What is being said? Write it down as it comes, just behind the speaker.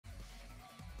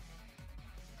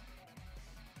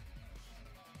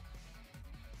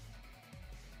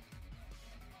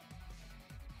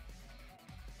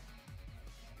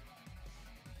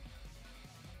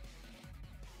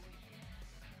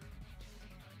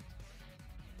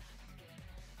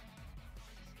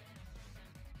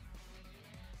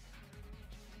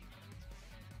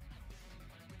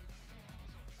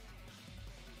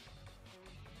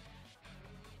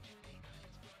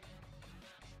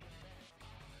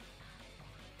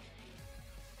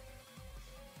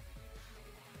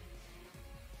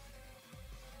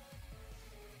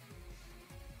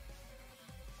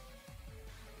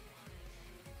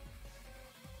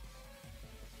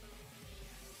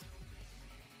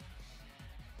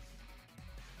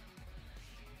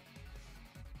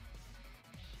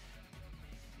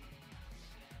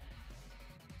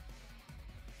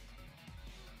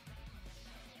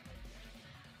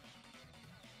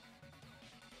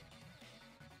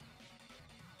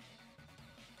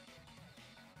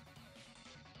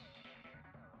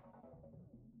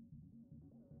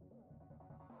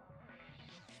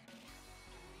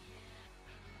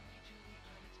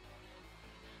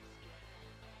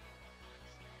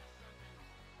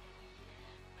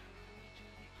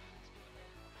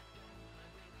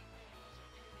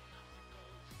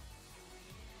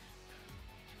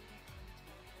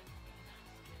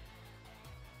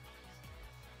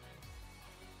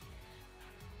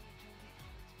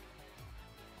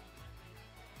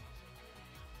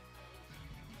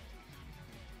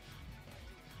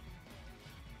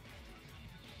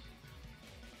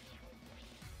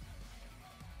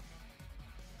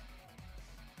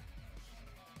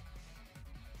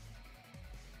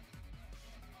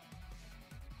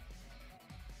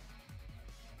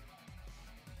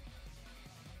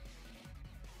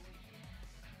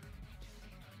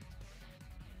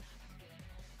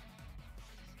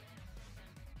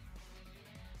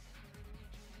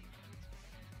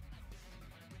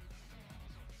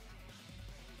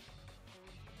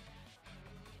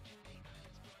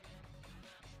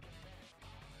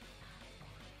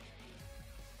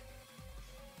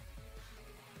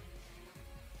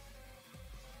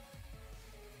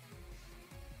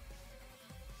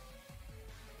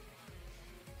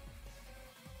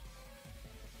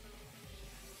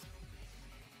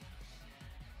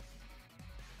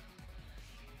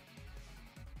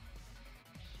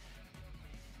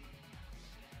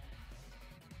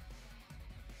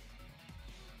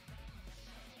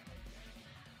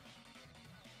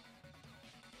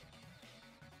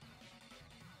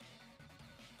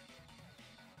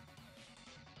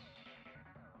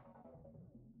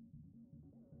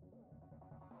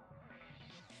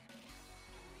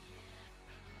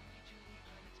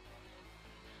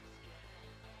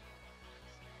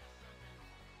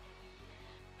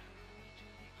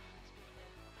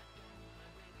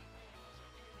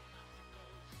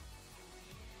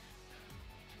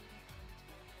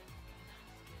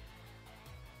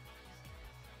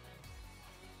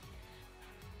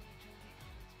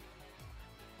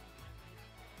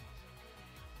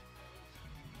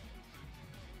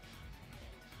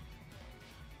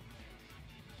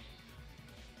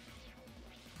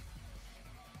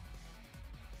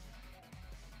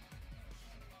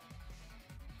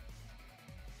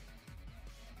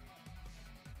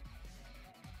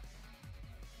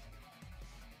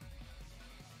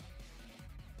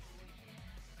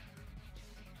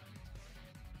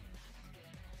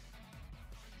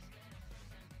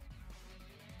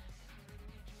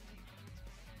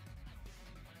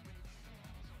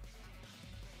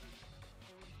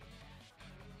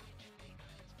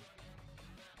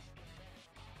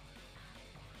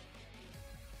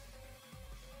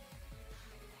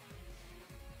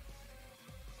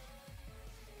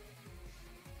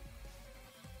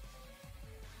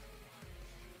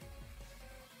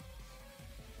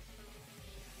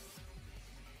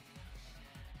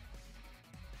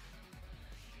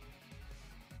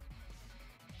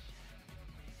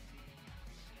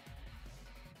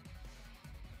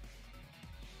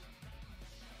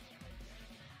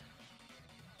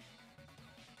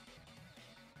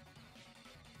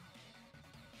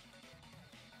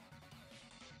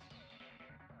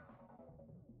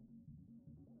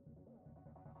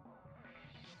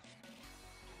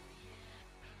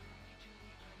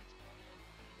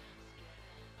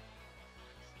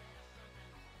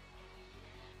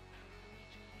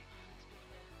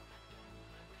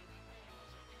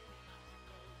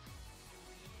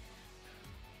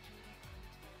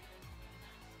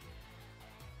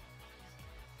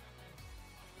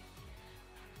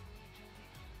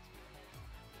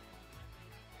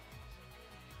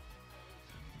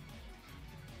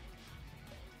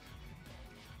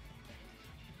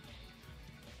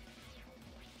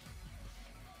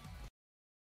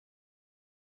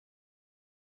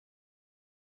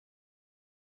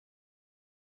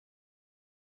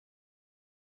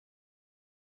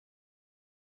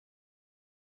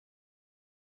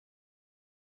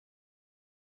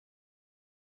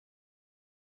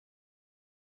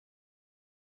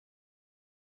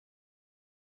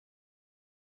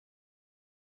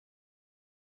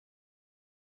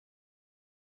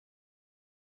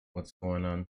What's going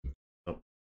on? Oh.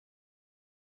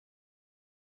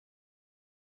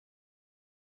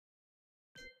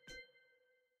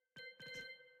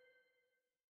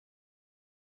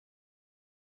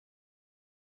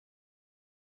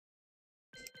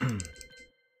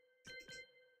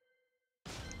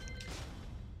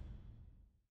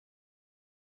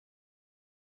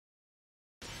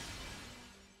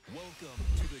 Welcome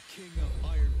to the King of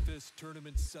Iron Fist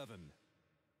Tournament 7.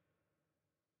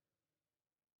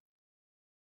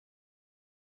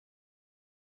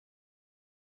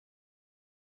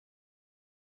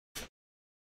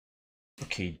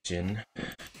 Okay, Jin.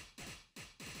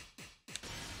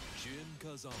 Jin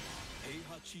Kazama,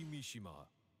 Heihachi Mishima.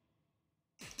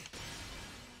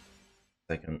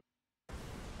 Second.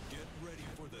 Get ready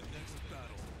for the next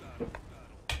battle.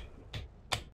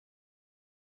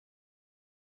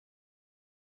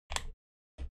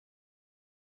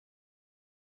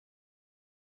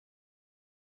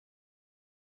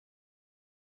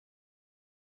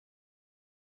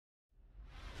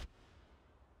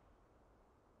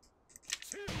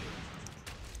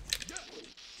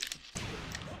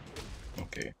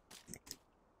 Okay.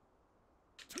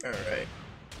 Alright.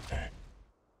 I'm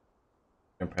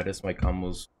gonna practice my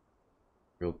combos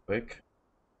real quick.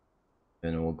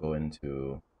 Then we'll go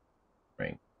into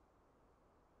rank.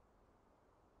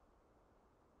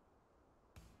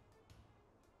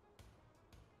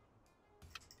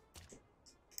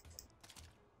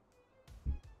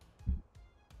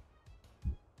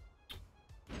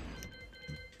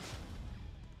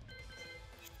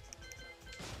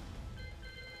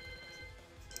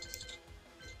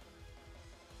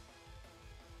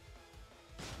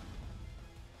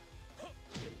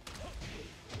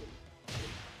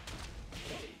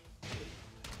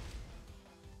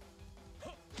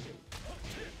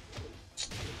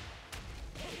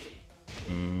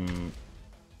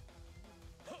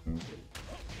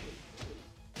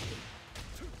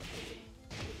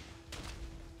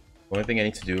 The only thing I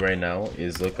need to do right now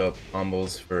is look up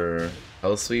combos for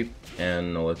Hell Sweep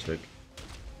and Electric.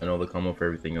 I know the combo for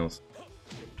everything else.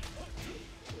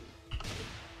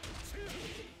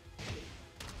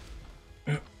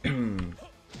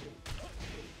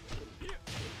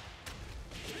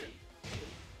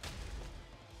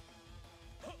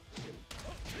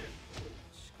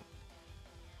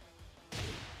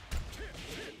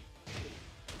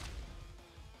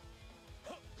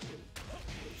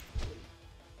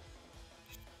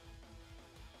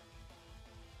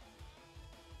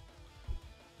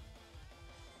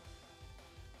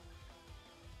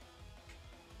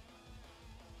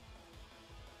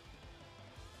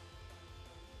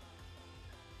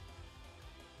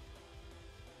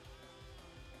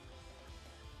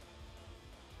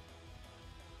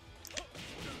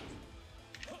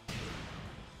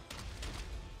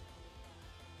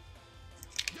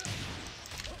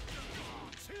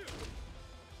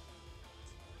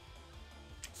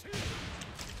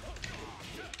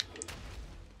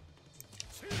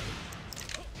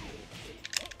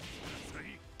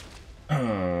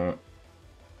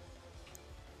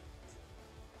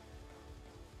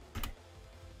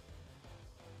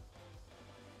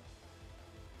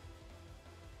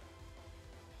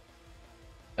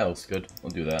 That looks good.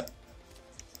 We'll do that.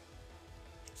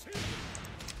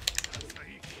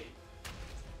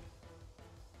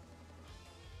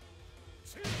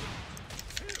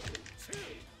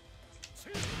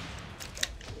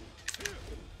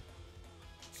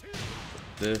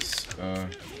 This,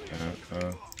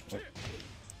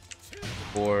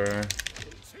 four.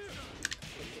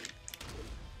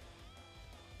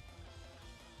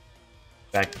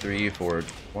 Back three, forward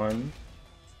one.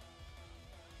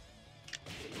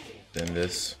 Then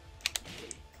this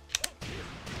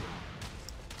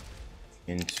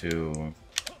into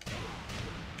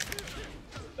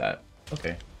that.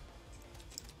 Okay.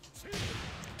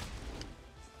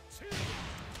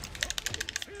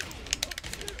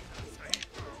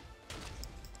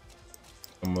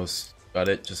 Almost got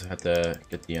it, just had to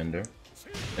get the ender.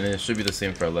 And it should be the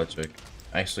same for electric.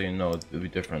 Actually, no, it'll be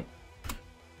different.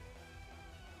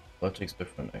 Electric's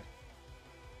different.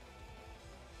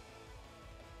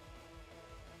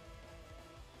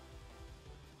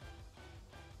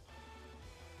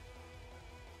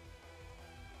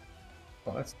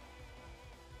 Oh, that's...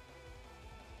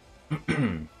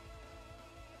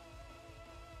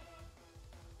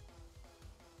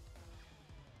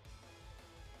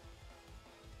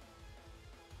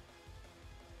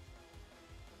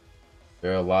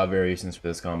 There are a lot of variations for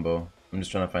this combo. I'm just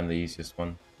trying to find the easiest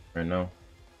one right now.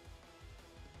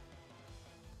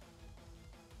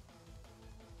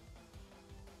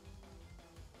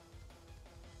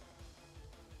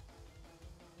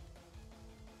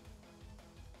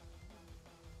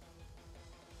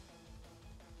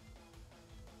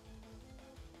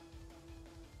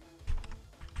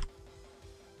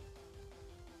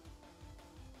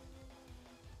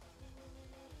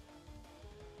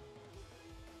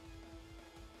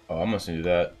 I'm just gonna do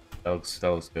that. That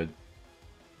looks good.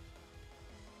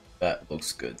 That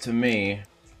looks good to me.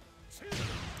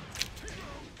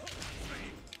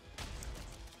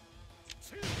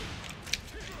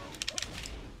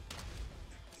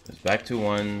 It's back to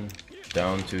 1,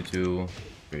 down to 2,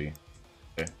 3.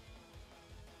 Okay.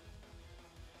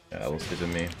 Yeah, that looks good to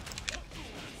me.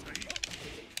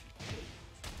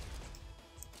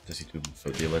 Just need to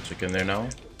put the electric in there now,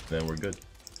 then we're good.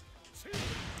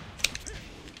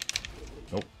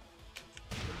 Nope.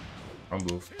 Wrong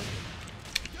move.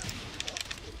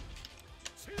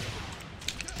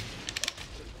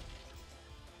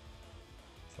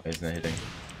 Why isn't that hitting?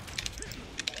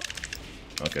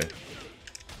 Okay.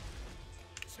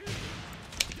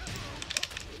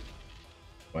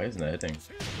 Why isn't that hitting?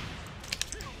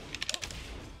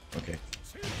 Okay.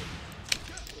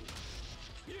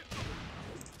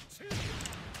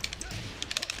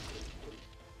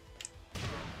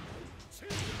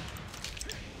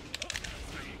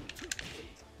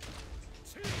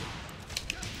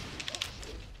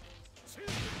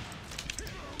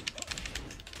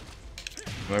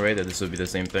 Am I right that this would be the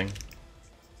same thing?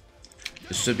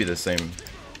 This should be the same.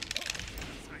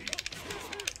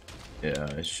 Yeah,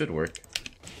 it should work.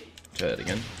 Try that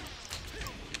again.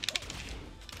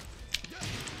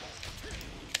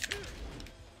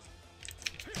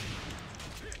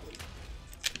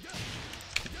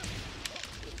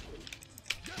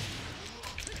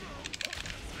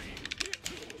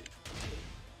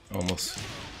 Almost.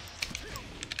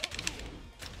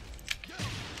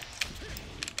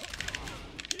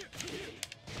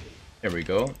 There we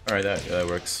go. Alright, that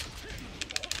works.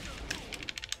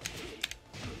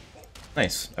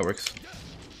 Nice, that works.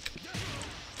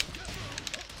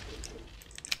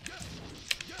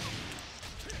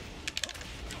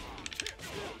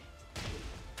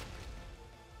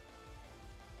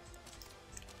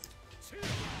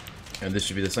 And this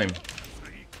should be the same.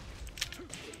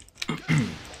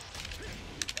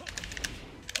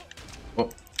 Oh.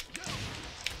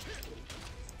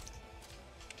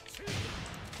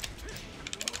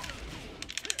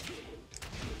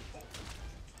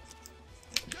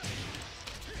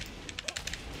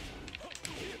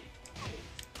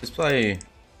 This play, it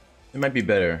might be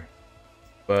better,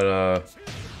 but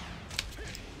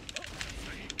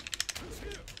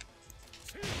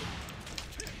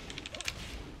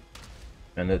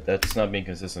and that's not being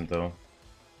consistent though.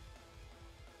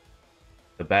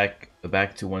 The back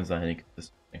two one's not hitting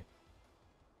consistently.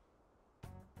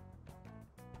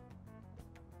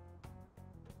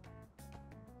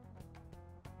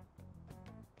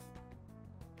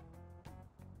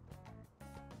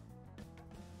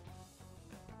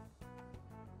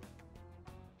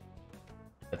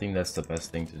 I think that's the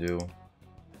best thing to do.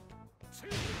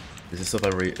 This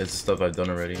is stuff I've done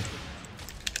already.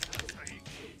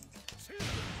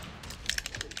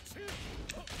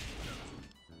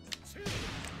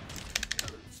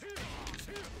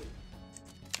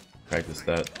 Practice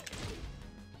that.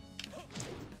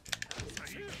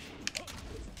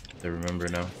 I remember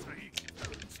now.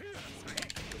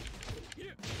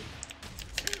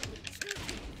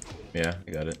 Yeah,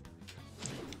 I got it.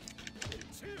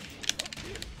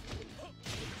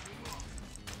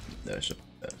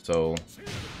 So,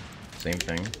 same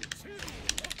thing.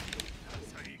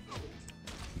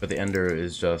 But the ender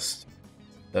is just,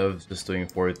 instead of just doing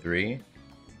 4-3,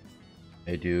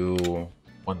 I do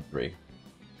 1-3.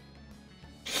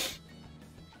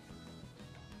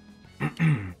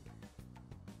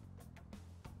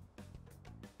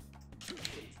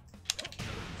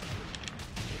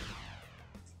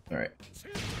 Alright.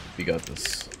 You got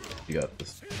this. You got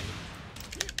this.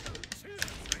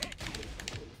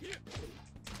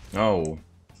 No.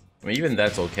 I mean, even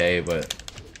that's okay, but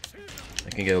I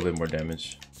can get a little bit more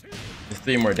damage. There's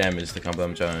 3 more damage to combo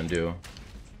I'm trying to do.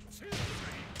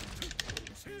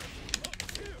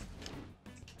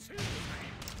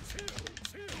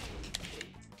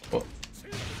 Oh.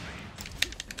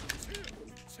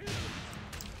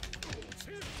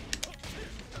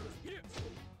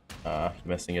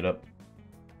 Messing it up.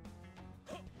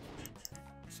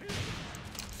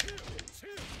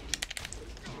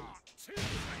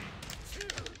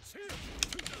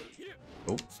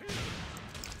 Oh.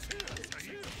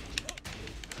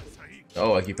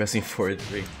 Oh, I keep pressing forward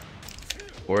 3.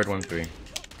 Forward 1-3.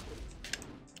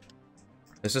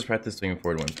 Let's just practice doing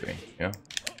forward 1-3, yeah?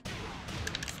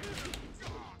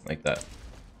 Like that.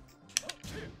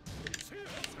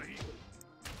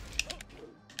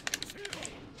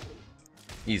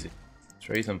 Easy. It's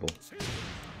very simple.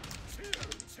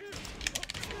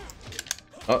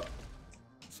 Oh.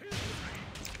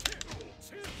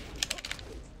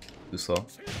 Too slow.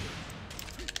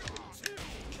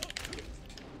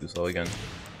 Too slow again.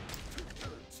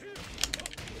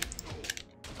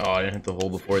 Oh, I didn't hit the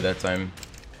hole before that time.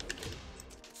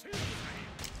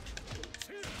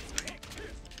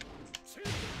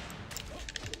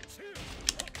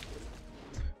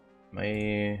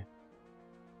 My...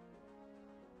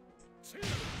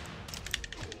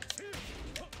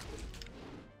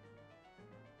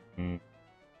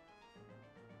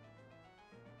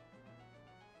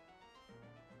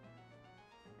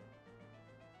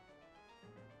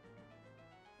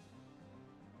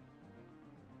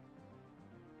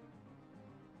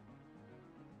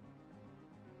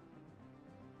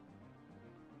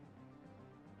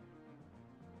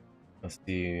 Let's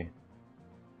see.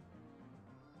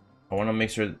 I want to make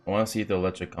sure. I want to see if the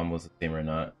electric combo is the same or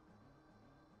not.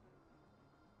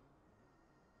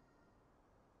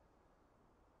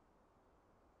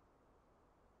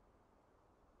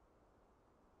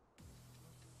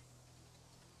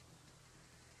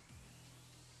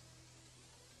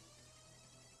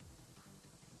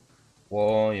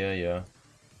 Wall, yeah, yeah.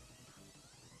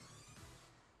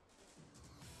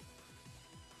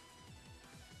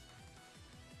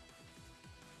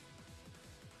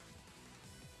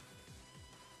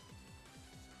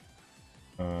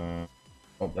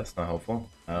 Oh, that's not helpful.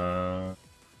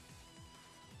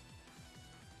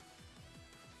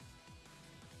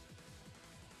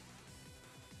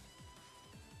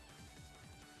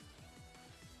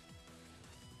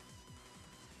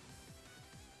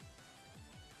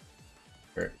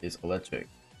 Where is electric?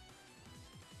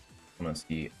 I want to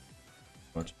see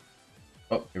much.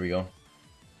 Oh, here we go.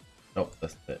 Nope,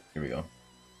 that's it. Here we go.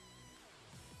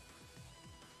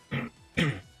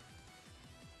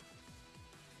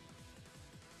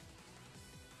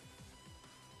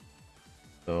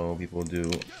 So people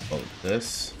do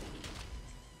this.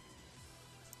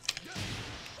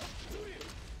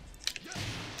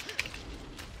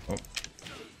 Oh.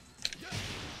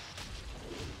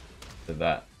 To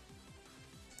that.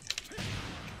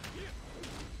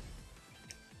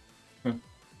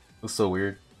 Looks so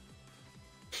weird.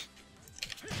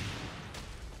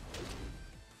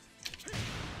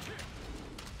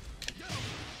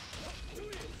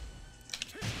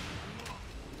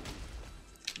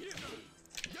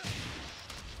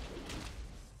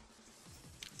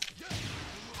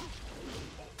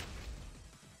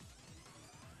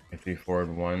 Three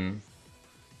forward one.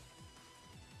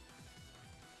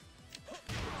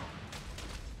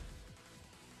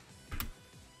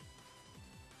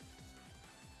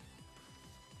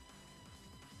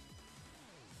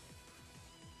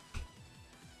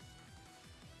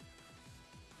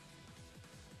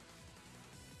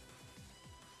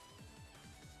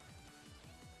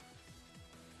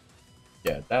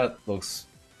 Yeah, that looks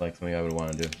like something I would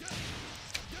want to do.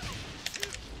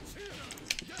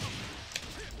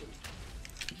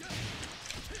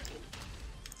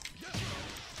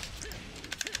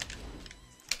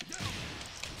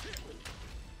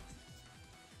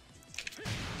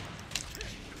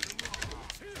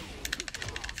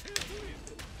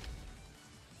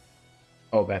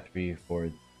 Oh, back three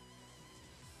forward.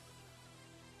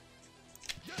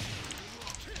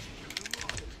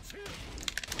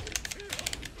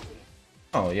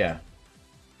 Oh yeah,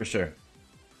 for sure.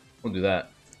 We'll do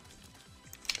that.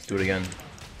 Let's do it again.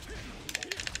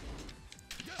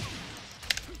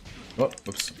 Oh,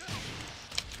 oops.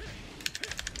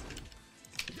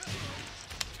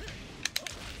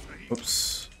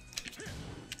 Oops.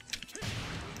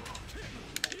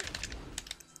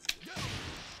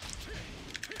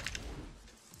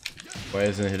 Why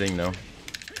isn't it hitting now? What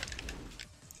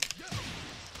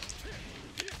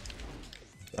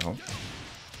the hell?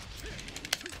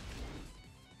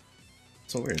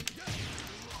 So weird.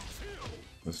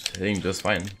 It's hitting just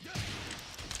fine.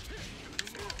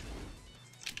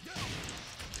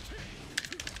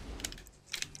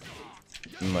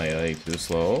 Am I like too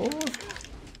slow? What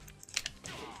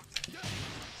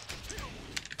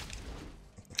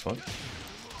the fuck?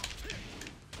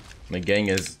 I'm like getting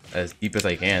as deep as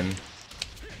I can.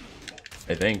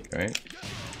 I think, right?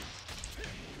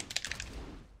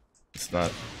 It's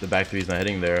not, the back three's not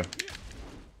hitting there. What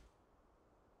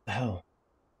the hell?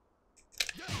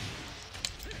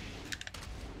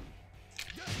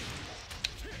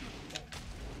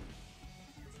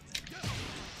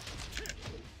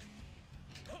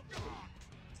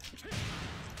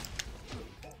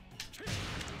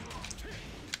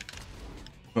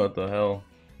 What the hell?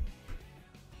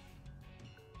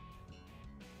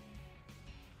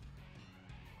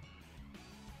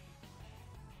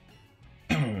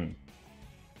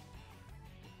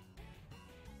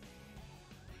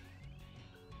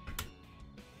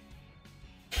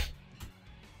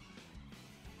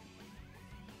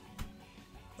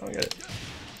 I don't get it.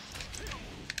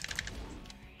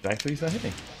 Back three's not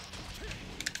hitting.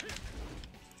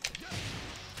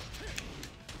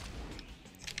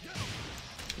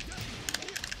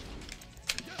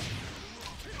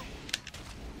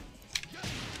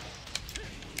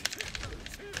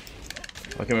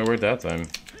 Why can't it work that time?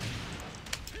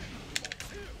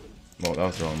 Well, that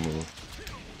was the wrong move.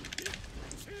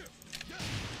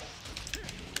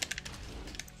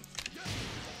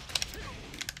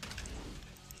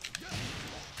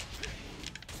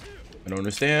 I don't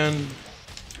understand.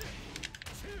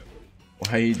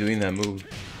 Why are you doing that move?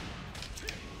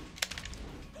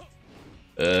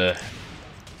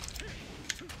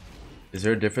 Is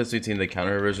there a difference between the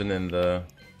counter version and the...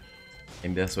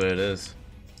 Maybe that's what it is.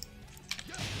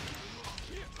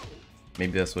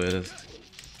 Maybe that's what it is.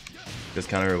 This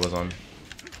counter was on.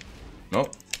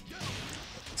 Nope.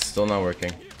 Still not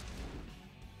working.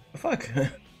 The fuck?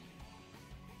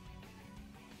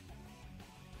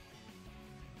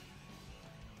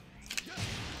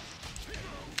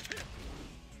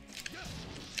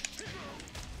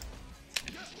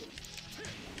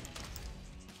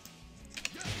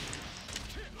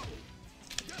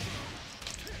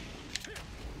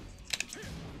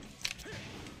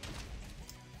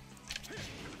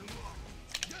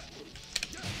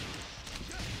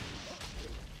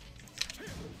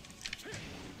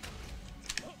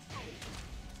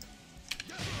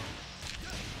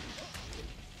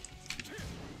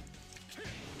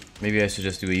 Maybe I should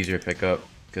just do easier pickup,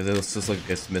 because it looks just like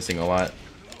it's missing a lot.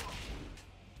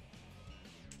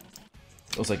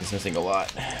 Looks like it's missing a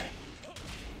lot.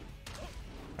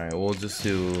 Alright, we'll just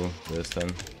do this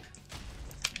then.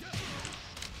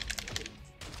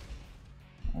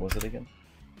 What was it again?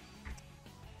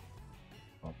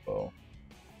 Combo.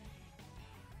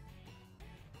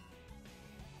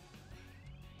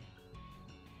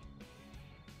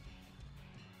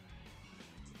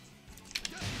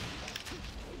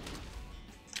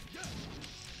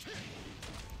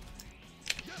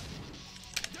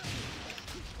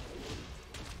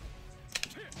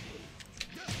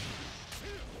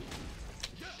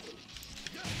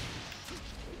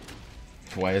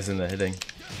 Why isn't that hitting?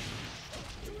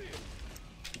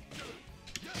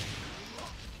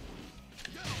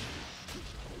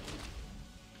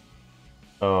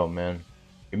 Oh man.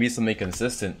 Give me something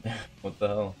consistent. What the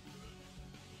hell?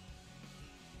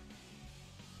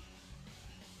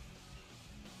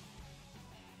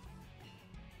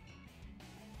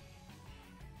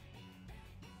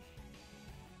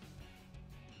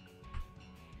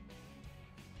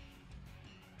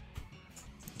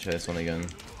 Try this one again.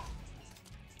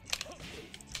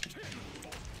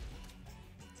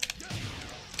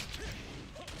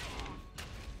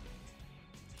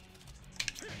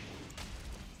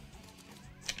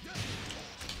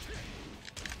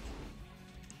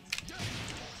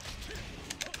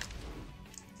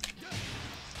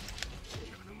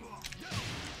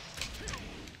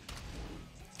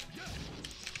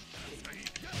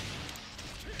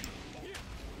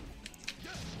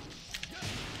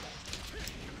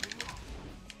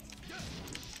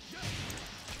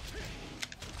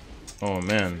 Oh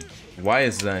man, why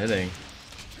is that hitting?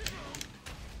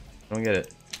 I don't get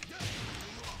it.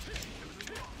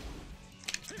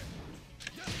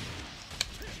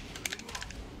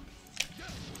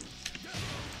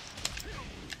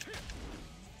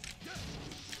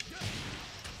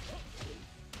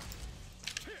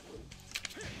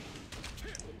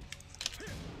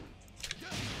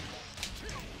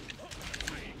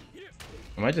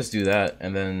 I might just do that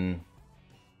and then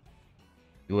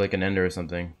do like an ender or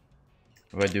something.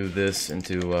 If I do this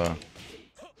into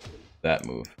that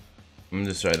move, I'm gonna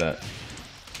just try that.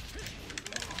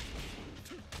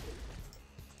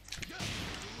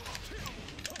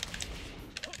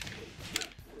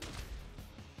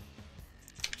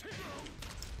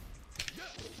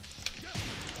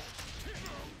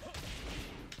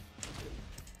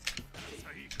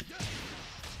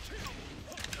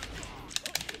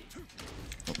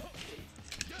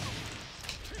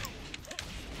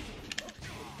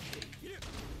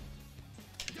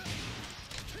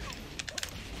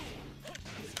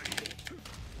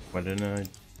 Why didn't I?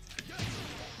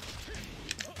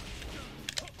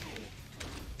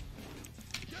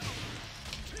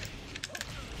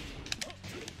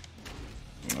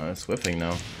 Oh, it's whiffing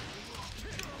now.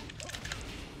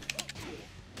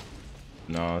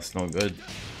 No, it's no good.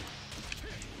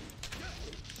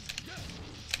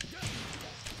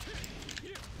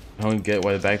 I don't get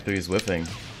why the back three is whiffing.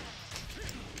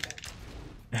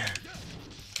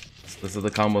 This is the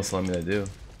combo slot me to do.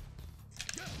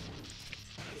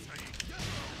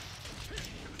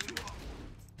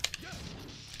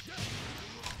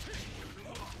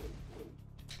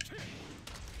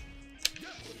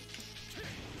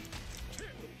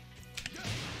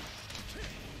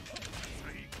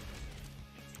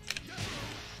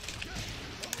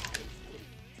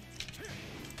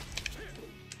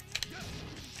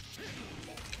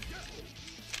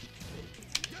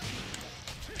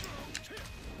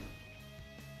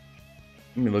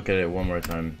 Let me look at it one more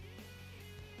time.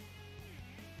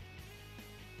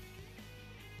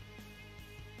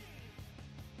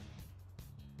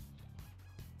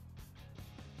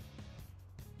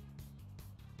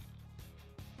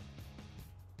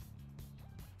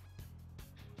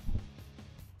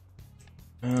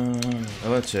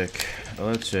 Electric,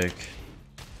 electric,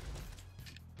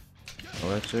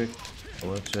 electric,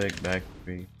 electric, back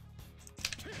three.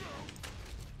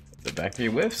 The back three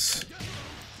whiffs?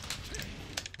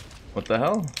 What the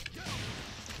hell?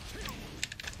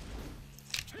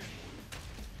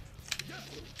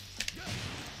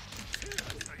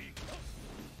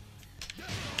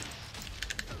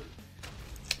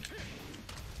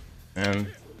 And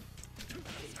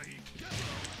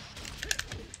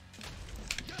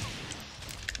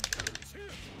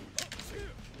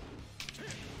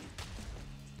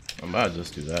I might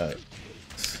just do that.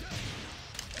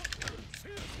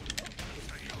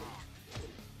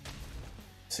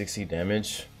 $60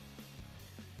 damage.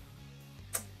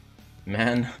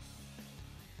 Man,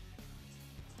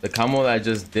 the combo that I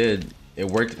just did, it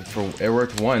worked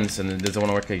once and it doesn't want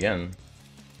to work again.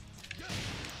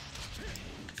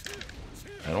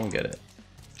 I don't get it.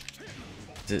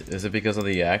 Is it because of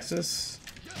the axis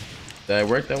that it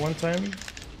worked that one time?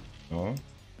 No.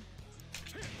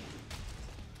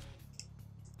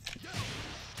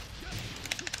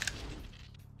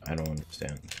 I don't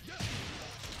understand.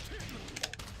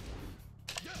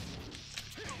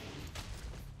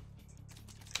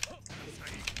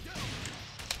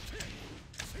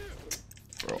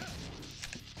 Bro.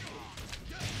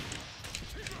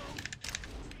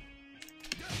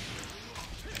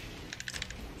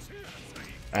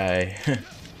 I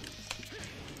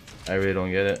really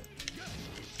don't get it.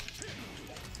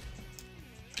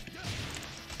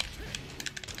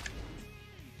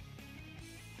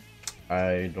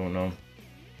 I don't know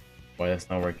why that's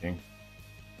not working.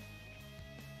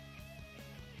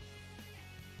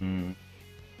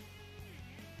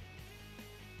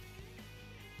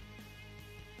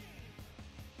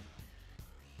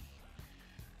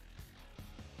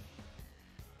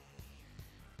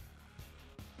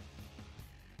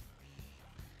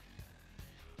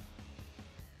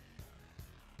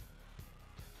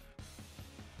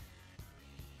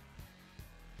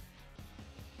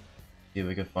 See if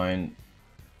we can find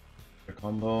a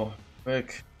combo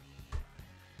quick.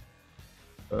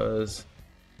 Cause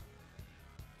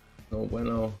no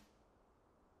bueno.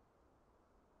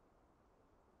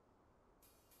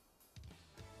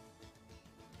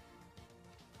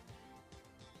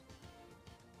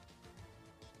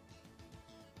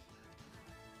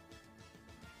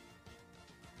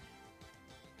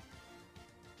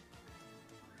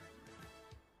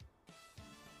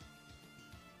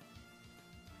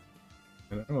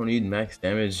 And I don't need max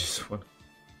damage, just one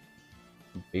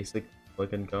basic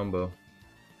fucking combo.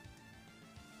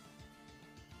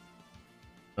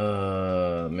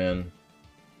 Man.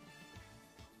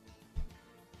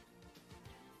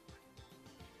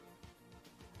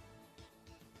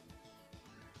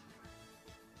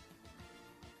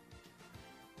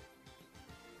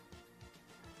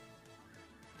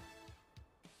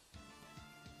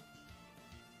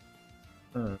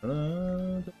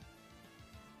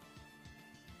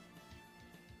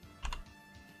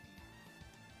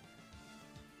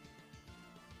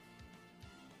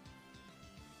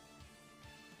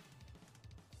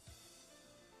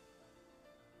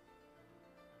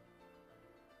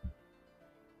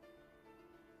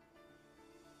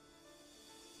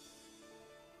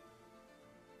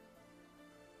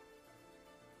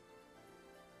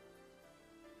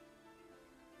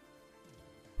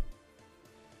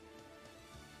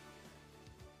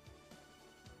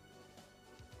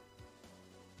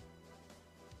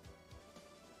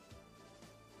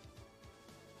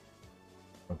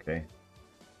 Okay.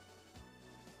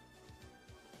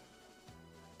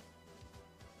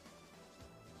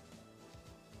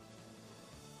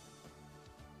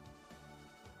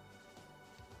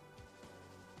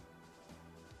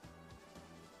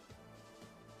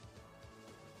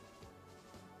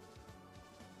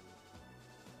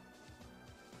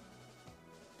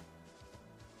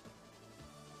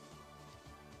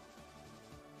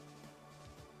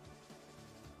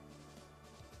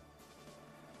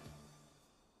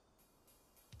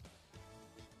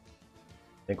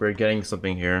 I think we're getting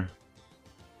something here.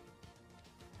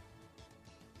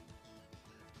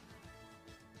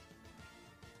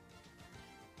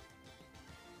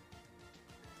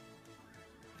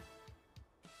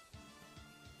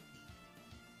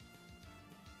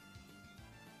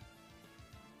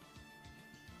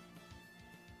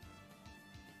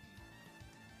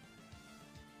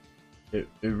 It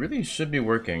really should be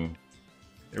working.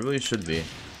 It really should be.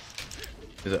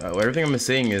 'Cause, everything I'm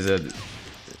saying is that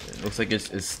it looks like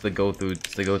it's the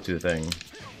go-to thing.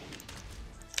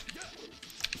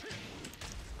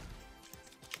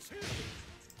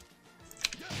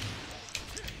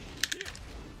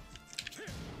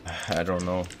 I don't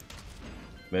know.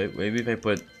 Maybe if I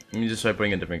put, let me just try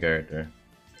putting a different character.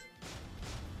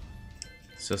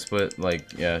 Let's just put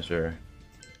like, yeah, sure.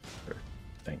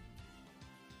 Thanks.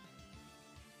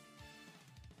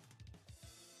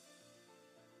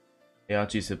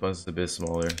 Yachi's hitbox is a bit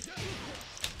smaller.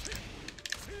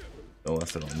 No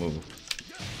less than I'll move.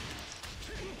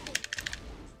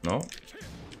 No?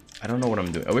 I don't know what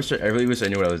I'm doing. I really wish I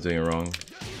knew what I was doing wrong.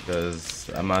 Because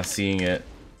I'm not seeing it.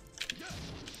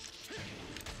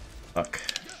 Fuck.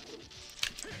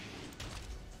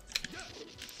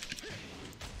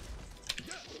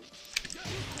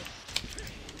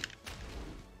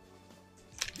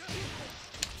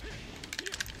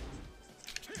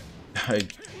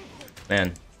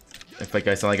 Man, I feel like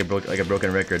I sound like a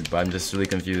broken record, but I'm just really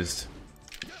confused.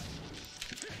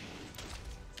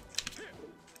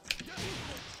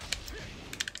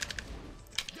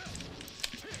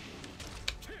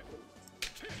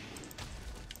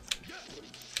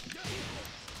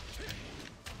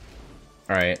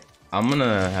 Alright, I'm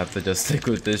gonna have to just stick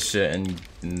with this shit and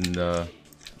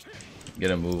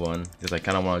get a move on, because I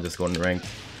kind of want to just go in ranked.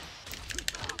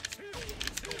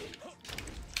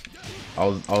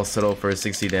 I'll settle for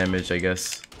 60 damage, I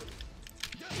guess.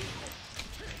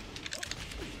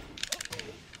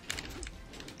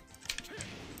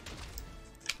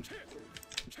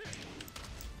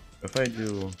 If I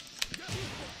do,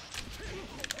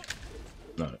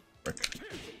 not work.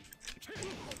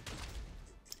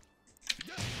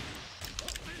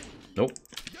 Nope.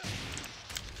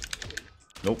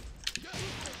 Nope.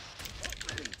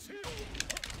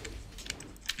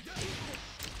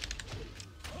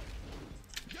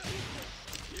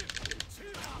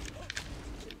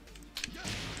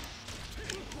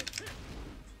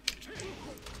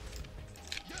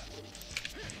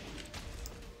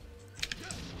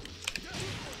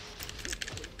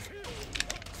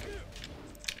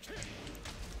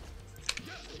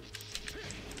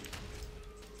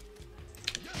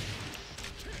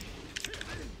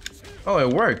 Oh,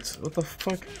 it worked. What the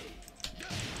fuck?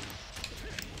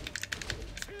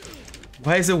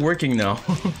 Why is it working now?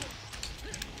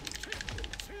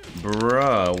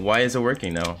 Bruh, why is it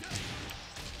working now?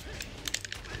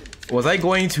 Was I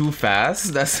going too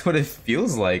fast? That's what it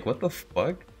feels like. What the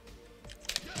fuck?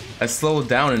 I slowed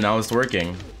down and now it's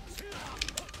working.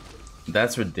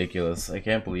 That's ridiculous. I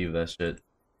can't believe that shit. Are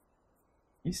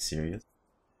you serious?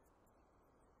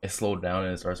 I slowed down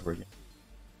and it starts working.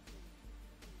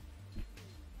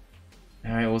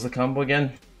 Alright, what was the combo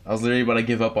again? I was literally about to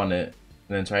give up on it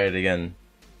and then try it again.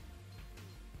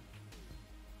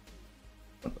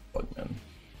 What the fuck, man?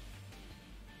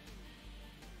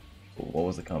 What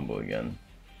was the combo again?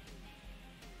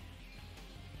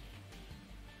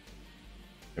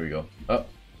 Here we go. Oh.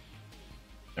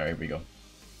 Alright, here we go.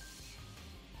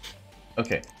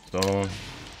 Okay, so...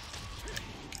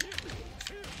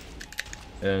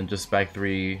 and just back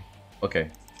 3.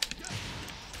 Okay.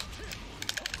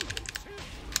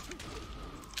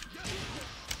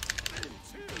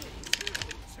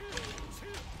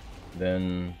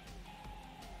 Then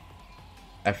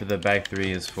after the back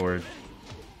 3 is forward.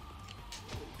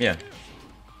 Yeah,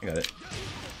 I got it.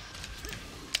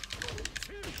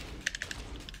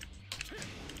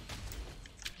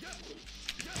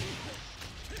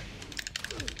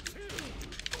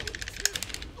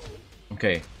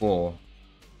 Okay, cool.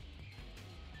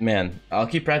 Man, I'll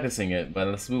keep practicing it, but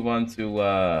let's move on to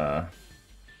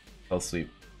health sweep.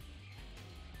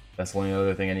 That's the only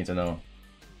other thing I need to know.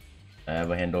 I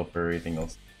have a handle for everything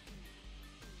else.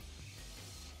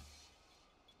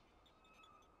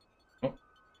 Oh.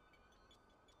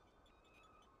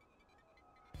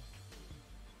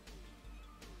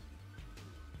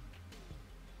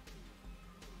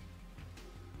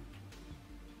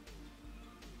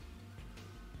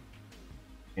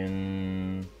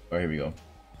 Oh, here we go.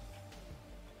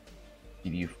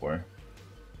 CD4.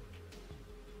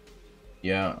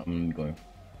 Yeah, I'm going.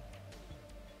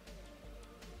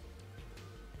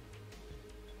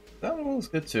 That one looks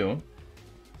good too.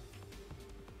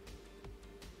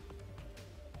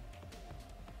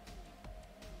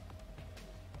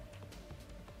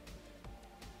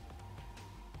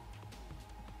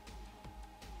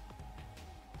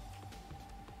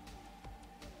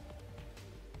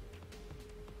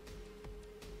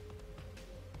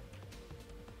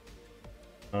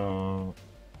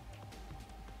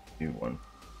 Do one.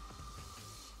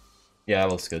 Yeah,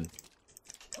 that looks good.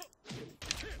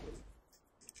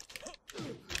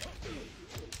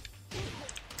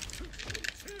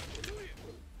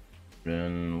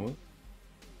 Then what?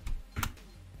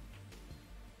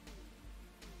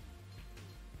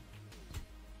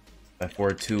 By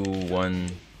 4, 2, 1,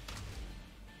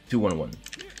 2, 1, 1.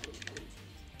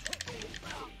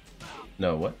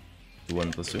 No, what? 2,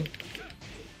 1 plus 2?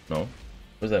 No. What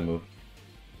does that move?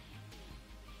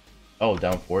 Oh,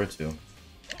 down 4, 2.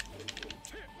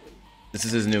 This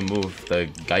is his new move, the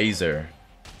Geyser.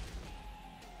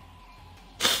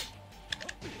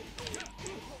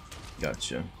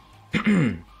 Gotcha.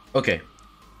 Okay,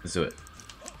 let's do it.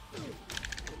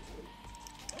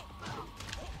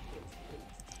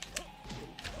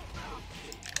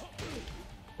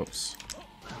 Whoops.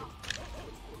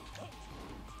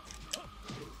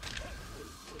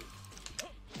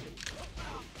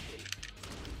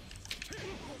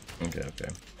 Okay, okay.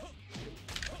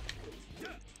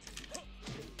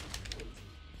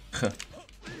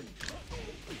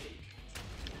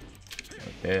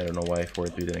 Okay, I don't know why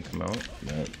 4-3 didn't come out.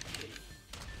 But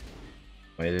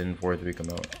why didn't 4-3 come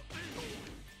out?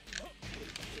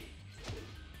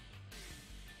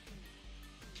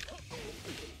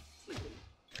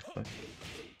 Fuck.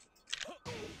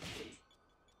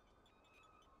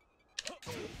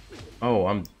 Oh,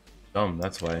 I'm dumb,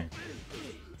 that's why.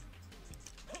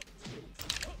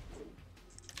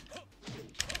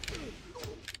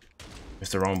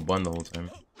 It's the wrong button the whole time.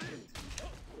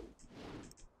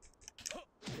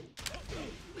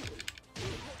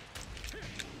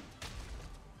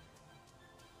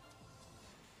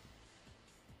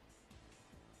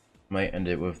 Might end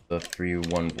it with the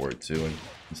 3-1 board too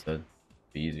instead.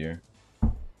 Be easier.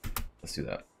 Let's do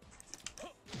that.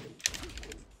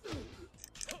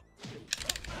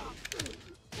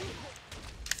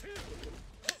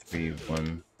 Three,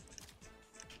 1.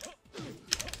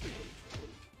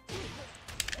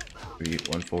 3,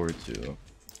 1 forward, 2.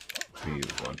 3,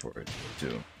 1 forward,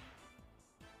 2.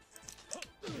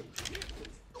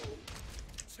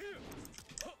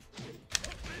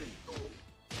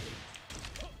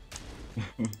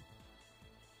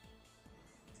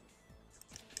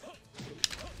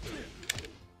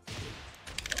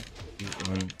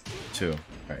 One, 2.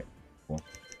 Alright, cool.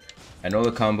 I know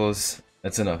the combos,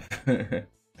 that's enough.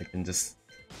 I can just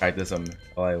practice them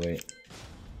while I wait.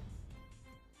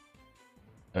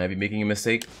 I might be making a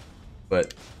mistake,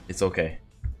 but it's okay.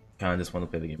 Kinda just want to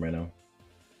play the game right now.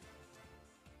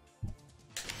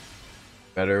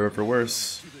 Better or for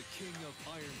worse. To the king of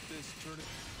Iron Fist tournament,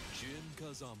 Jin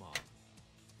Kazama.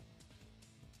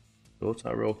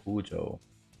 Dotaro Fujo.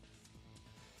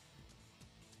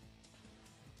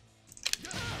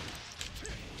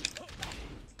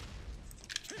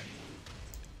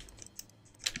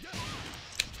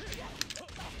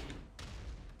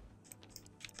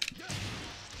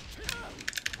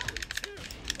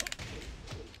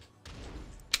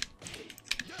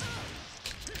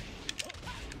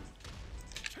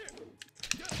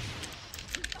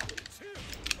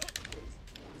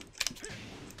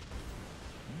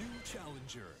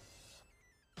 Challenger.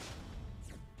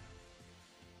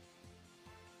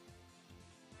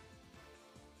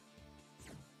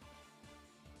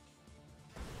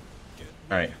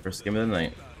 Alright, first game of the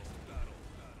night.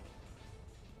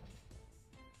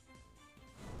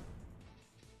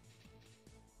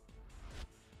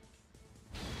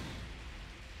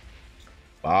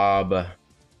 Bob.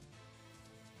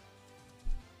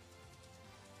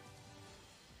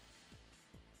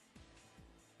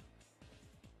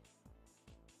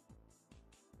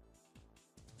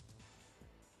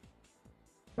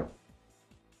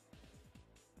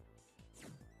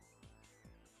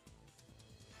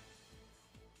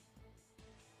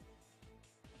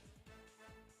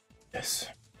 Yes.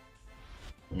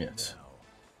 Yes.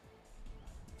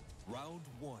 Now, round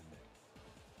 1.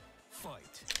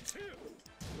 Fight.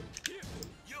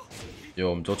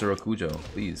 Yo, I'm Jotaro Kujo,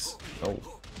 please. No.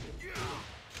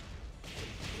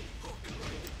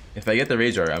 If I get the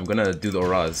Rage Art, I'm gonna do the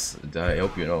Auras. I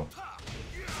hope you know.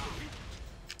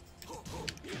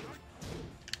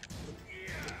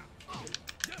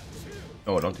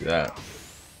 Oh, don't do that.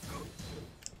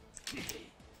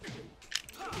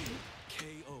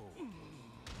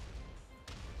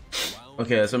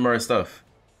 Okay, that's some more stuff.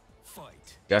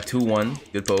 Got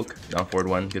 2-1, good poke. Down forward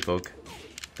 1, good poke.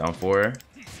 Down 4.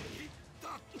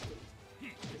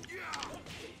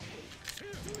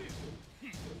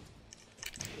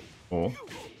 Oh.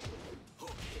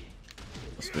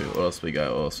 What else we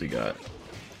got? What else we got?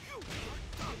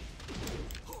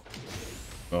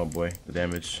 Oh boy, the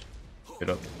damage. Get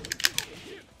up.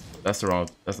 That's the wrong.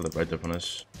 That's not the right to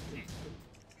punish.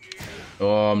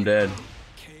 Oh, I'm dead.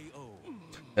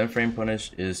 10 frame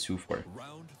punish is 2-4.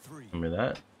 Remember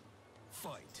that?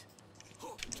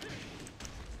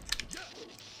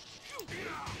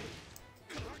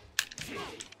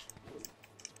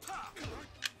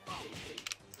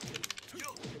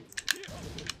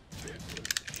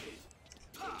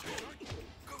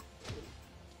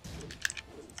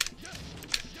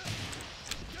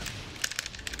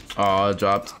 Oh,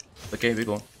 dropped. Okay, be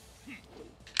cool.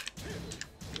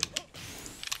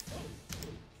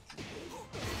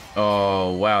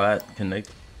 Oh wow, that connect.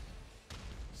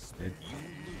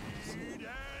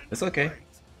 It's okay.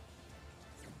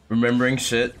 Remembering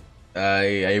shit.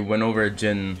 I went over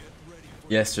Jin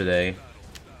yesterday,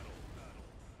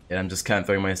 and I'm just kind of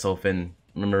throwing myself in,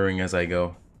 remembering as I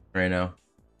go right now.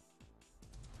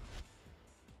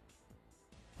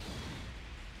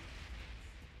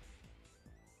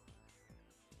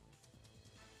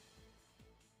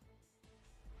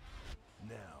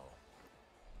 Now,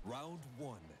 round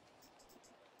one.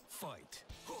 Fight.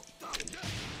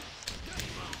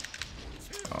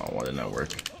 Oh, why didn't that work?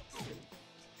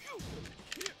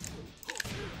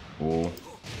 Cool.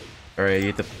 Alright,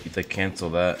 you have to cancel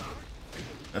that.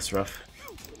 That's rough.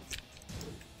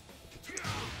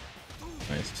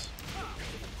 Nice.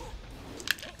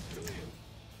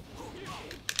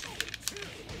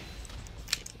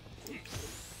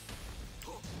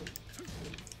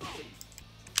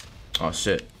 Oh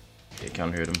shit. Yeah,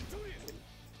 counter hit him.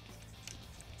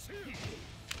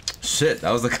 Shit,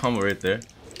 that was the combo right there.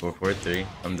 4-4-3.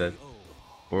 I'm dead.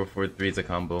 4-4-3 is a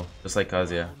combo. Just like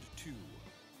Kazuya.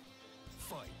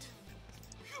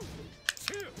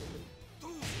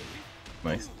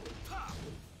 Nice.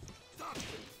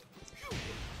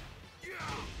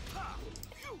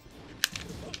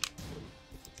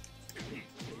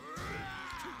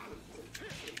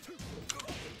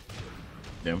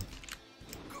 Damn.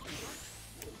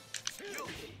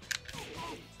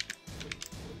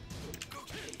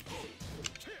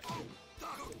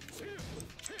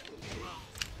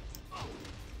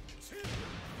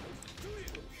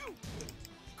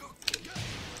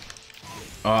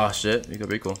 Oh shit, you could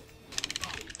be cool.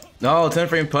 No, 10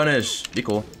 frame punish. Be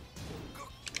cool.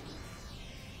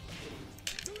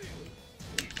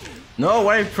 No,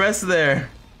 why press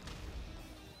there?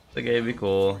 Okay, be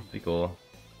cool. Be cool.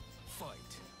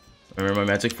 Remember my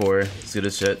magic 4. Let's do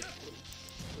this shit.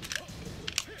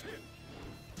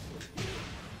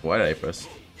 Why did I press?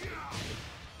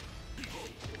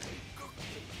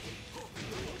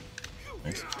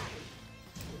 Nice.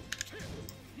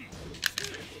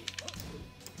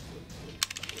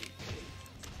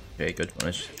 Okay, good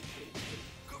punish.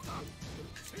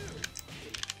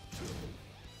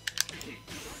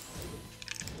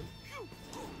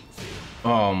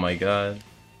 Oh my god.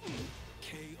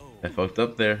 I fucked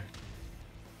up there.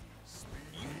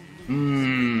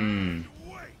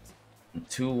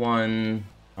 2-1.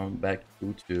 I'm back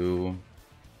 2-2.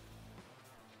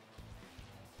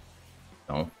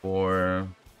 Down 4.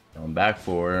 Down back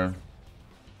 4.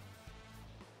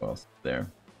 What else is there?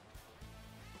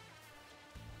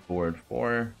 Forward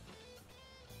 4.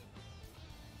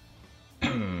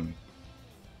 Well,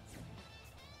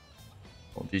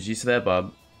 GG's to that,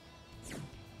 Bob.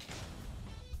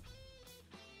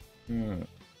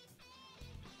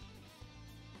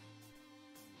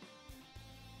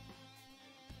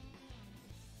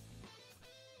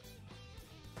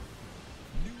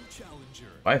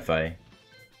 Wi-Fi.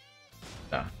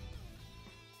 Ah.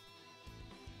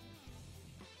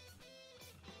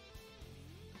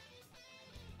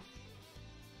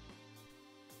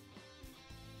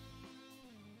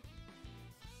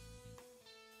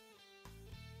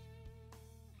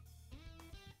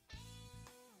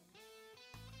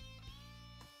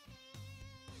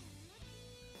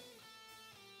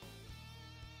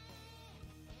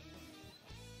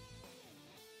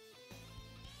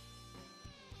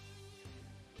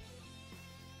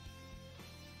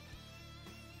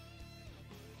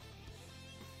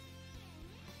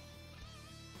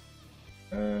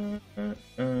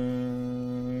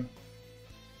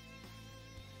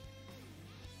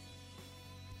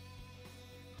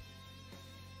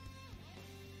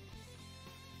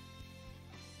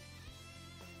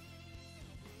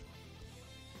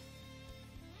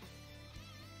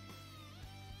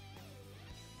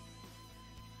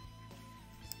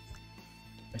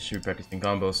 I should be practicing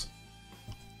combos.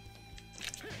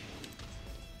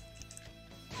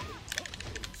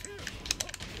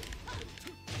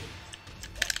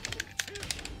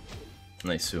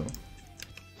 Nice too.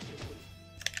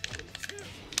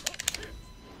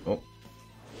 Oh.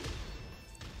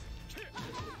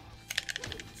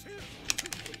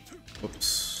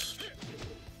 Oops.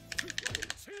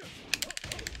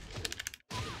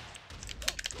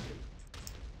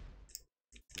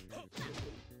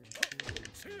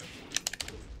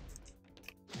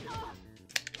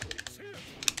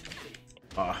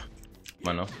 Ah,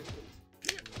 come on, no.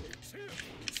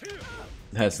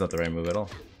 That's not the right move at all.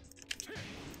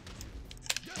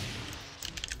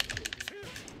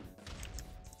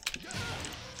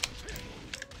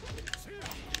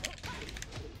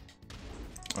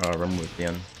 Run with the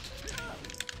end.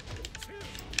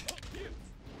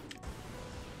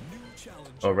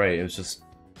 Oh right, it was just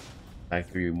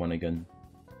back 3-1 again.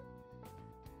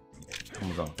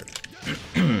 Comes on first.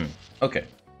 Okay.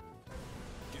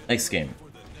 Next game.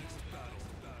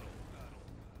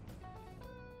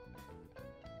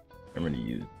 I'm gonna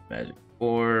use magic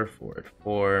 4, forward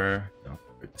 4, down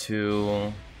forward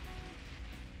 2,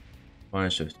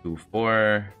 punish of 2,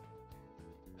 4,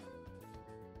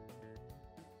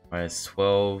 minus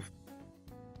 12,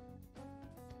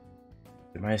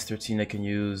 the minus 13 I can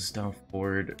use, down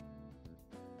forward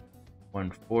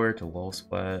 1, 4 to wall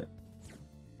splat.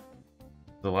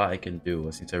 There's a lot I can do,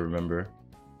 I seem to remember.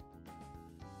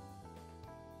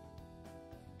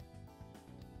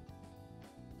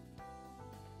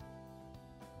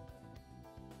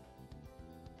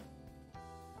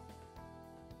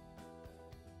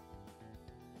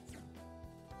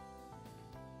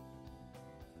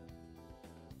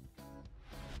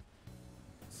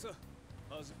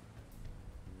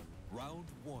 Round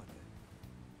 1.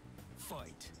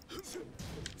 Fight.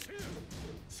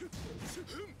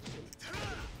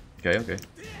 Okay.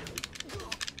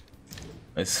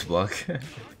 Nice block.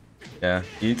 Yeah,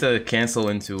 you need to cancel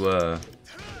into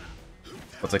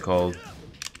what's it called?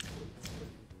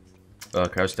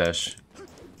 Crouch dash.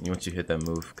 Once you hit that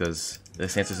move, because the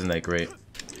stance isn't that great.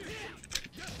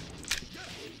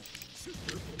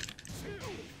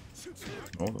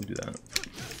 Oh, don't do that.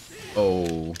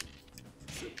 Oh.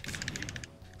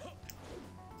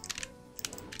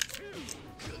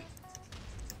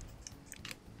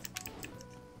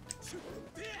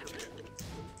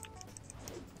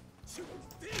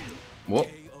 Whoa.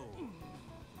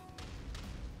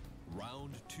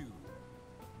 Round 2.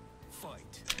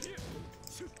 Fight.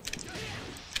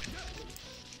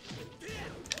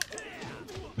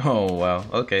 Oh wow,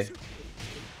 okay.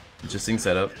 Interesting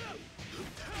setup.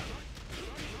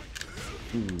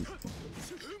 Ooh.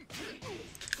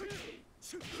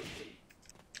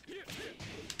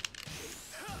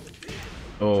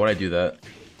 Oh, why'd I do that?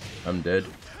 I'm dead.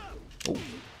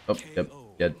 Oh, yep,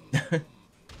 dead.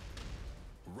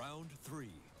 Round 3.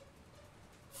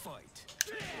 Fight.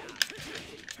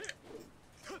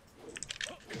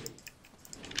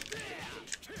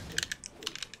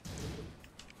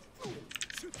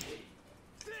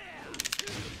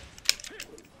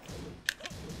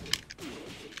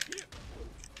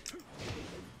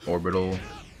 Orbital.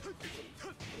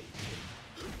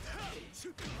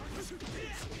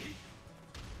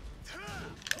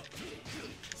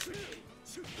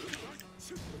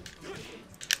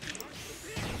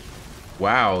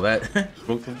 Wow, that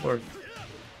broke the floor.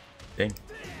 Dang.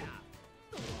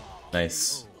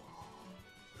 Nice.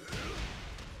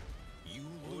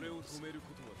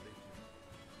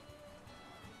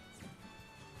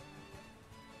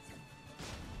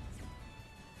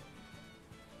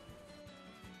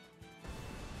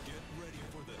 Get ready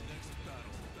for the next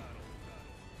battle.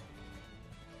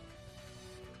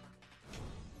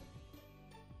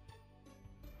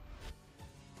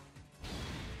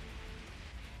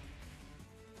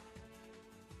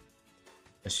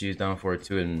 She's down for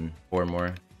 2 and 4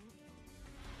 more.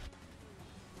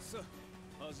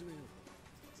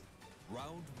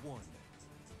 Round 1.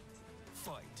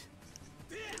 Fight.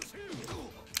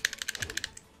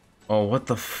 Oh, what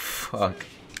the fuck?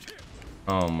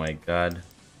 Oh my god.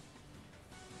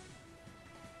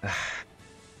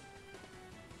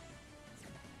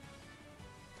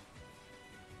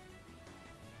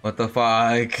 What the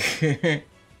fuck?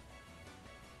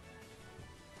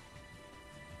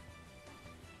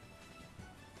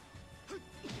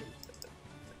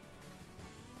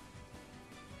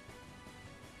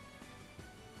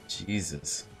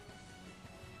 Jesus.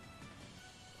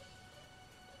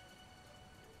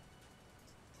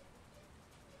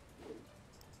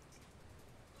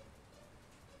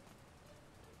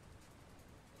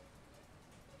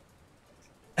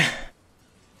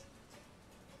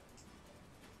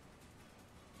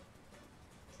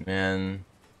 Man,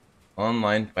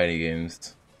 online fighting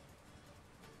games.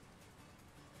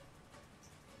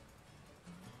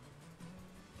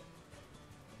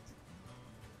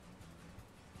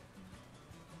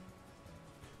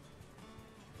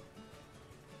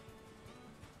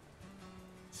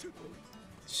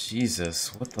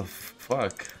 Jesus, what the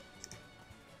fuck?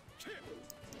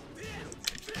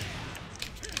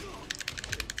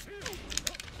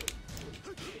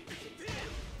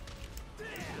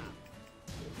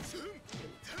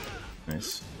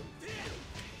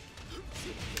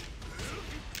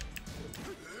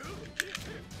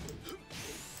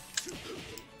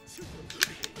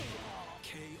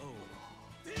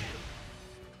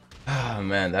 Ah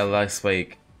man, that last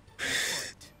spike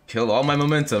killed all my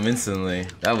momentum instantly.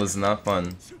 That was not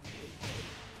fun.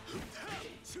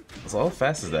 So how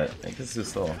fast is that? I think this is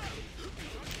slow.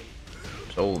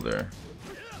 Shoulder.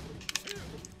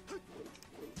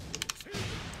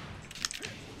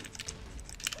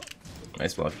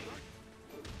 Nice block.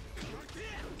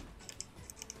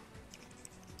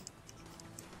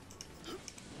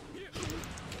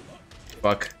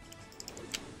 Fuck.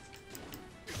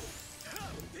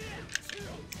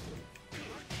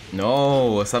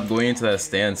 No, stop going into that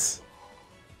stance.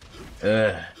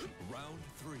 Ugh.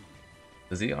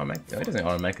 Does he automatically? No, he doesn't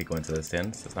automatically go into the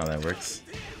stance. That's not how that works.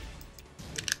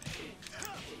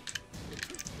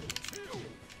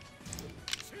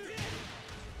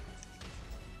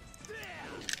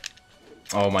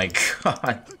 Oh my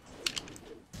god.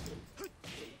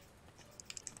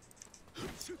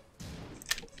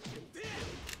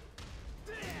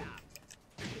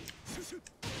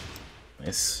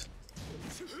 Nice.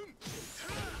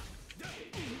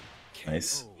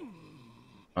 Nice.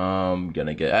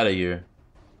 Gonna get out of here.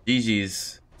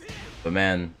 GG's. But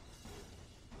man,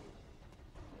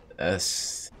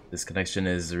 this connection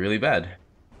is really bad.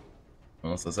 What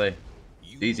else to say?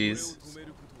 GG's.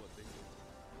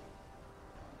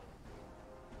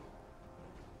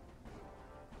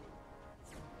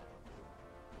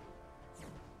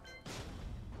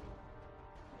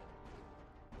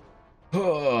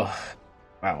 Oh,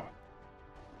 wow.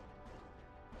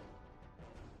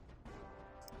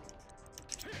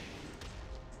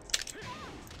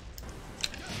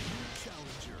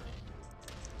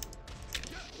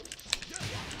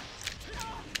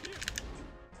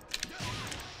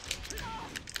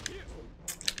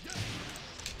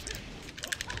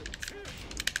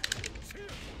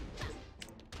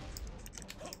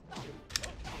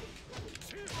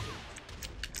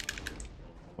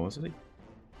 What was it?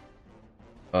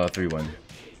 3-1.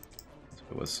 That's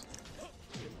what it was.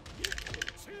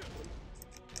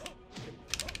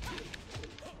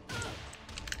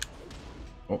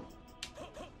 Oh.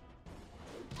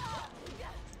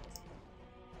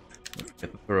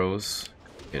 Get the throws.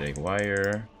 Get a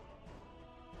wire.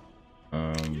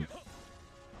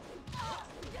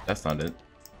 That's not it.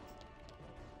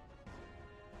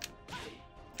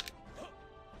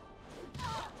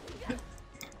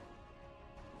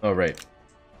 Oh, right.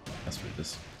 That's what it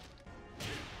is.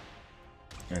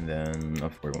 And then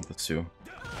up 4-1+2.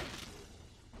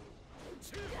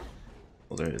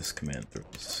 Well, there is command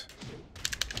throws.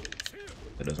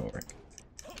 That doesn't work.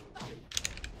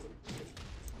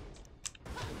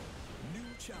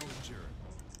 New challenger.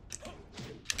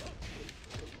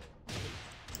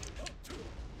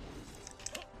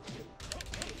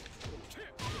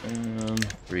 And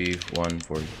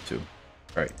 3-1-4-2. All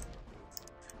right.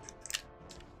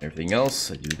 Everything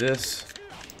else, I do this.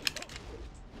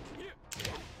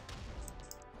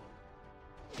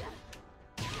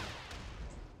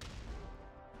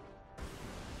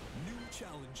 New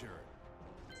challenger.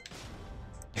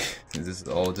 Is this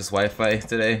all just Wi-Fi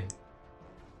today?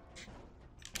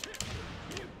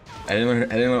 I didn't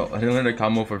learn the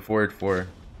combo for forward 4.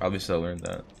 Probably should have learned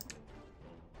that.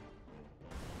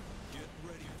 Get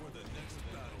ready for the next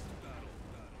battle.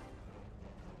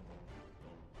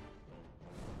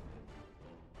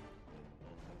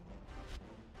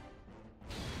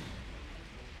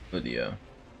 But yeah.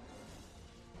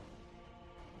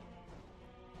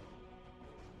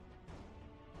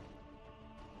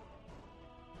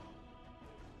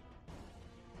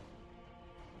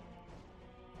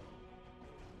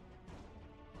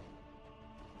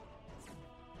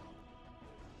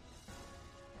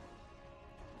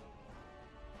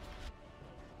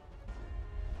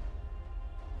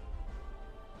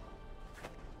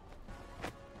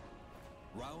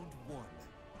 Round 1.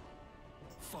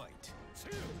 Fight.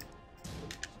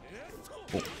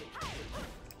 Oh.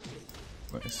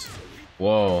 Nice.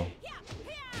 Whoa.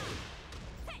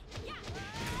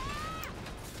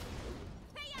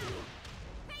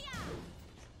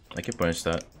 I can punish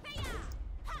that.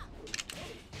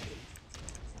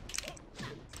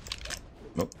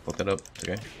 Nope, fuck that up. It's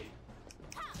okay.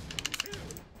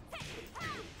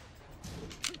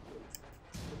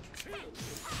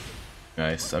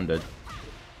 Nice, I'm dead.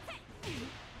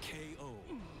 KO.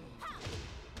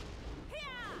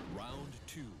 Round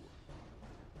 2.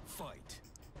 Fight.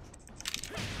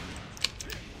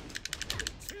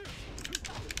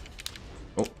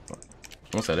 Oh,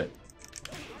 almost had it.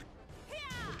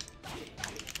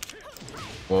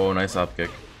 Whoa, nice up kick.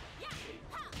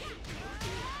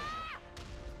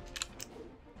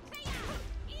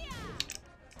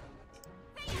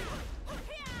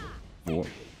 Whoa.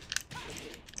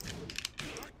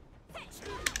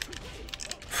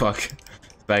 fuck.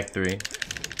 Back 3.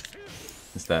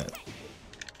 What's that?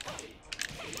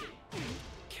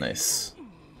 Nice.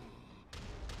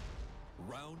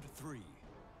 Round 3.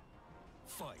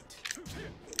 Fight.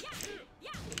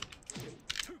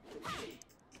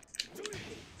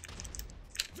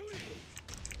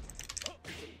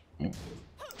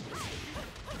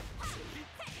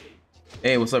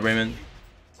 Hey, what's up, Raymond?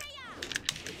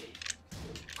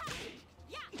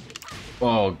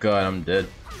 Oh god, I'm dead.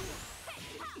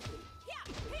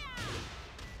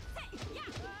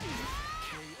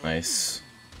 Nice.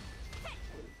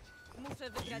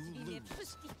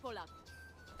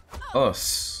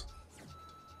 Us.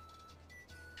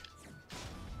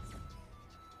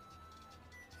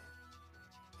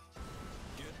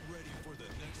 Get ready for the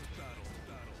next battle.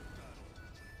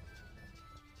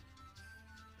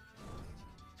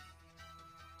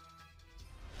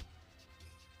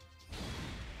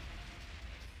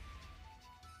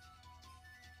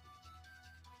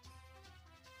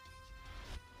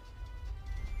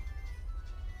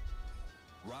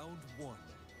 Round 1.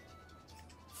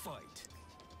 Fight.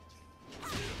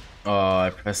 Oh, I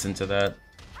pressed into that.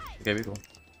 Okay, be cool.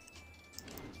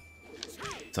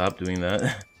 Stop doing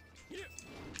that.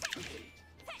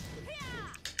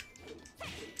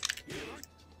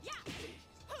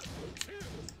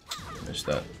 Finish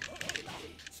that.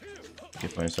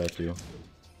 Get points out too.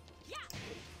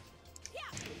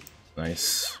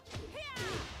 Nice.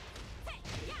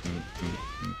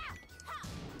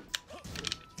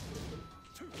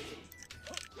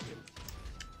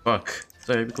 Fuck.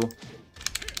 Sorry, be cool.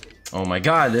 Oh my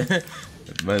god!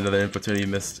 Another opportunity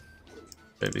missed.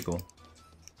 Very be cool.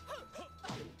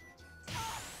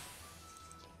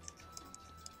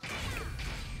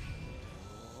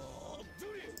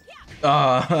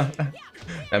 Ah,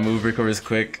 that move recovers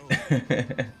quick.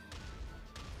 The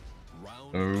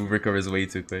move recovers way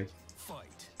too quick.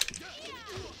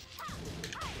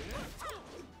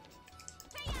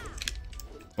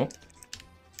 Oh.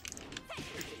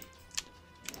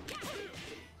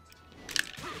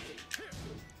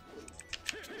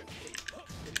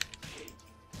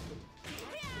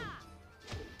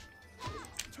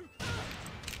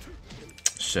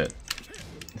 Shit.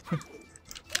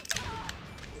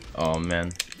 Oh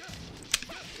man.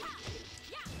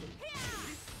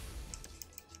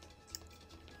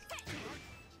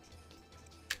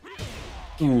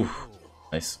 Ooh,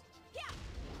 nice.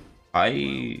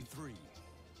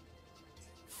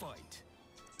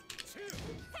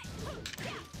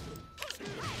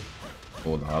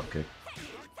 Oh, the hop kick.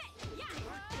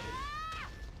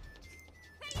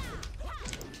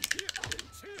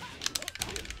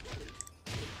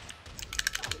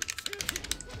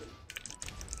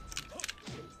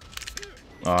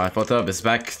 Oh, I fucked up. It's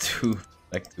back 2-1.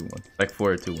 Back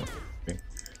 4-2-1. Okay.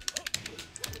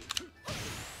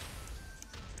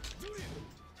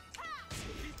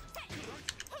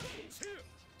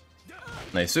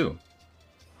 Nice. Ooh.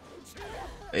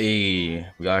 Hey,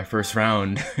 we got our first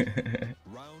round.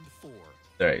 Round 4.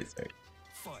 Sorry.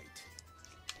 Fight.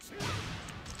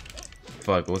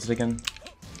 Fuck, what's it again?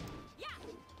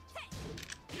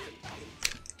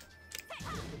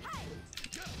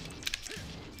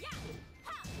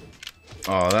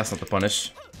 Oh, that's not the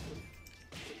punish.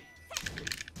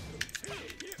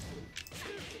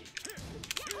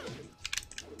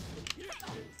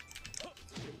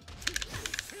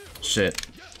 Shit.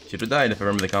 Should have died if I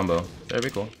remember the combo. That'd be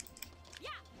cool.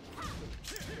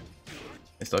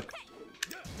 I stuck.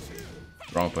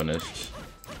 Wrong punish.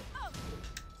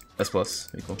 S plus.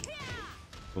 Be cool.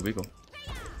 Be cool.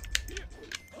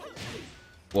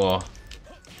 Whoa.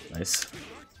 Nice.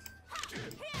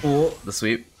 Oh, the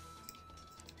sweep.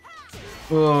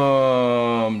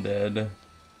 Oh, I'm dead.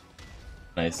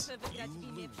 Nice.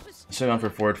 Should have gone for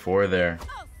forward 4 there.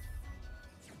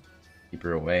 Keep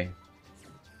her away.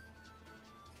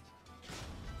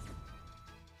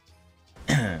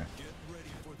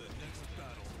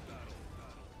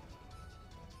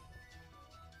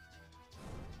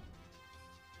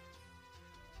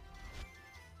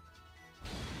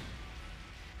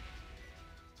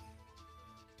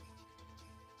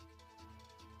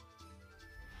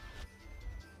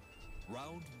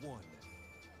 Round 1.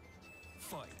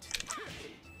 Fight.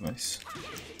 Nice.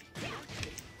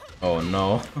 Oh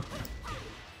no.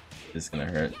 This is gonna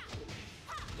hurt.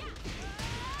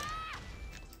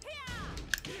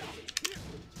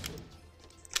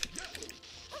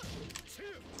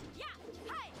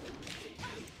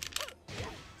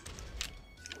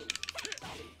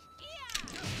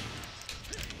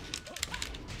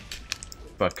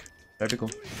 Fuck. That'd be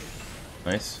cool.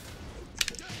 Nice.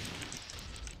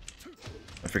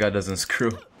 I forgot it doesn't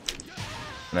screw.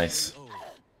 Nice.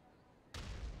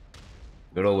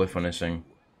 Good old whiff punishing.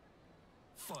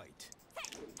 Fight.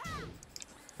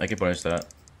 I can punish that.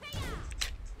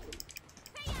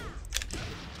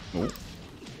 Ooh.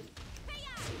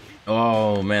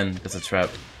 Oh man, that's a trap.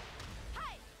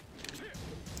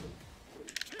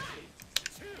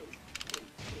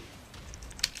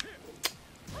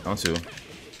 Down two.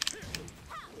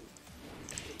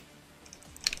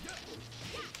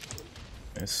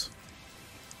 Nice.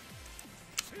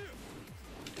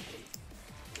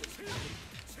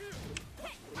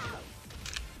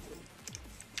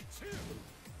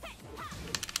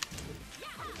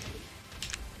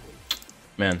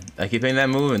 Man, I keep hitting that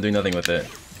move and doing nothing with it.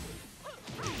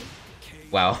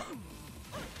 Wow.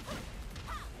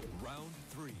 Round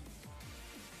 3.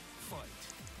 Fight.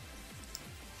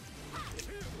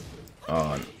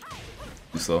 Oh,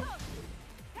 too slow.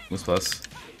 Moves plus.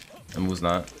 And moves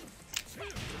not.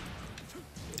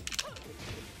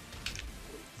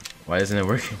 Why isn't it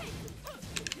working?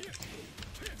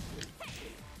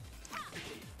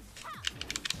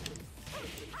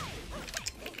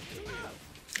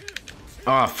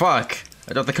 Oh fuck!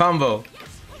 I dropped the combo!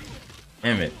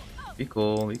 Damn it. Be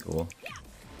cool, be cool.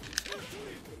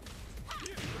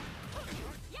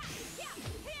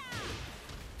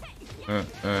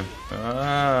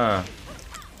 Ah.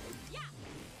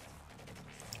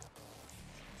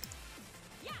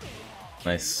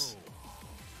 Nice.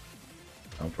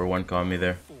 Down for one, caught me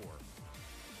there. 4.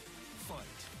 Fight.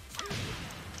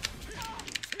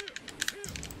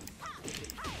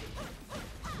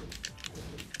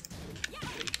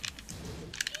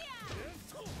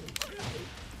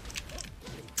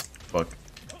 Fuck.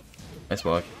 Nice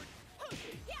block.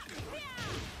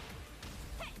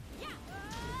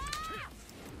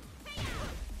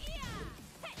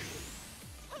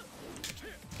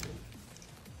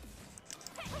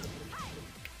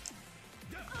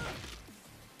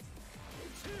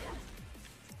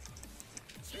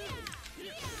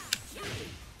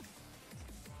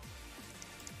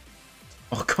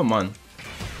 Oh, come on.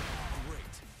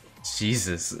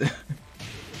 Jesus.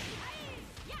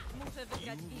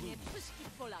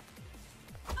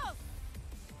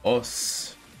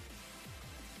 Os.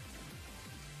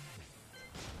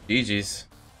 GG's.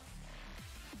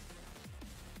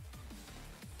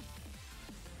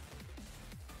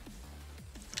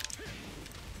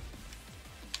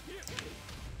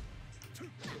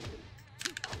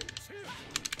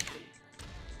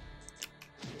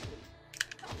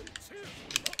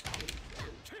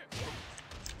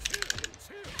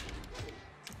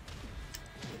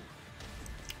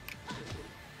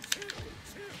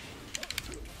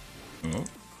 Oh.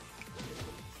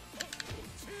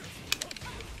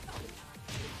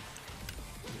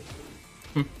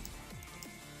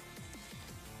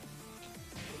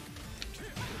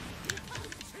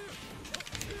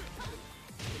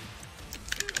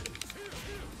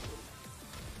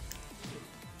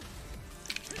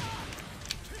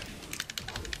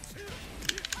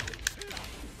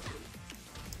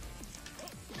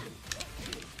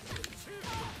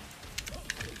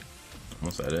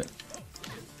 Almost at it.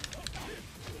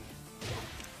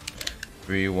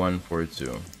 3, 1, 4,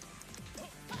 2.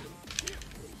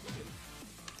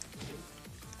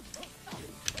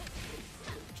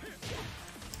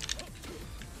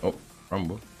 Oh,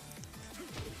 rumble.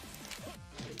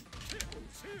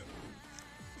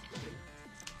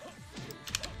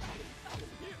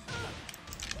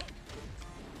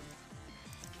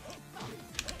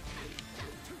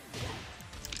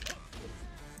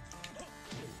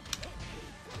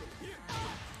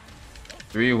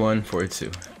 Three, 1, 4,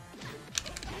 2.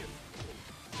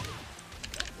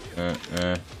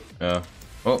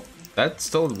 Oh, that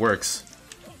still works.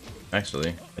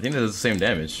 Actually, I think that does the same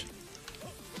damage.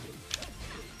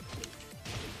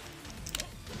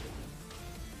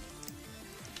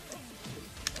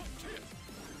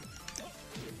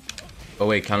 Oh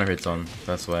wait, counter hits on.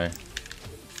 That's why.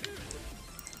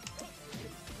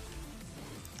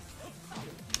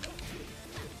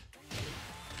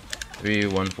 Three,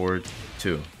 1, 4,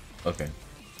 2. Okay.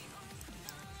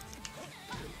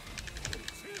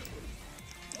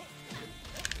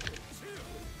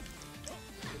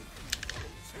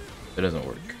 It doesn't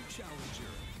work.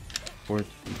 4, 2.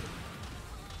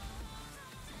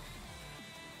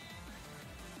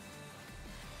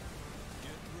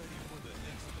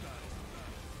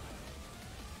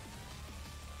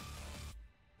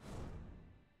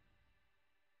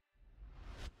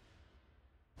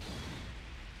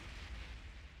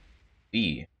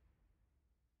 B.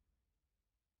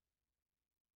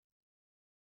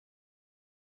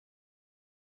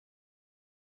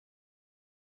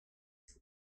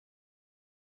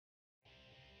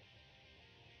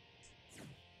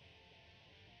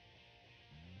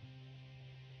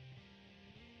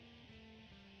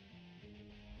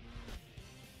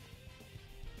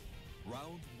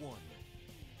 Round one.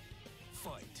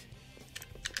 Fight.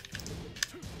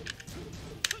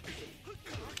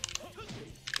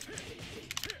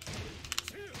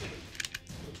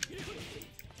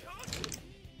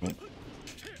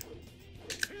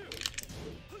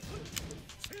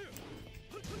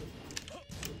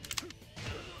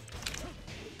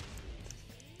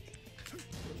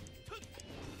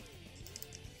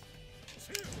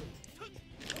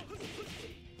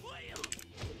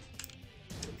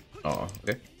 Oh,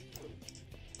 okay.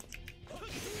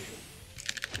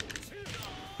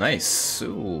 Nice.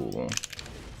 Ooh.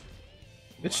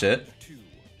 Good shit.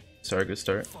 Start, good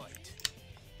start.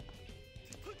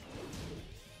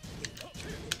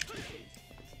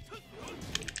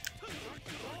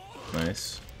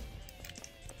 Nice.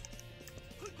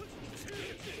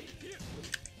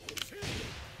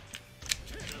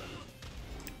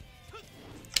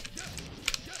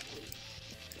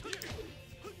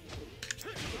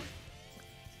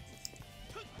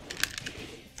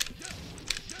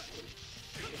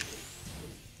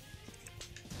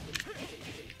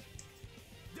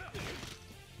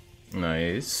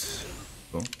 Nice.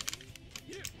 Cool.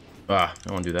 Ah, I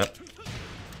don't want to do that.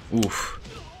 Oof.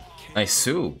 Nice.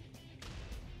 Ooh.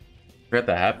 Forgot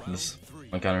that happens.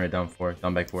 On counter right down 4.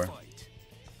 Down back 4.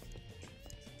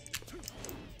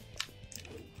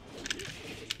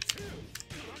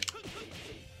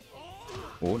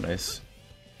 Oh, nice.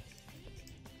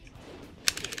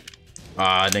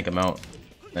 Ah, I think I'm out.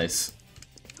 Nice.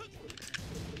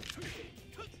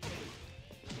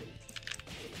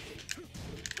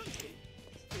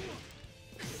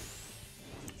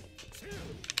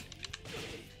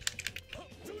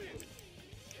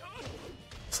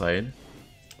 Slide.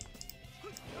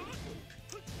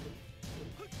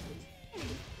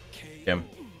 Him.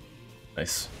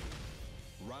 Nice.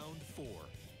 Round 4.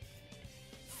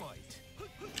 Fight.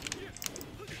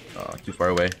 Too far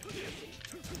away.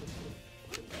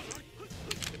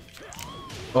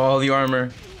 Oh, the armor.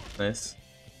 Nice.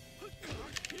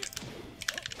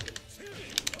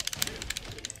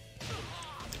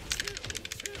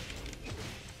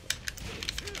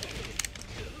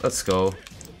 Let's go.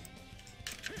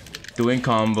 Doing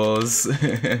combos.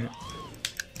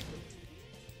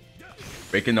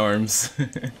 Breaking arms.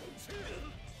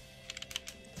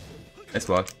 Nice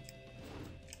block.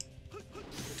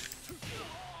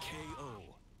 KO.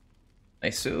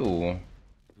 Nice. Ooh.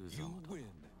 You win.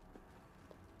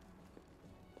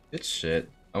 Good shit.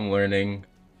 I'm learning.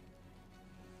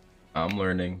 I'm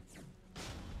learning.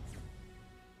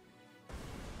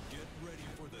 Get ready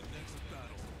for the next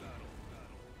battle.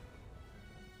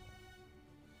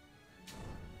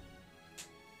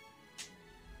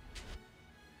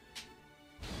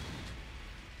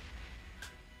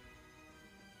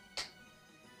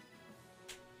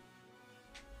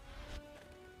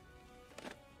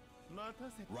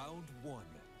 Round 1.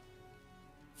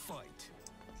 Fight.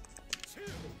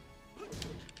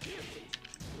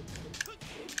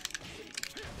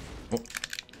 Oh.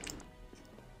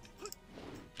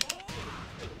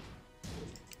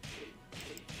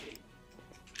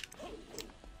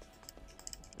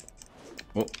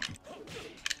 Oh.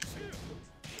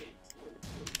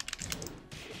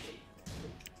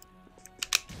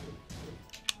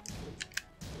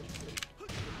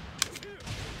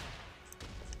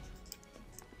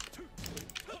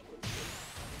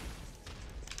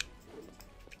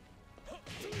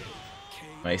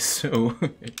 Nice. Oh.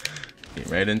 Came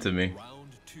right into me.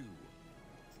 Round 2.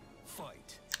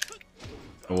 Fight.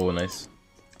 Oh, nice.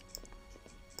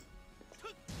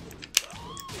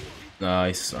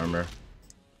 Nice armor.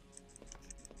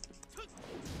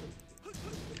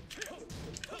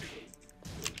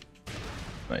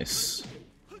 Nice.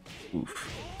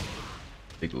 Oof.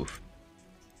 Big oof.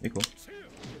 Big cool.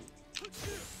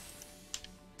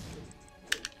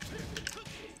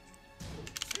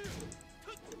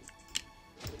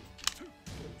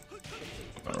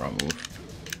 Oh, wrong move.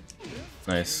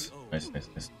 Nice. Nice, nice,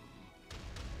 nice.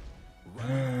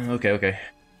 Okay, okay.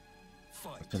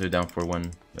 They're down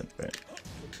 4-1. That's right.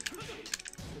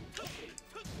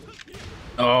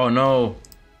 Oh no!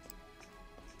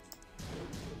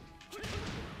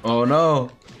 Oh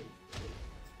no!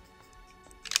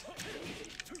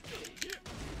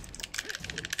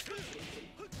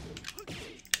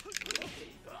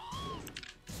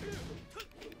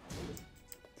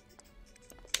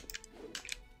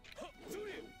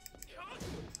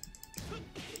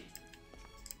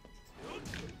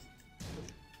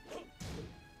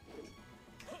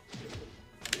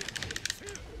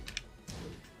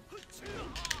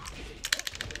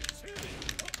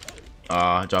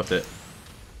 Ah, dropped it.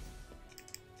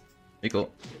 Be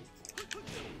cool.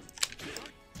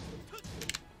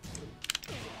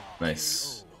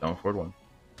 Nice. Down forward one.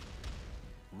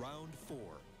 Round 4.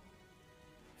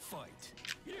 Fight.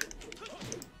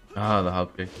 Ah, the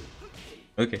hop kick.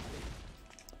 Okay.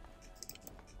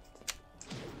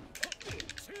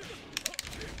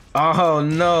 Oh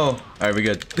no! Alright, we're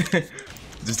good.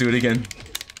 Just do it again.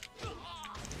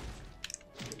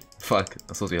 Fuck,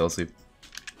 I'm supposed to be hell asleep.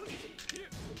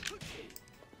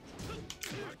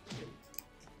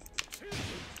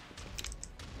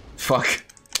 Fuck.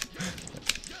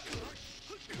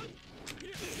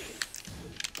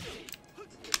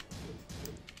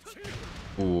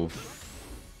 Ooh.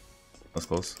 That's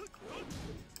close.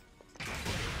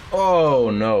 Oh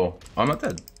no. I'm not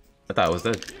dead. I thought I was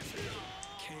dead.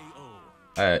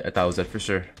 I thought I was dead for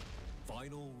sure.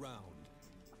 Final round.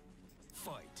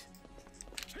 Fight.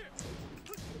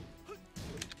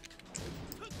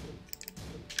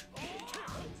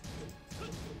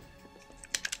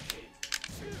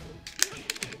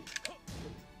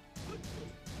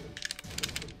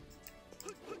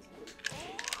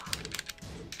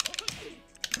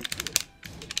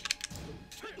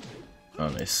 Oh,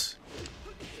 nice.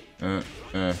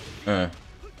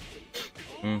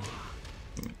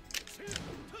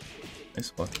 Nice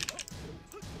spot.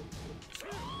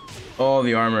 Oh,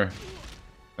 the armor.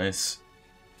 Nice.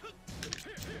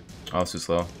 Oh, it's too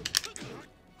slow.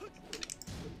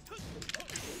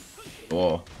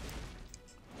 Whoa.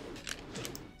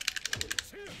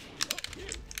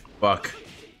 Fuck.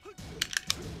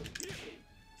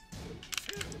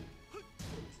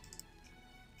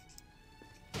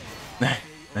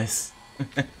 Nice.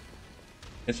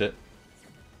 Good shit.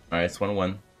 Alright, it's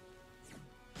 1-1.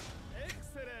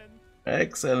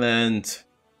 Excellent.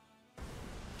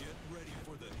 Get ready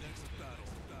for the next battle.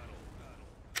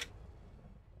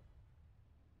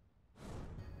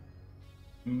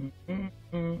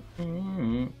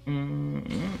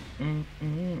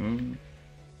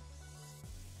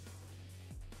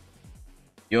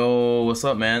 Yo, what's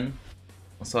up, man?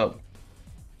 What's up?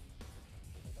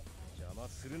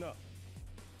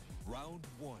 Round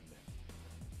 1.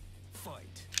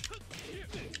 Fight.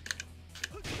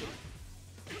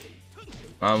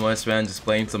 I'm West man, just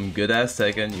playing some good ass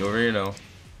Tekken. You already know.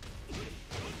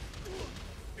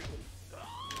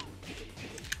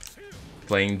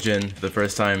 Playing Jin for the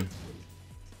first time.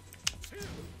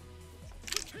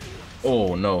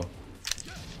 Oh no.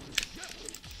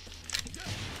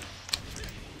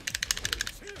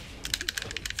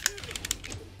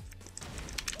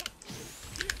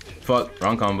 Fuck,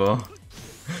 wrong combo.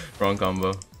 Wrong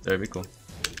combo. That'd be cool.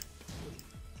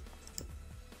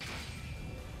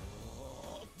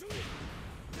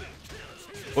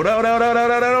 Oda, oda, oda,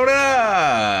 oda, oda,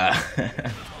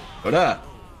 oda! Oda!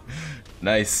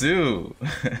 Nice. Round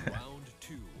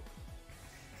 2.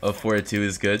 A 4-2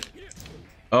 is good.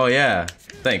 Oh yeah,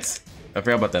 thanks. I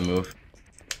forgot about that move.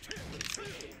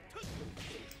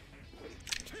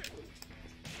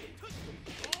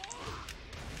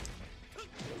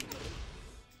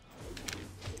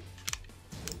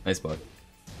 Nice block.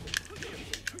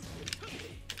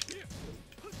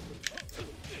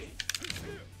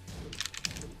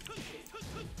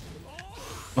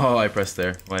 Oh, I pressed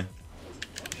there. Why?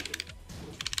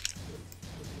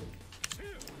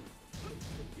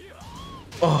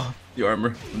 Oh, the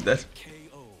armor. I'm dead.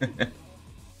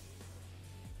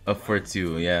 A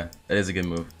 4-2. Yeah, that is a good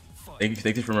move.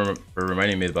 Thank you for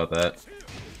reminding me about that.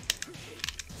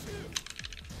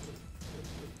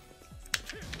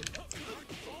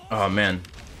 Oh man.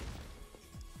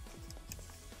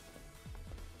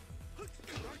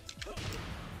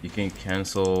 You can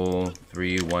cancel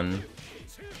 3-1.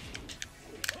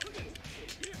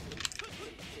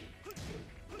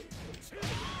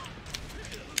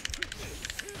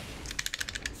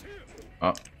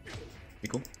 Oh, be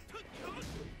cool.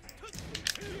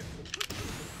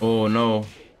 Oh no.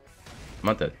 I'm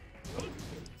not dead. Too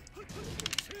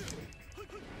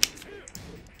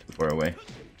far away.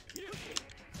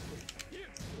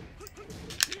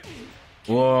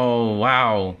 Whoa,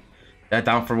 wow. That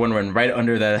down for one went right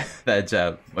under that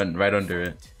jab. Went right under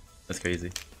it. That's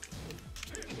crazy.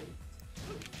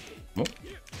 Oh.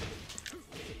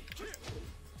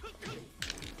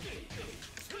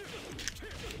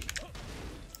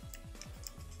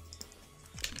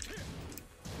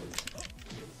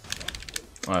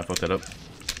 Oh, I fucked it up.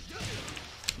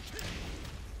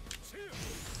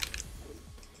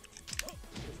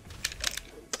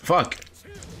 Fuck!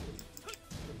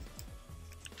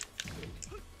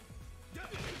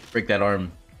 Break that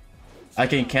arm. I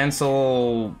can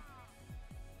cancel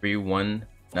 3-1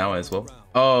 now as well.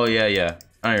 Oh yeah, yeah.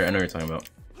 I know what you're talking about.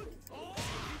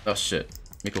 Oh shit.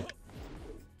 Miko.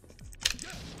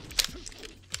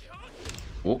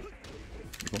 Oh.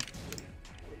 Cool.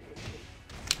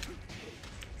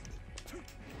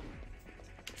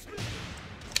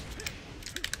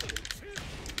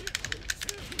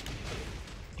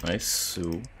 Nice.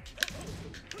 Sue.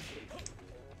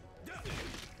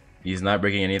 He's not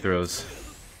breaking any throws.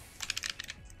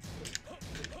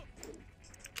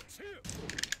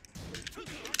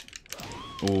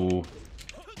 Ooh.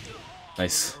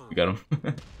 Nice. We got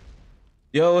him.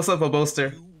 Yo, what's up, a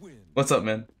boaster? What's up,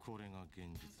 man?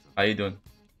 How you doing?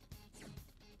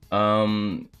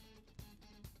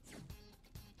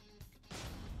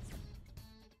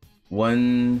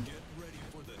 One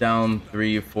down,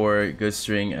 3, 4, good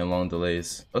string, and long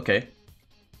delays. Okay.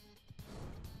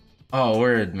 Oh,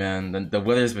 word, man. The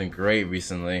weather's been great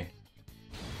recently.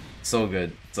 So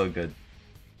good, so good.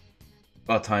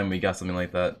 About time we got something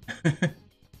like that.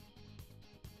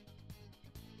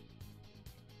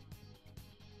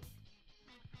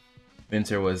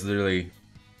 Winter was literally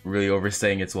really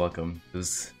overstaying its welcome. It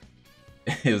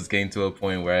was getting to a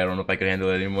point where I don't know if I could handle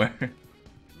it anymore.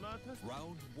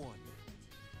 Round 1.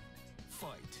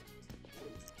 Fight.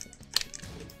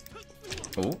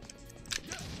 Oh.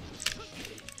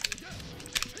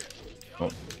 Oh.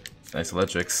 Nice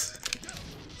electrics.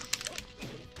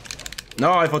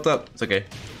 No, I fucked up. It's okay.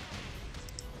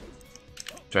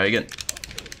 Try again.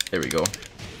 There we go.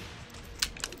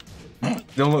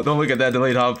 Don't look at that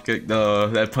delayed hop kick,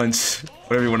 that punch,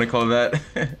 whatever you want to call that.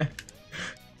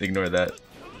 Ignore that.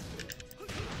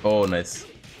 Oh, nice.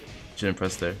 Shouldn't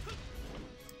press there.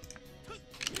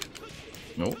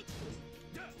 Nope.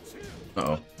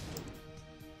 Uh-oh.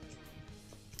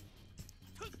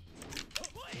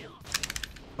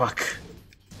 Fuck.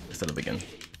 Set up again.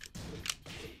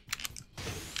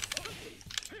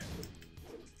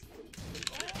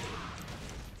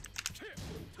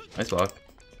 Nice block.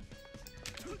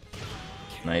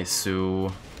 Nice,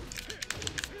 Sue.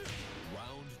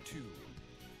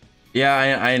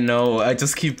 Yeah, I know. I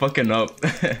just keep fucking up.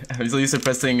 I'm so used to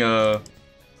pressing like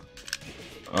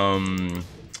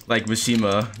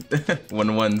Mishima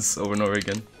 1-1s over and over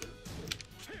again.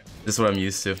 This is what I'm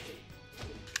used to.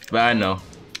 But I know.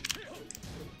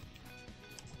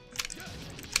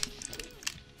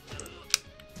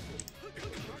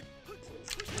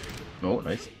 Oh,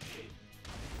 nice.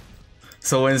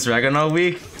 So when's Dragonaut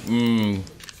week?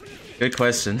 Good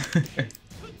question.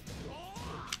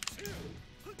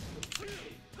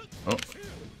 Oh.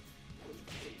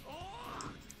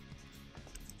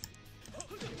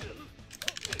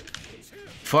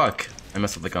 Fuck! I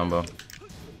messed up the combo.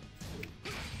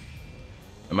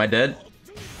 Am I dead?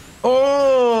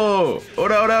 Oh!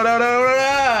 Oda, oda, oda, oda,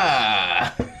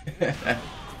 oda!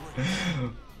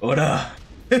 Oda!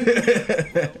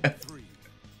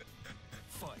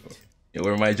 Yo,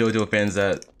 where are my JoJo fans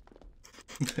at?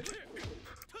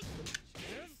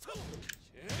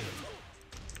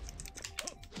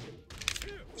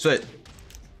 Shit.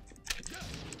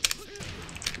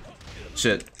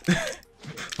 Shit.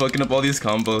 Fucking up all these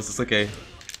combos, it's okay.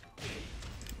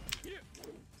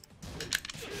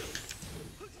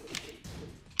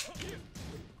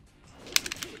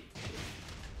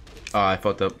 Ah, I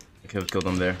fucked up. I could have killed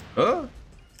him there. Oh!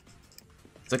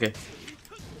 It's okay.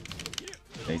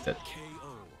 Yeah, he's dead.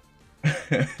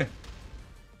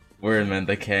 Word, man,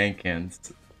 the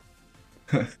cans.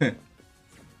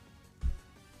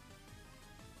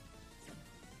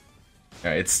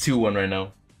 Alright, it's 2-1 right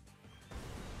now.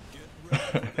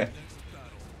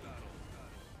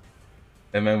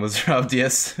 That man was robbed,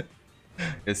 yes.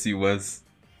 Yes, he was.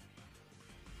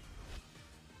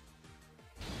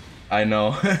 I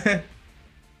know.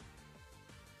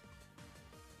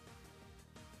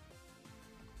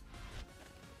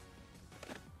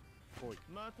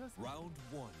 Round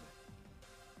 1.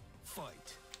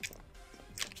 Fight.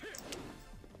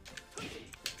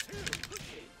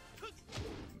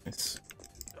 Nice.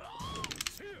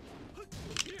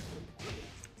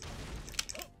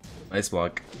 Nice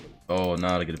block. Oh,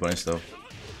 now to get a punish though.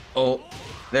 Oh,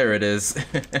 there it is.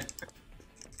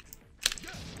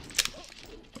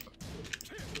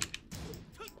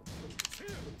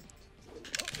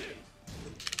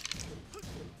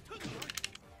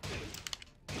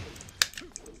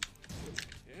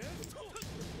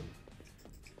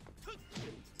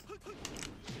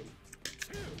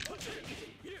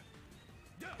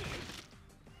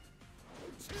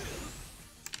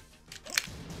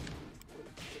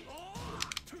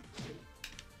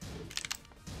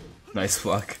 Nice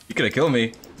block. You could have killed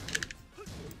me.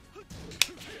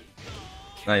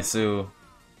 Nice, Sue.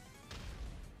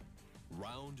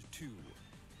 Round 2.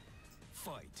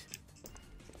 Fight.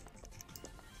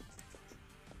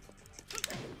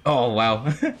 Oh, wow.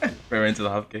 Right into the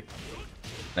hop kick.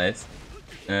 Nice.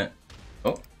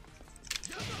 Oh.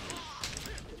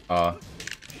 Aw.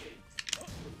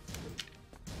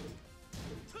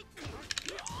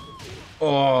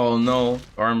 Oh no.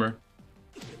 Armor.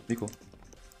 Be cool.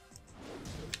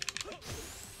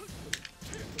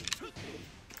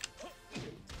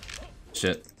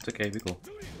 Shit. It's okay, be cool.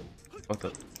 Fucked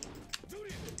up.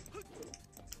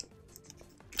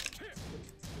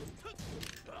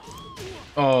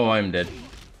 Oh, I'm dead.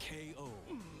 KO.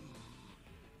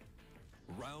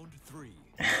 Round 3.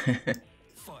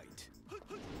 Fight.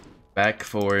 Back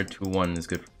forward 2-1 is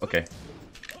good. Okay.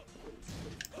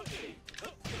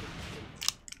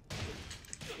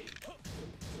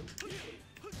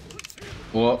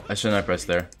 Well, I shouldn't have pressed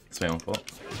there. It's my own fault.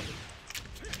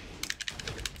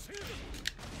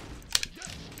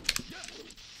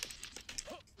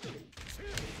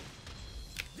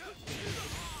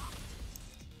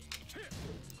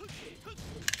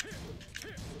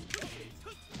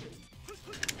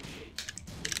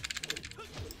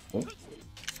 Oh.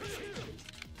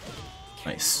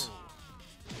 Nice.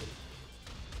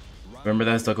 Remember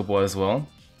that's duckable as well?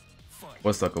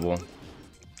 What's duckable?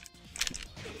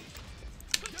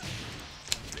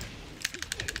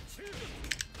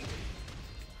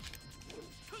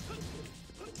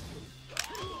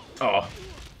 Oh.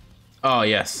 Oh,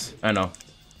 yes. I know.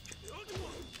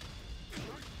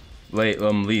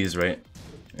 Lee's, right?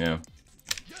 Yeah.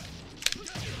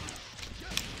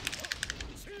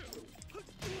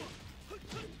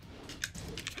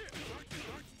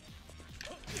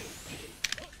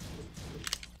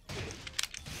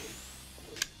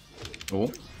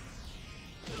 Oh.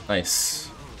 Nice.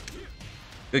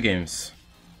 Good games.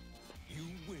 You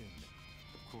win.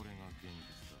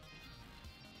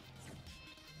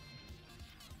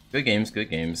 Good games, good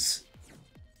games.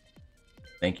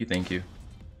 Thank you, thank you.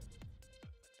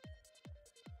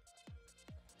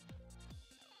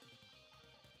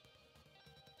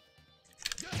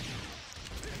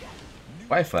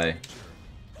 Wi-Fi.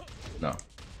 No.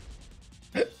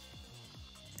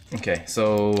 Okay,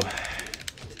 so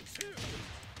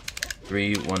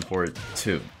 3, 1, 4,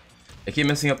 2. I keep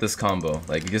messing up this combo.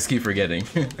 Like, I just keep forgetting.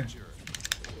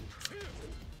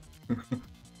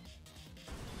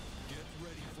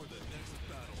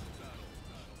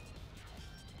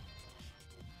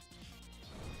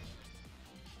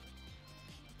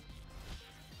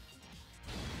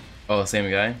 Oh,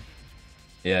 same guy?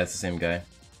 Yeah, it's the same guy.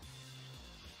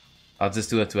 I'll just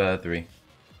do a 2 out of 3.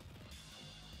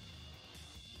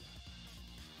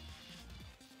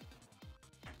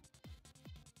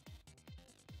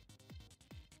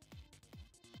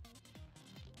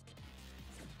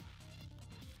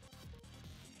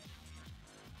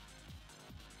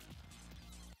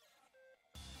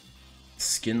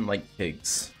 Skin like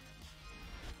pigs.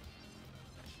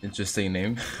 Interesting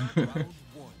name.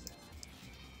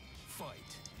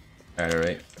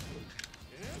 Alright.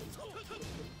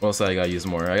 What else I gotta use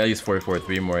more? I gotta use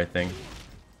 443 more, I think.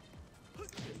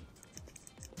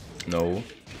 No.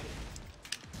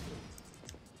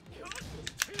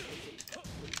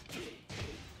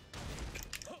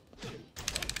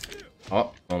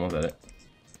 Oh, almost at it.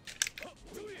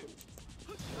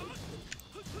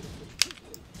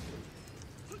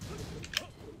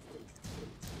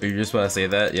 You just want to say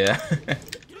that? Yeah.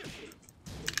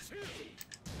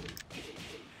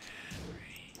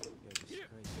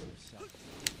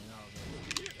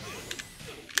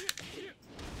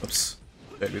 Oops.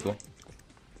 Very cool.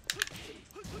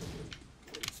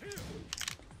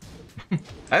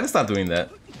 I had to stop doing that.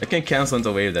 I can cancel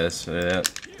into wave dash.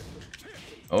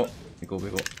 Oh, be cool, be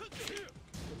cool.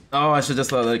 Oh, I should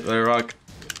just let it rock.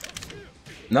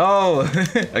 No!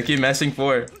 I keep mashing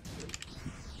 4.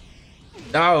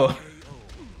 No!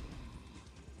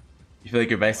 You feel like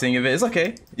you're backseeing a bit? It's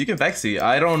okay. You can backseat.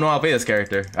 I don't know how to play this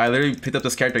character. I literally picked up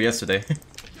this character yesterday.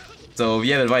 So if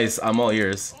you have advice, I'm all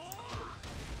ears.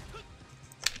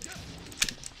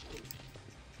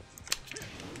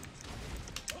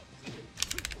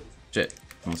 Shit.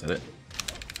 Almost hit it.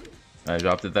 I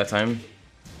dropped it that time.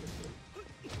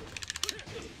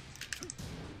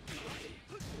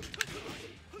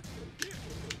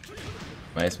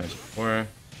 Nice match 4.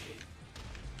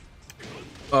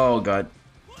 Oh god.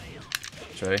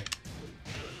 Try.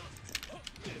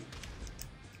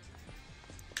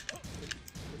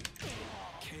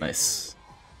 Nice.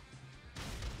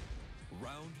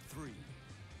 Round 3.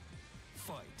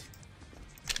 Fight.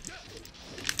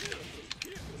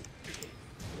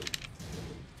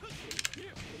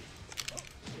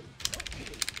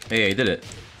 Hey, I did it.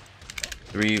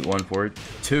 3, 1, 4,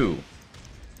 2.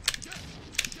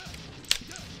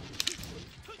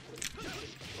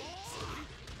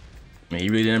 I mean, he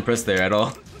really didn't press there at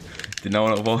all. Did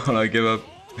not want to give up.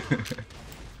 I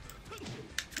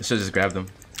should have just grabbed him.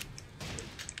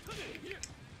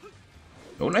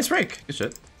 Oh, nice break. Good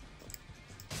shit.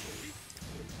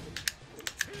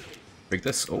 Break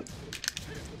this. Oh.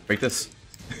 Break this.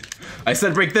 I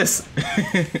said break this!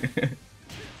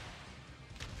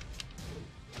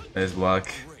 Nice block.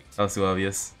 That was too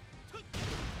obvious.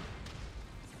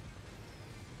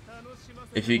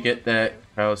 If you get that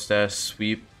crouch dash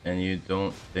sweep and you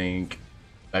don't think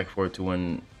back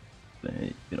 4-2-1, then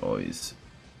you can always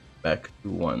back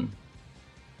 2-1.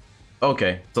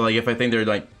 Okay, so like if I think they're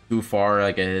like too far,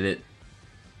 like I hit it,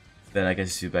 then I can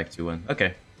just do back 2-1.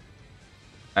 Okay,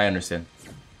 I understand.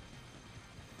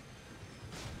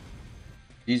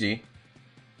 GG.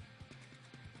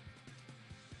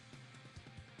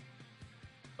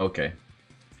 Okay.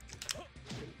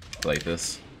 Like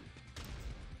this.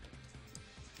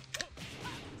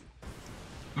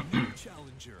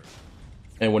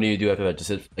 And what do you do after that? Just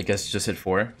hit, I guess just hit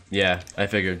 4? Yeah, I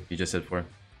figured you just hit 4.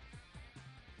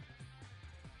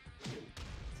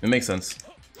 It makes sense.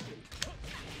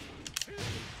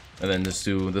 And then just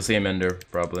do the same ender,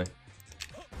 probably.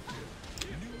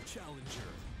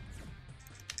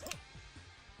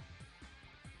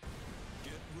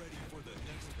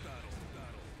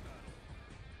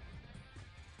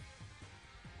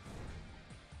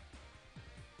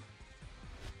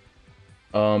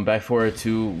 Back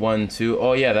 4-2-1-2.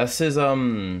 Oh yeah, that's his or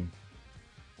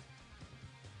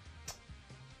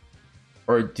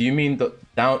do you mean the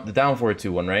down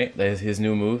 4-2-1, right? That is his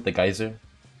new move, the geyser,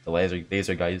 the laser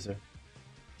geyser.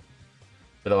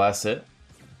 For the last hit,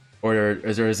 or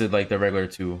is it like the regular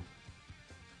 2?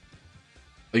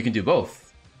 Oh, you can do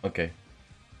both. Okay,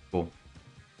 cool.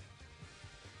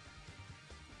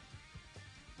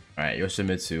 All right,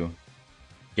 Yoshimitsu,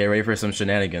 get ready for some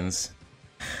shenanigans.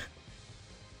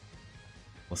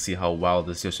 We'll see how wild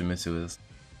this Yoshimitsu is.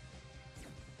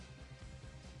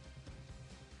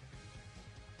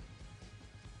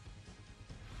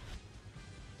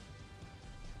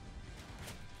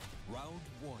 Round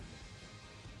 1.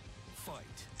 Fight.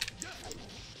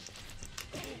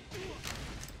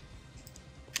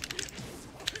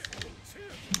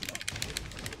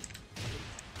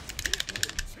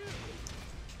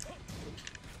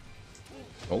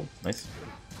 Oh, nice.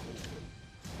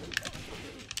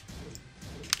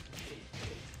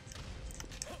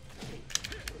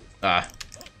 Ah.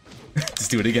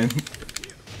 Just do it again.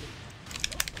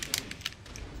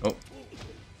 Oh.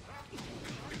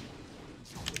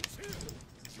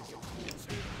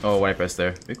 Oh, white press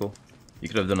there. Pretty cool. You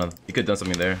could have done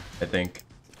something there, I think.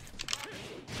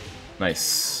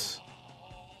 Nice.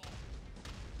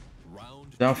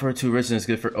 Down for 2 rich and it's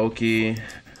good for Oki.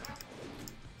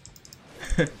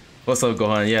 What's up,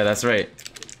 Gohan? Yeah, that's right.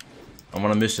 I'm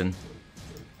on a mission.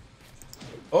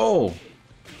 Oh!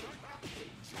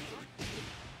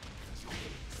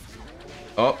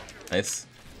 Oh, nice.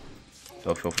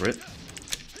 Don't feel for it.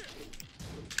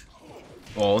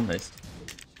 Oh, nice.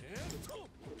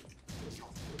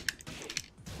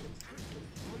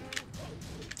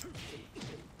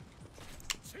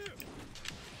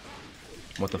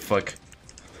 What the fuck?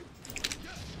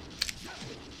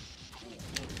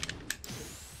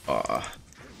 Ah.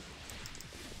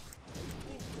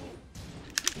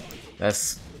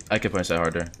 That's... I could punch that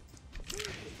harder.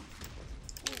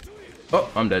 Oh,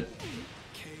 I'm dead.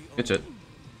 Good shit.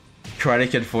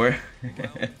 Karate Kid 4.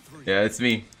 Yeah, it's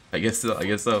me. I guess so. I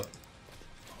guess so.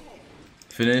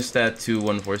 Finish that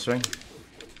 2-1 force ring.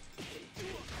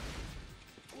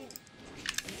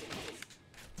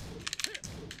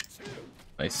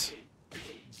 Nice.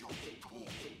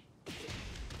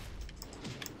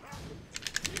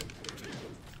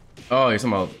 Oh, you're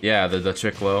talking about, yeah, the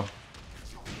trick low.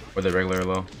 Or the regular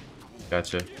low.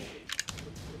 Gotcha.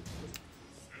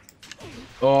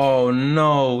 Oh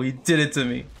no, he did it to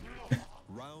me.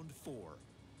 Round 4.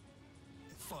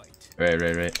 Fight.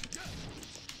 Right.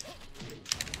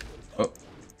 Oh.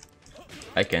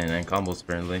 I can end combos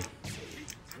apparently.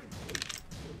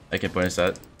 I can punish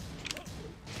that.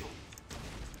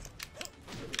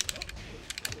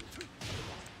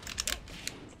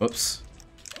 Oops.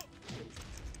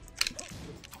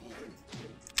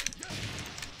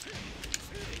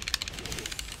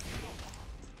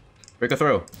 Break a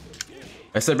throw.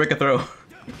 I said break a throw.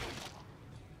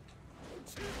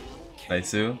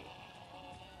 Nice too.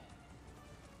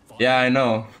 Yeah, I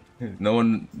know.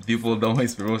 People don't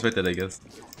respect it, I guess.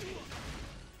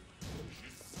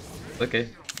 Okay.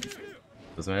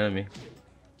 Doesn't matter to me.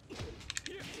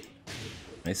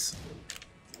 Nice.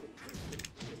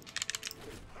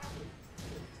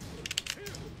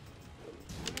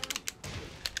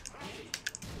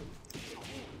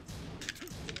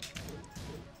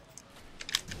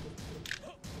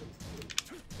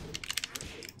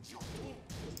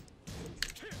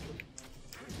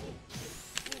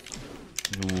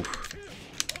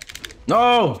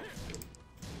 No!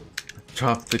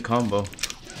 Drop the combo.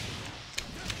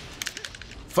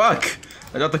 Fuck!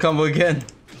 I dropped the combo again.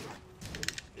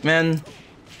 Man.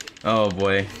 Oh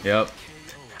boy. Yep.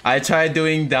 I tried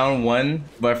doing down 1,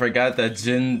 but I forgot that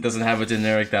Jin doesn't have a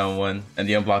generic down 1, and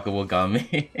the unblockable got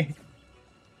me.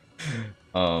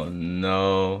 Oh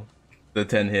no. The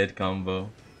 10-hit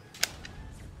combo.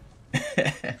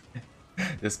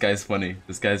 This guy's funny.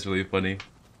 This guy's really funny.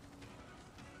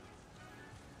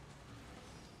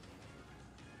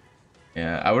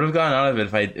 Yeah, I would have gotten out of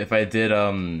it if I did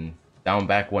down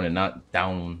back 1 and not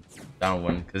down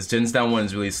 1, because Jin's down 1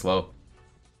 is really slow.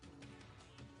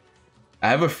 I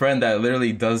have a friend that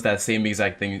literally does that same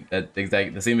exact thing,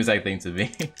 the same exact thing to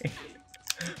me.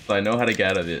 So I know how to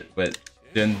get out of it, but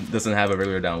Jin doesn't have a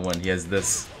regular down 1. He has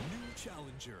this.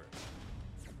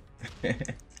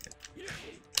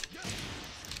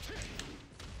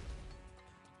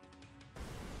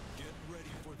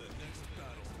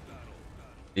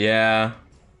 Yeah,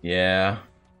 yeah.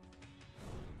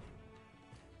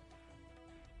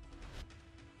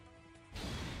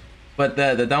 But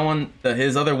the down one,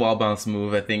 his other wall bounce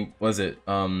move, I think, was it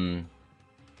forward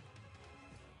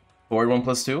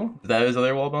 1+2? Is that his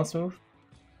other wall bounce move?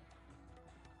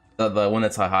 The one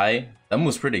that's a high. That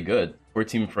move's pretty good.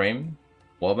 14 frame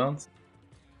wall bounce.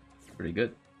 Pretty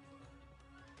good.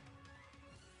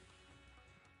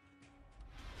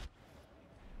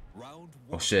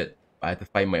 Oh shit! I had to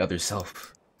fight my other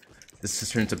self. This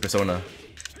just turned into Persona.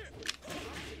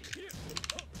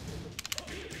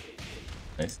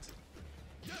 Nice.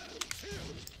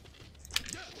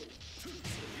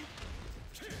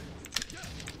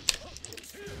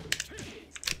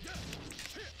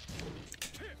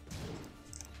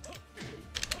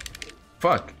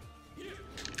 Fuck.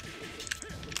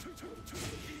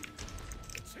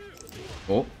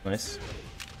 Oh, nice.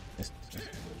 Nice,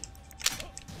 nice.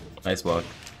 Nice block.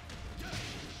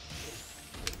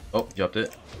 Oh, dropped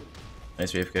it.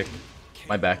 Nice wave kick.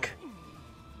 My back.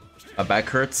 My back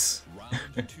hurts.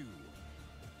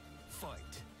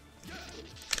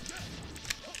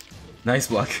 Nice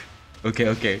block. Okay,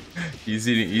 okay. He's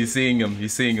seeing him.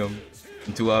 He's seeing him.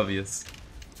 Too obvious.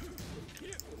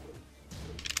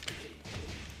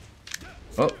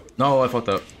 Oh no! I fucked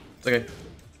up. It's okay.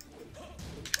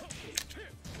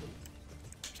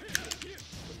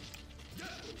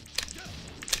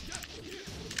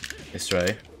 Nice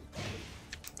try.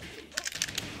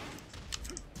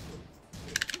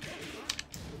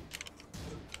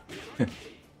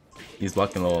 He's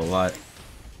blocking low a lot.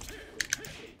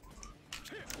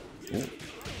 Ooh.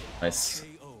 Nice.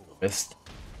 Missed.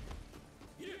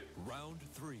 Round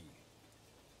 3.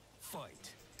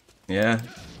 Fight. Yeah.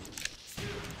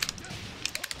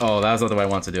 Oh, that was not what I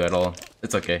want to do at all.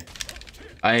 It's okay.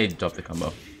 I dropped the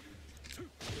combo.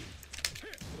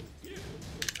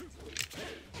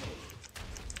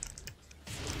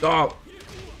 Oh!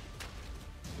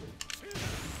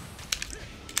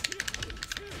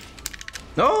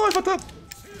 No, I fucked up!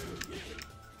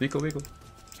 Vehicle.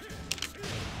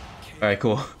 Alright,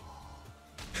 cool.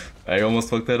 I almost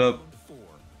fucked that up.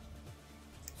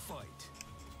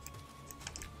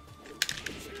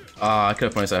 Ah, I could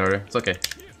have punished that harder. It's okay.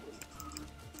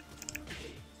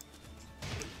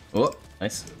 Oh,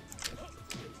 nice.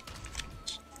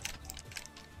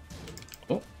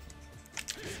 Oh.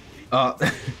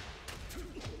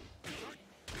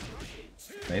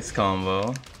 Nice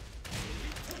combo.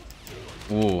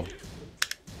 Ooh.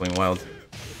 Going wild.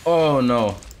 Oh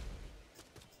no.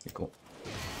 Okay, cool.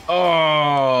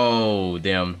 Oh,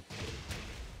 damn.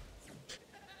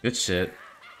 Good shit.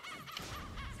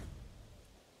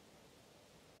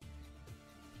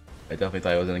 I definitely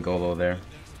thought I was gonna go low there.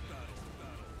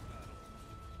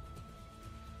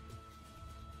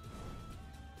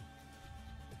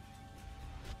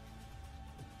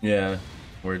 Yeah,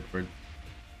 word.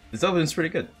 This Doublin's pretty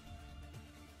good.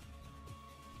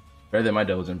 Better than my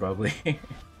Doublen, probably.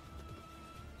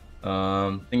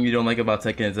 Thing you don't like about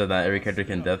Tekken is that every character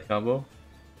can death combo.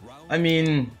 I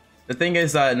mean, the thing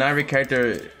is that not every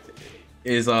character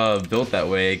is built that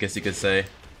way, I guess you could say.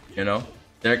 You know?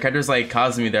 There are characters like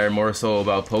Kazumi that are more so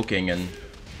about poking and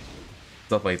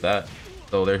stuff like that.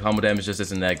 So their combo damage just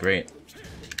isn't that great.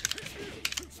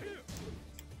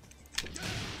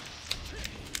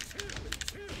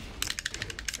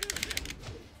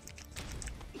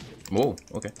 Whoa,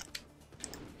 okay.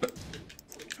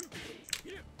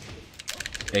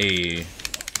 Hey.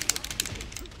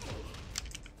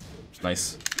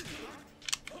 Nice.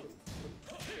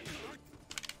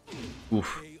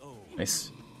 Oof.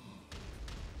 Nice.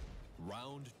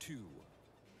 Round 2.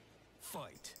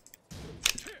 Fight.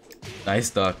 Nice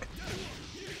duck.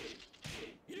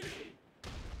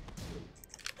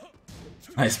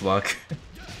 Nice block.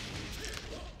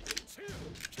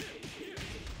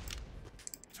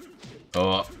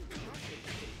 Oh.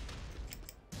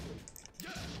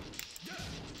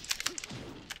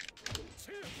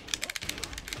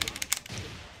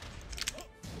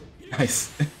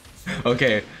 Nice.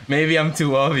 Okay, maybe I'm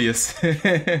too obvious.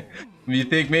 You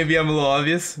think maybe I'm a little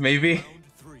obvious? Maybe?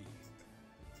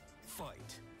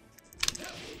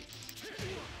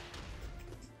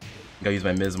 Gotta use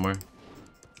my Miz more.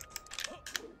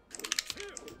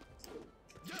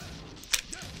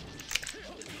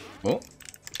 Oh.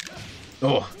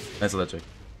 Oh, that's electric.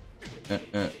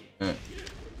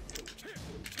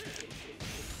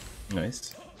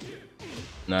 Nice.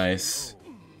 Nice.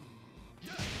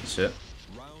 Shit.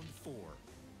 Round 4.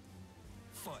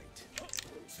 Fight.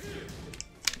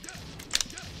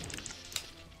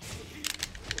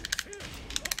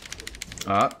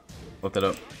 Ah, look that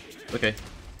up. Okay.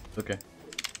 Okay.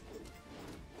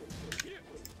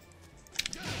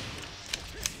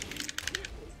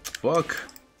 Fuck.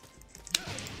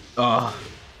 Ah,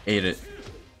 ate it.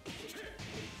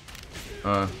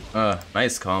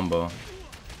 Nice combo.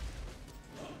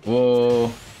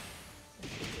 Whoa.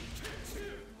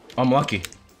 I'm lucky.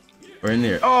 We're in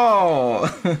there. Oh!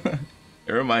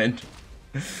 Never mind.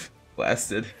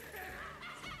 Blasted.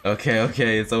 Okay,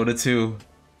 okay, it's 0-2.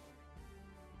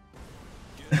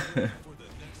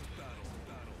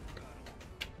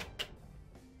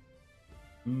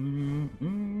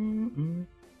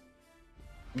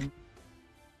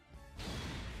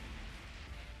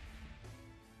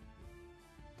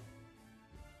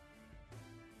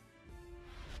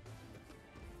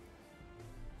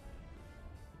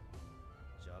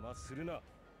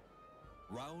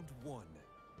 Round 1.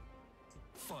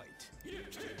 Fight.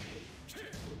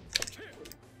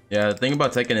 Yeah, the thing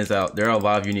about Tekken is that there are a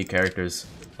lot of unique characters.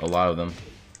 A lot of them.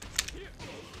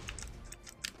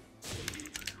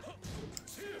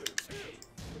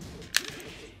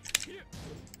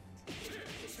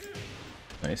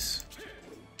 Nice.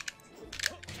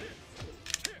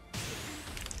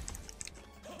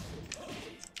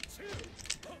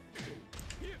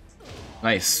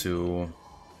 Nice, Sue.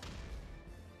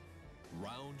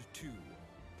 Round 2.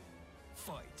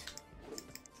 Fight.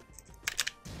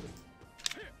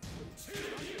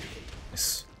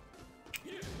 Nice.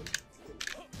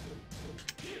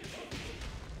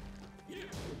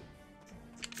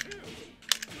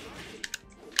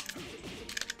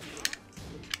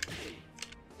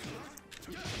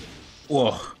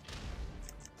 Whoa.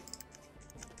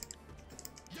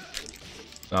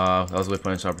 That was a way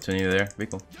punish opportunity there.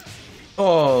 Pretty cool.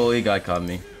 Oh, he caught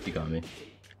me. He got me.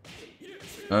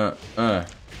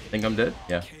 Think I'm dead?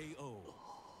 Yeah. KO.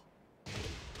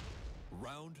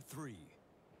 Round 3.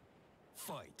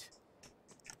 Fight.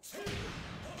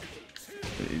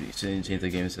 You shouldn't change the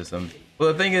game system.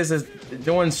 Well, the thing is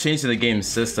no one's changing the game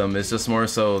system. It's just more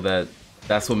so that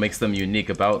that's what makes them unique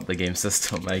about the game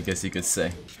system, I guess you could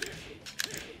say.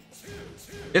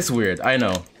 It's weird, I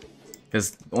know.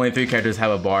 Because only 3 characters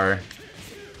have a bar,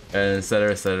 and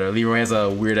etc, etc. Leroy has a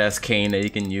weird-ass cane that he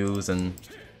can use, and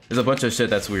there's a bunch of shit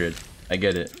that's weird. I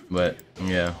get it, but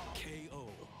yeah.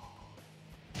 KO.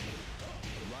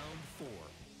 Round 4.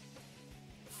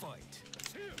 Fight.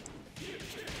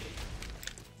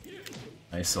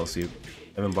 Nice cell soup.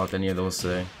 Haven't bought any of those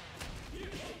today.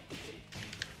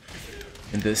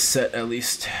 In this set, at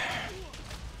least.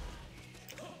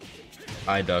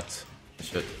 I ducked.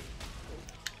 Shit.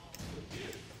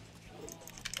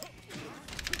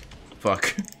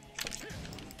 Fuck.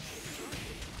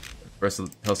 First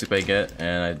health soup I get,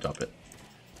 and I drop it.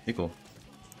 Be cool.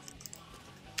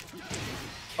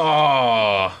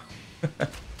 Oh.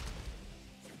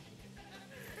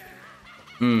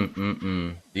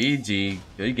 GG.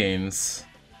 Good games.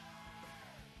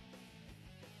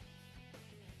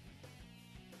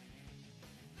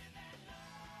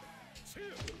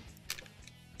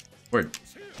 Word.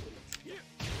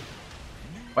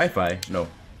 Wi-Fi? No.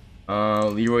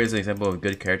 Leroy is an example of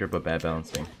good character but bad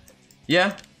balancing.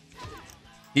 Yeah.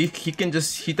 He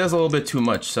does a little bit too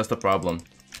much, that's the problem.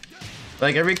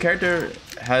 Like every character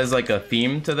has like a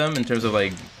theme to them in terms of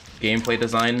like gameplay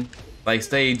design. Like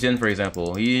say Jin for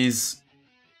example, he's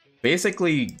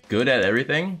basically good at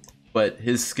everything, but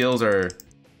his skills are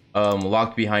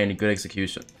locked behind good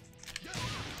execution.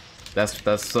 That's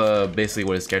basically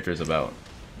what his character is about.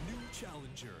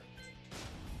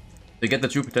 To get the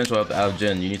true potential out of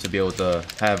Jin, you need to be able to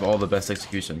have all the best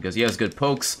execution because he has good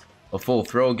pokes, a full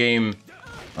throw game,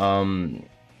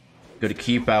 good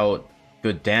keep out,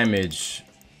 good damage.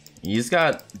 He's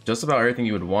got just about everything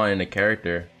you would want in a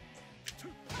character.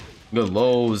 Good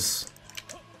lows.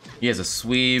 He has a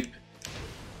sweep.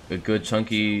 a good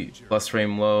chunky plus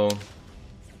frame low.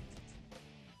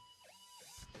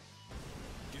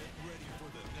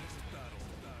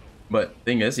 But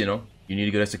thing is, you know, you need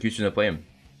a good execution to play him.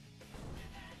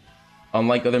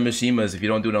 Unlike other Mishimas, if you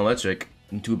don't do an electric,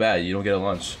 too bad, you don't get a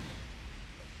launch.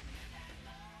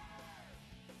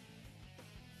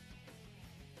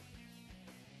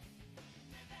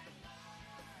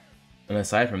 And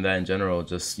aside from that, in general,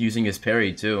 just using his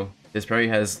parry too. His parry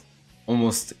has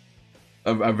almost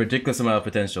a ridiculous amount of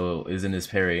potential is in his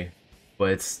parry,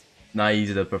 but it's not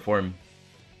easy to perform.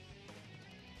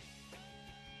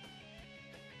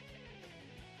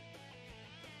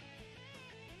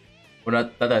 Well,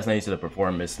 not that it's not easy to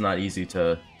perform, it's not easy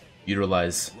to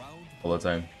utilize all the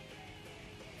time.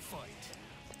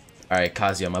 Alright,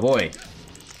 Kazuya, my boy.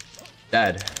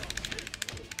 Dad.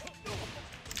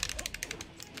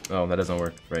 Oh, that doesn't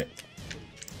work, right.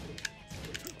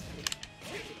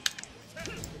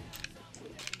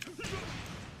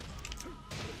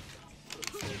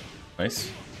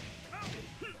 Nice.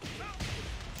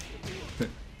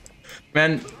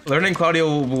 Man, learning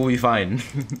Claudio will be fine.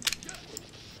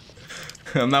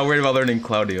 I'm not worried about learning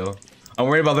Claudio. I'm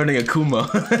worried about learning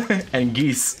Akuma and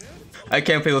Geese. I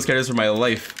can't play those characters for my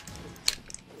life.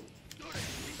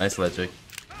 Nice electric.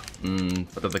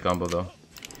 Put up the combo though.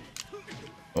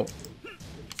 Oh.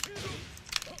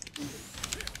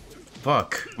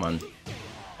 Fuck. Come on.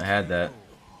 I had that.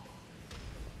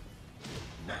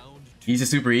 Easy,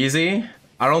 super easy?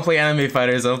 I don't play anime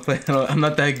fighters. I'm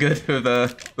not that good with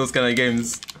those kind of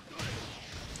games.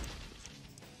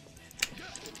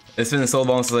 It's been so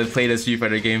long since I played a Street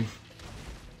Fighter game.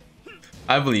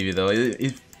 I believe you though.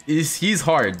 He's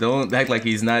hard. Don't act like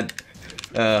he's not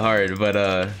hard, but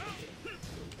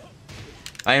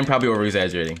I am probably over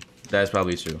exaggerating. That's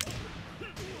probably true.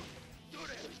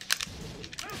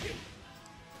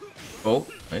 Oh,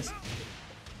 nice.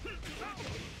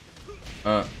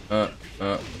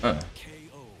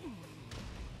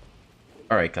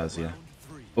 Alright, Kazuya.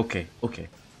 Okay, okay.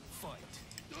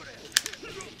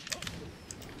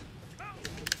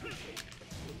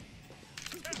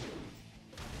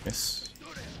 Yes.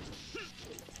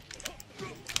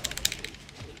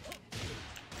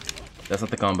 That's not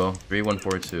the combo.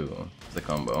 3-1-4-2 is the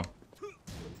combo.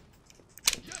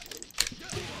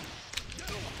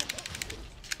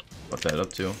 Fuck that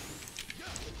up too.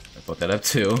 I fucked that up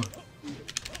too.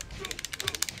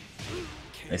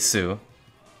 Nice Sue.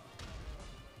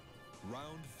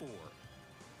 Round 4.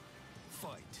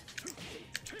 Fight.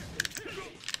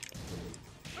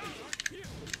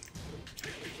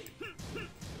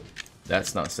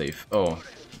 That's not safe. Oh,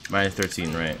 minus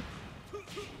 13, right?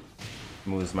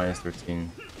 Moves minus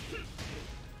 13.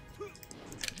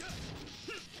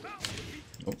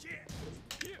 Oh.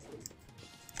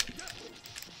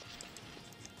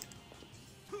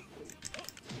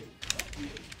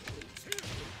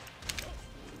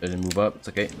 Didn't move up. It's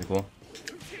okay. Be cool.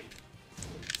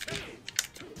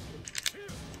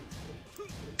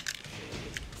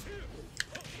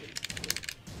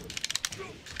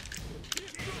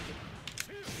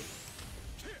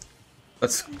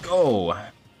 Let's go.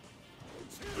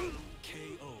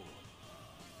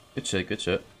 Good shit. Good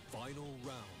shit. Final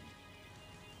round.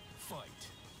 Fight.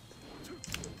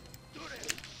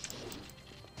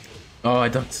 Oh, I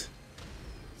ducked.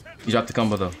 You dropped the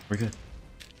combo though. We're good.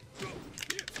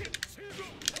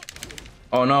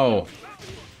 Oh no!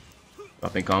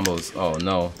 Dropping combos. Oh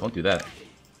no, don't do that.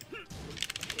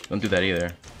 Don't do that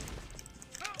either.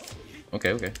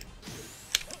 Okay, okay.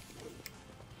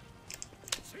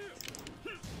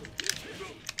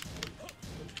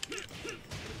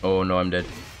 Oh no, I'm dead.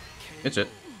 Good shit.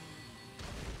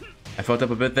 I fucked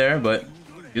up a bit there, but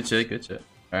good shit, good shit.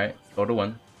 Alright, go to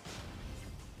 1.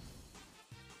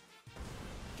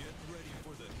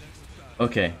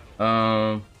 Okay,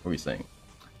 what were we saying?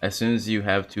 As soon as you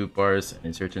have 2 bars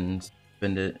and certain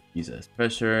spend it, use it as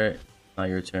pressure. Now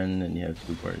your turn and you have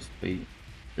 2 bars. Wait.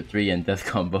 The 3 and death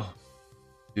combo.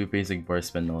 2 basic bar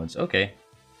spend knowledge. Okay.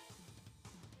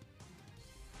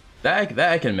 That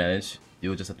I can manage.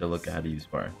 You'll just have to look at how to use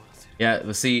bar. Yeah,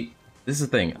 but see, this is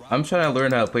the thing. I'm trying to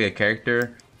learn how to play a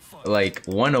character like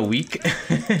 1 a week.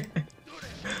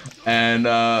 And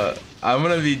I'm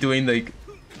gonna be doing like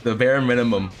the bare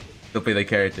minimum to play the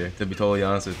character, to be totally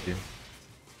honest with you.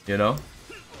 You know?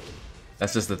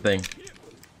 That's just the thing.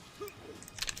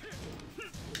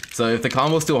 So if the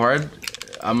combo's too hard,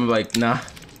 I'm like, nah.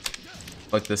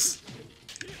 Fuck this.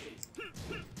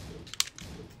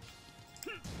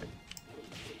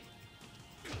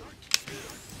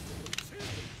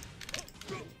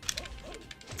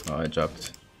 Oh, I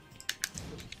dropped.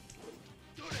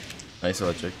 Nice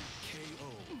electric.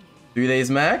 3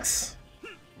 days max?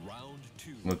 Round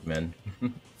 2. Look, man.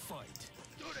 Fight.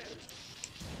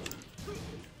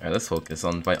 Alright, let's focus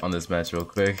on this match real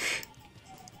quick.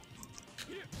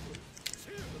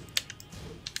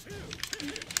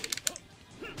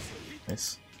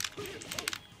 Nice.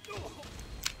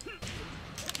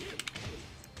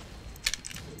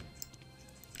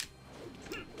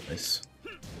 Nice.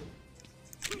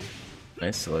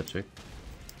 Nice electric.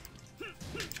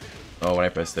 Oh, when I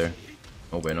press there.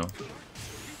 Oh, wait, no.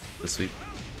 The sweep.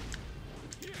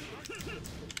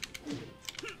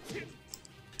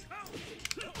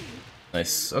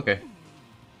 Nice. Okay.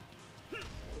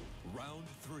 Round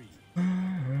 3.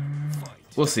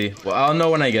 We'll see. Well, I'll know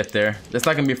when I get there. That's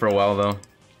not gonna be for a while, though.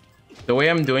 The way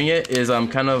I'm doing it is I'm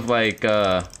kind of like,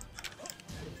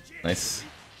 nice.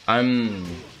 Hold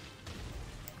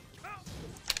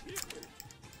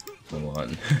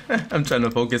on. I'm trying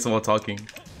to focus while talking.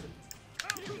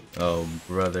 Oh,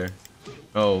 brother.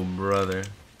 Oh, brother.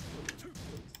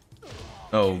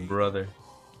 Oh, brother.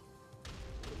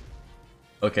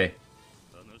 Okay.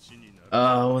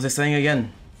 What was I saying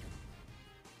again?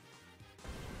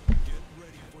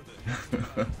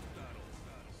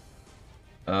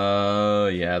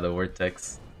 Yeah, the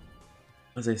vortex.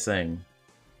 What was I saying?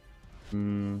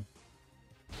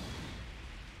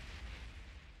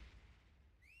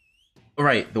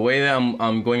 Right, the way that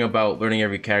I'm going about learning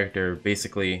every character,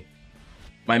 basically,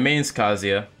 my main's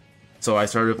Kazuya, so I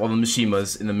started with all the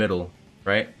Mishimas in the middle,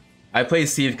 right? I played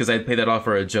Steve because I played that off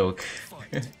for a joke.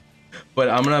 But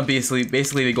I'm gonna basically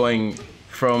be going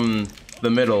from the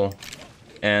middle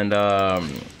and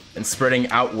spreading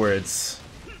outwards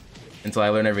until I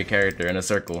learn every character in a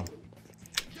circle.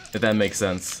 If that makes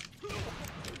sense.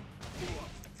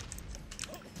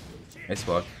 Nice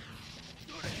block.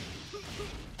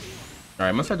 Alright,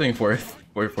 I'm gonna start doing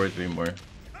 4-4-3 more.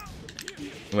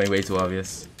 Way too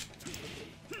obvious.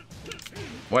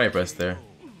 Why I pressed there?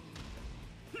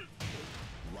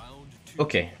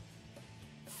 Okay.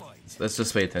 Let's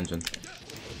just pay attention.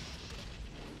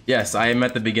 Yes, I am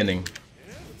at the beginning.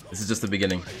 This is just the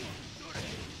beginning.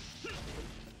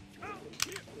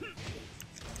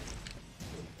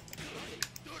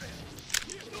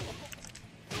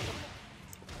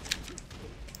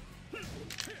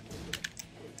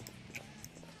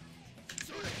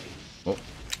 Oh.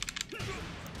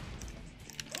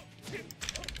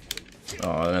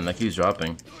 Oh, man, that keeps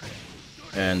dropping.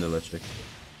 And electric.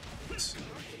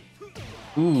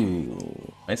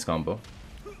 Ooh, nice combo.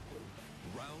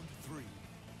 Round 3.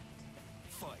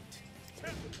 Fight.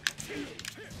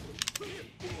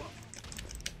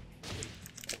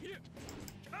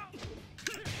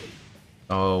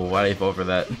 Oh, why did I fall for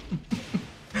that?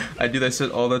 I do that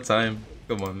shit all the time.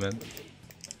 Come on, man.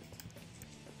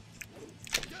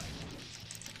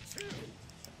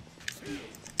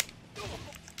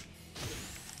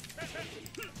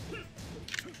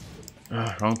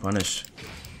 Wrong punish.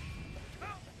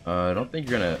 I don't think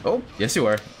you're gonna. Oh, yes, you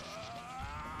are.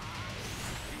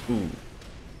 Ooh,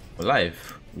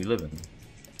 alive. We living.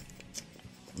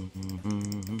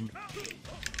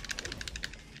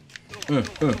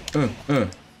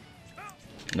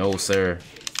 No, sir.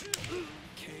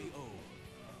 KO.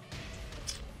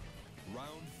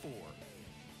 Round 4.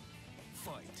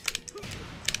 Fight.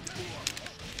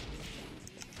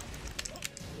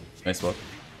 Nice walk.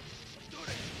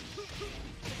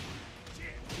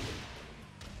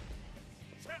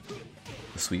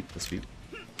 The sweep, the sweep.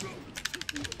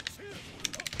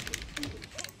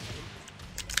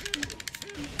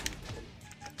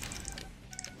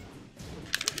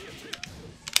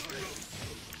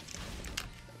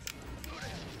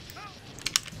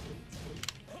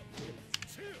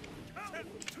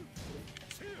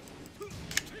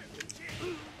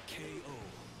 KO.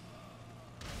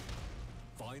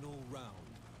 Final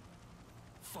round.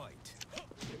 Fight.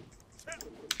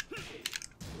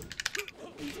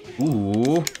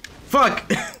 Ooh.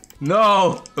 Fuck!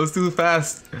 No! That was too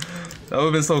fast. That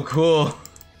would've been so cool.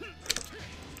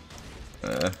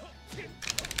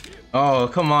 Oh,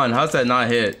 come on. How's that not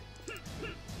hit?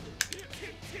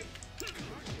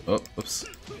 Oh, oops.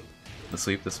 The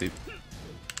sweep, the sweep.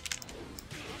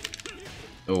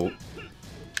 Oh.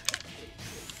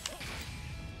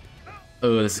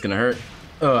 Oh, this is gonna hurt.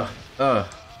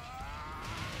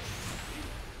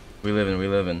 We living, we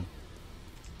living.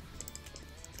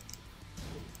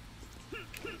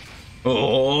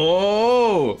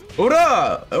 Oh!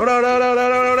 Ora! Ora, ora, ora,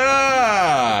 ora,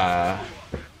 ora!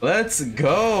 Let's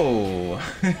go!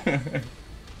 You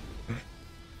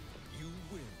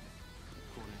win.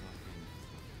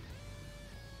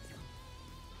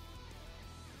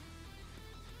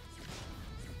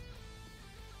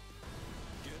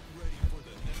 Get ready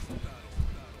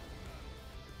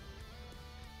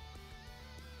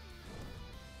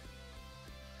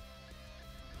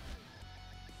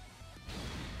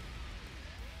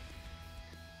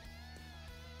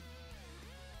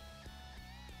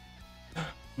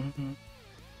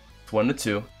It's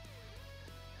 1-2.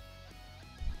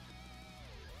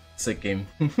 Sick game.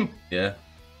 Yeah.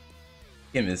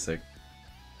 Game is sick.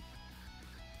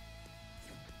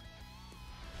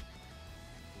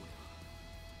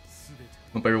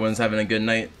 Hope everyone's having a good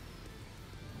night.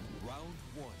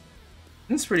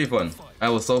 It's pretty fun. I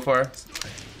will so far.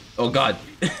 Oh god.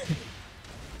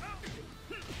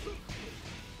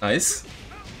 Nice.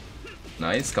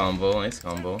 Nice combo, nice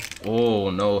combo. Oh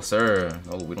no, sir.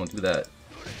 No, we don't do that.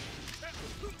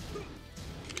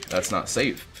 That's not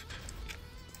safe.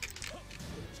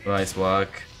 Nice block.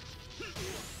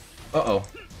 Uh-oh.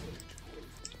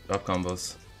 Drop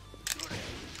combos.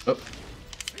 Oh.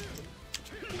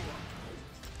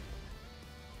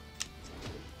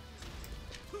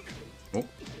 Oh.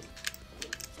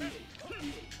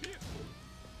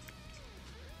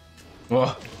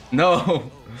 Oh.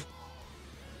 No!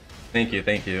 Thank you,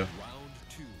 thank you.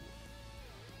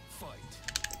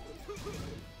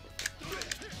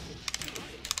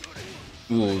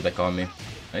 Ooh, that caught me.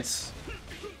 Nice.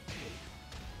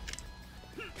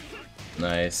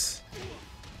 Nice.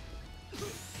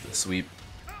 Sweep.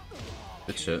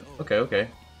 Good shit. Okay, okay.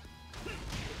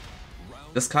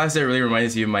 This Kaiser really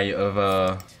reminds you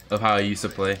of how I used to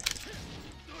play.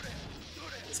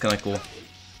 It's kinda cool.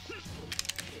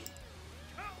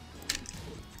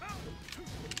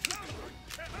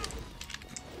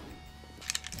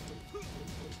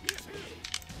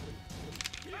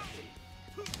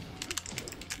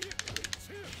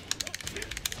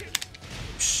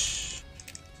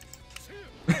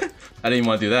 I didn't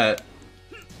want to do that.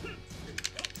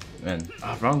 Man,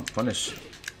 wrong punish.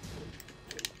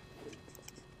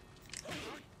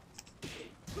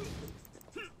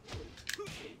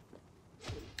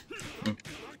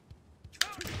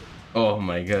 Oh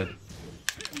my god.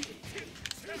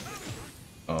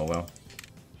 Oh well.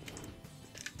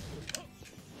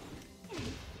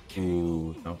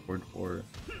 Ooh, down forward 4.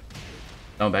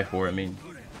 Down back 4, I mean.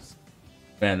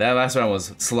 Man, that last round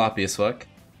was sloppy as fuck.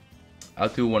 I'll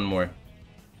do one more.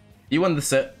 You won the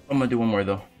set. I'm gonna do one more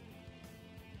though.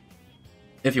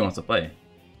 If he wants to play.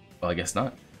 Well, I guess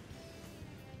not.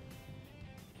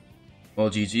 Well,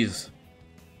 GG's.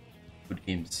 Good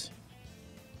games.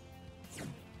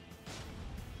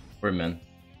 We're men.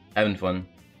 Having fun.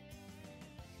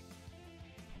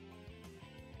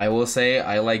 I will say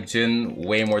I like Jin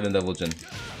way more than Devil Jin.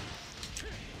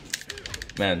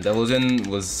 Man, Devil Jin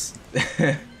was...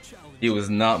 he was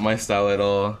not my style at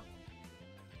all.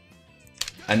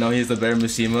 I know he's the better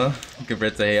Mishima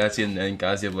compared to Heihachi and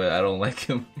Kazuya, but I don't like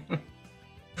him.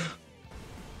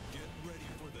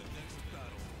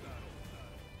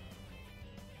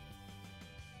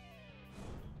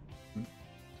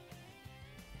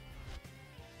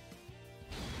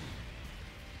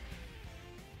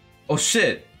 Oh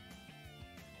shit!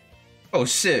 Oh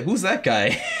shit, who's that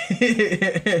guy?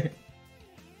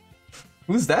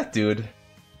 Who's that dude?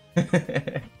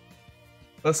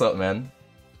 What's up, man?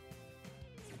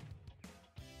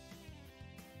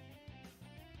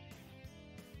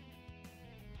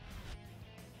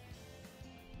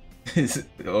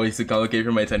 Oh, he's too complicated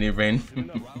for my tiny brain.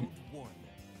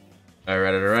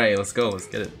 Alright, let's go, let's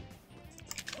get it.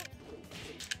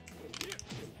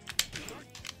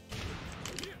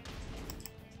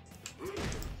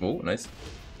 Oh, nice.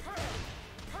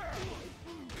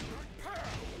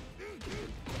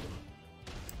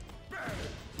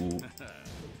 Ooh.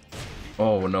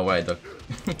 Oh, no way, I ducked.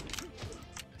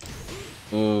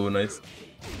 Oh, nice.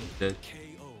 Dead.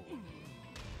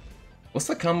 What's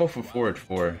the combo for forward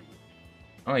 4?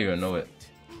 I don't even know it.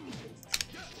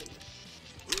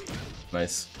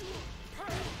 Nice.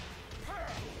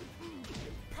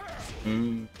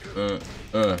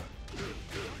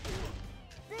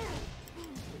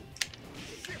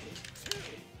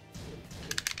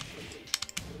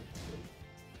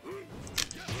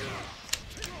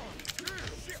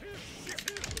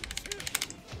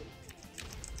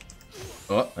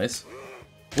 Oh, nice.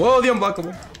 Whoa, the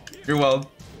unblockable. You're wild.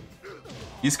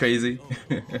 He's crazy.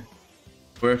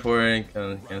 Forward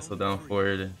and cancel down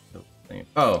forward.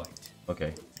 Oh,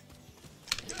 okay.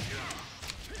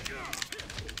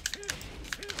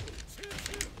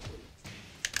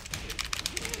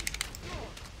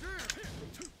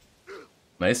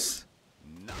 Nice.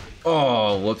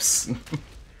 Oh, whoops.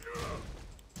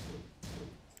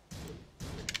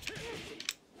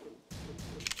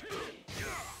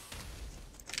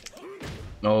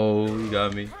 Oh, you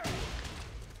got me.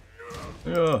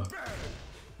 Yeah.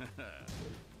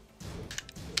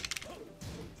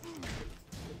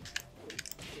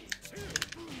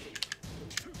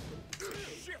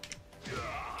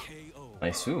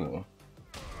 Nice. Ooh.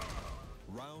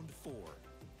 Round 4.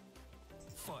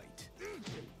 Fight.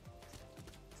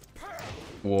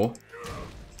 Whoa.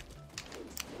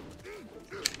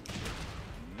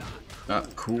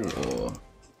 Not cool.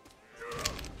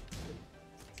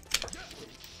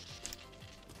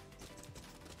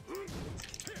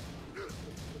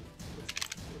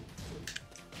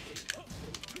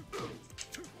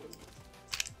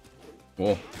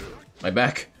 Whoa. My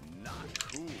back.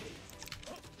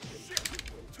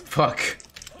 Fuck.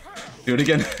 Do it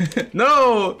again.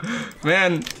 No!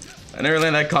 Man, I never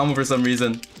land that combo for some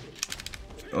reason.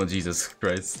 Oh, Jesus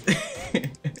Christ.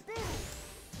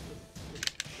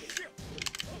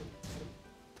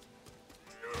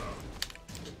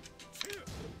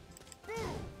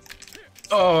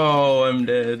 Oh, I'm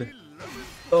dead.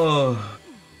 Oh,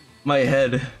 my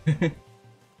head. You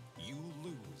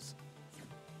lose.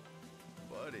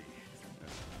 Buddy.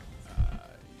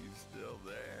 You still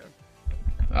there?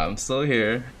 I'm still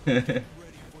here. Ready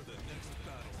for the next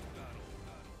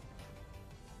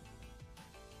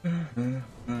battle.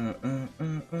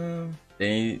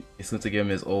 They seem to give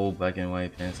him his old black and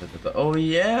white pants. Oh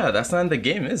yeah, that's not in the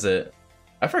game, is it?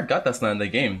 I forgot that's not in the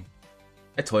game.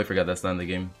 I totally forgot that's not in the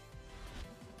game.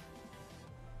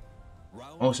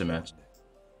 Oh shit, match.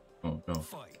 Oh no.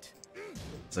 Fight.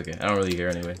 It's okay. I don't really care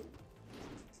anyway.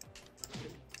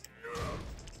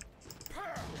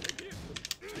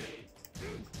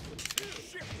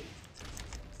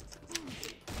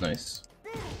 Nice.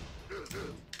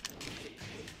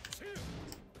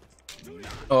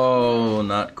 Oh,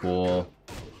 not cool.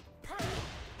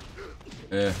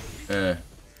 Eh.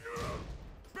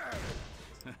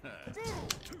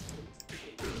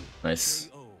 Nice.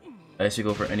 I should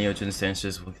go for any of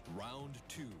instances with. Round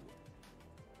 2.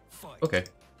 Fight. Okay.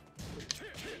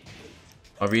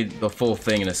 I'll read the full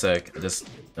thing in a sec. I just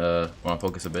want to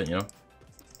focus a bit, you know?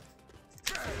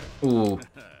 Ooh.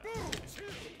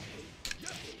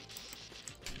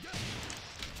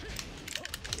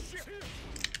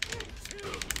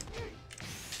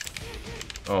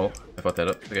 Oh, I fucked that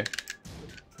up. Okay.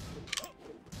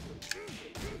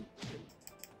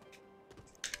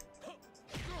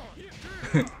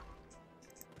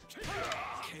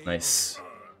 Nice.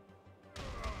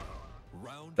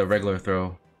 The regular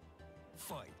throw.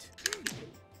 Fight.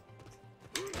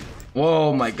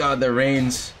 Whoa, my god, the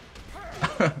range.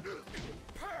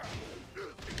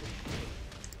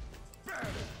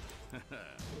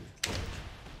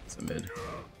 It's a mid.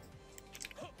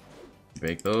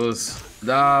 Break those.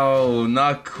 No,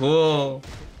 not cool.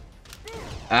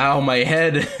 Ow, my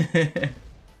head.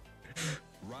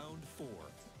 Round 4.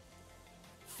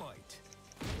 Fight.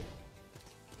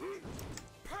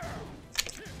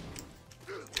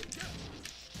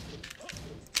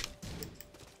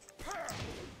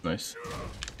 Nice.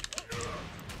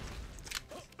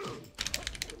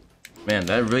 Man,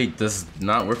 that really does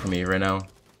not work for me right now.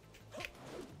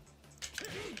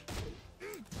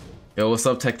 Yo, what's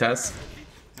up, Tech Taz?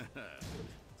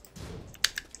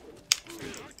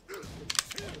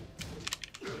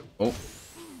 Oh.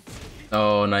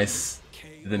 Oh, nice.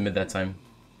 Did mid that time.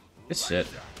 Good shit.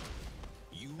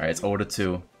 Alright, it's order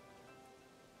 2.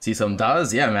 See some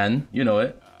does? Yeah, man. You know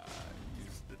it.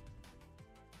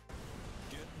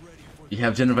 You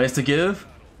have gen advice to give?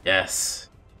 Yes.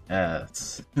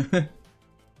 Yes.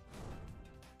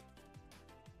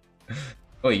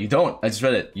 Oh, you don't. I just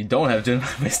read it. You don't have gen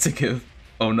advice to give.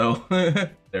 Oh no.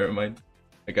 Never mind.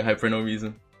 I got hype for no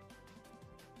reason.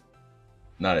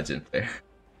 Not a gen player.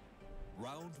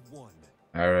 Round 1.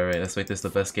 Alright, let's make this the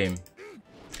best game.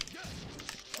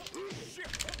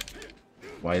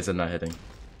 Why is it not hitting?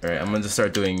 Alright, I'm gonna just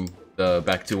start doing the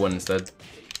back 2-1 instead.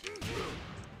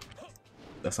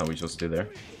 That's not what we're supposed to do there.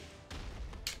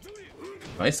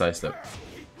 Nice side step.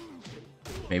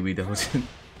 Maybe the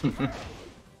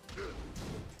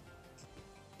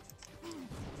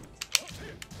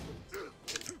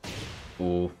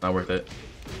Ooh, not worth it.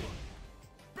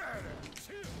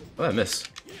 Oh, I missed.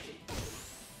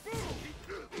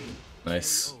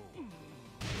 Nice.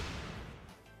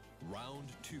 Round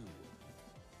 2.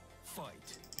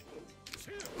 Fight.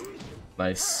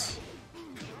 Nice.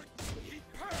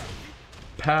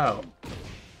 Pow.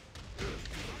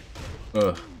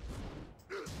 Ugh.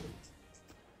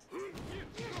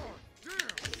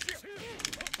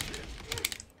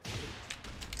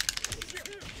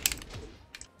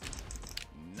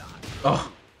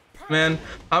 Oh, man.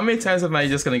 How many times am I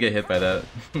just gonna get hit by that?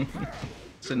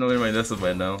 Should know my lesson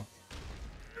by now.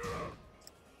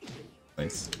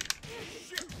 Nice.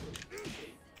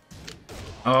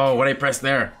 Oh, what I pressed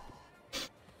there?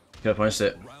 Could have punched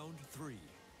it. Round 3.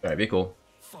 Alright, be cool.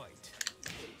 Fight.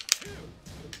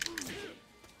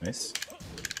 Nice.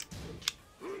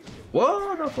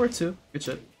 Whoa, no 4-2. Good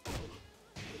shit.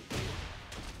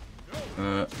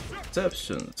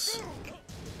 Exceptions.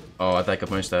 Oh, I thought I could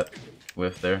punch that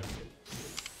whiff there.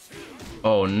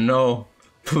 Oh no.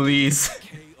 Please.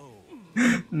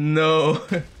 No.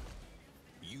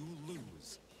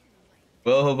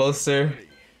 Well, hello, sir.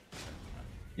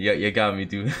 Yeah, you got me,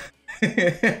 dude.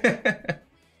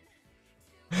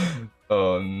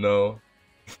 Oh no.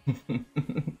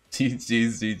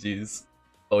 GG's, GG's.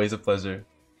 Always a pleasure.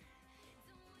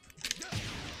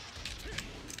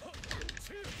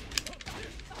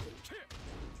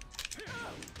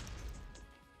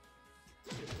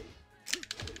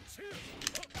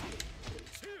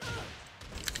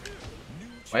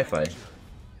 Wi-Fi.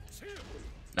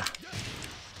 Nah.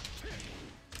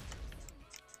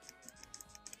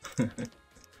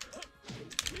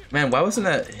 Man, why wasn't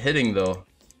that hitting though?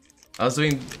 I was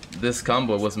doing this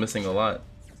combo, was missing a lot.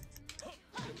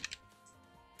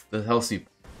 The hell sweep.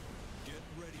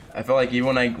 I felt like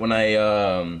even when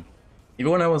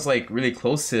I was like really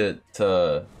close to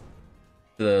the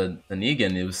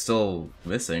Negan, it was still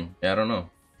missing. Yeah, I don't know.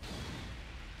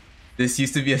 This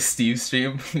used to be a Steve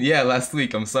stream. Yeah, last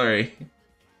week. I'm sorry.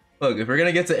 Look, if we're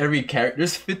gonna get to every character,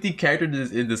 there's 50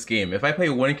 characters in this game. If I play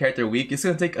one character a week, it's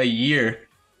gonna take a year.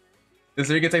 It's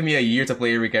gonna take me a year to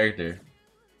play every character.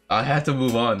 I have to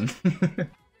move on.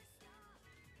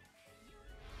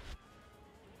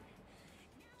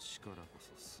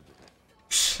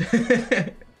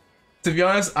 To be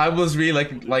honest, I was really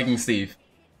liking Steve.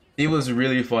 He was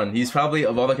really fun. He's probably,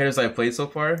 of all the characters I've played so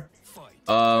far,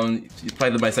 he's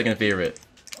probably my second favorite.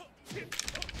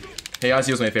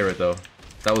 Heihachi was my favorite though.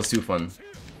 That was too fun.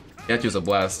 Heihachi was a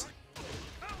blast.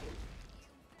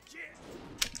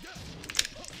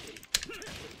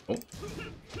 Oh.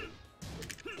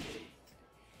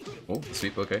 Oh,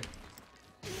 sweep, okay.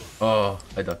 Oh,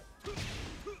 I ducked.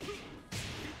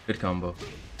 Good combo.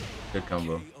 Good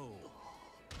combo.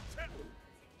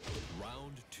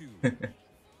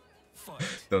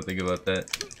 Don't think about that.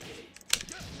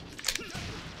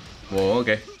 Whoa,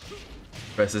 okay.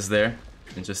 Press is there.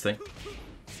 Interesting.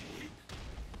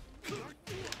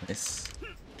 Nice.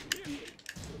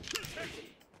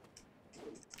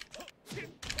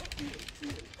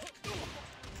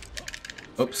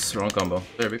 Oops, wrong combo.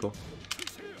 There we go.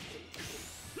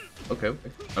 Okay,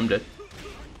 okay. I'm dead.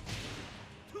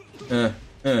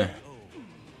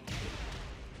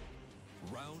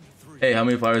 Hey, how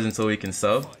many followers until we can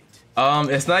sub?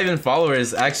 It's not even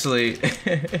followers, actually.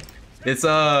 It's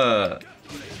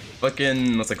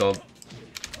fucking, what's it called?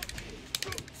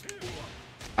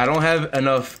 I don't have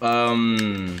enough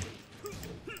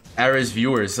average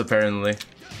viewers apparently.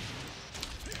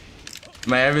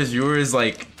 My average viewer is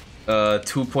like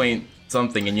 2 point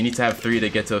something, and you need to have 3 to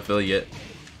get to affiliate.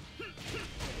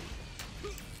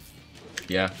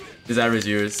 Yeah, his average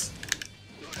viewers.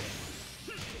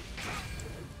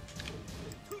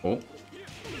 Oh.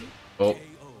 Oh.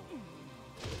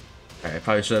 Alright, I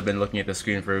probably should have been looking at the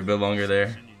screen for a bit longer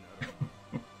there.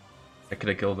 I could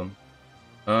have killed him.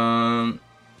 Damn.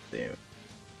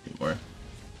 Need more.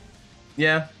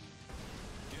 Yeah.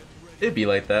 It'd be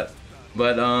like that.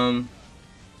 But I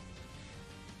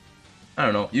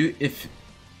don't know. If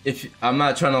I'm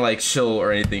not trying to like shill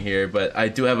or anything here, but I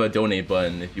do have a donate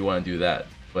button if you want to do that.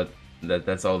 But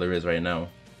that's all there is right now.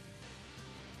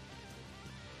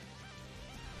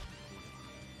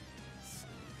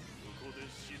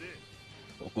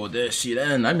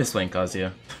 I miss playing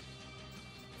Kazuya.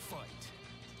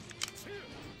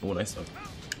 Oh, nice stuff.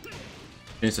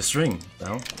 Finish the string. The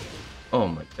hell? Oh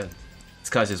my god. This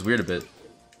Kazuya's weird a bit.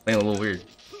 Playing a little weird.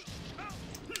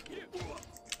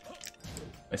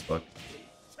 Nice block.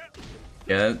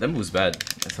 Yeah, that move's bad.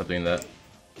 I stopped doing that.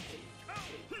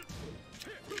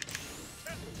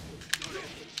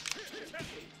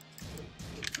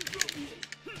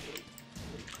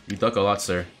 You duck a lot,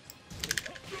 sir.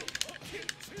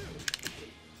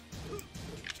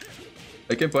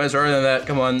 I can punish harder than that,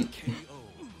 come on.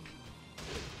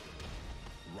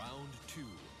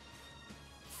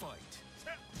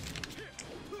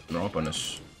 Wrong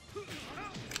punish.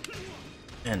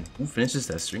 Man, who finishes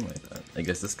that string like that? I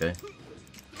guess this guy.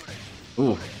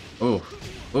 Ooh, ooh,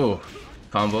 ooh.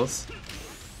 Combos.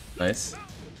 Nice.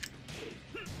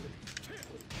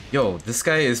 Yo, this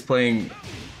guy is playing.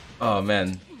 Oh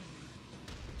man.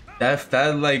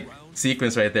 That like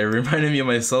sequence right there reminded me of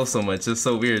myself so much. It's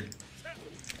so weird.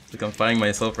 Like I'm fighting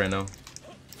myself right now.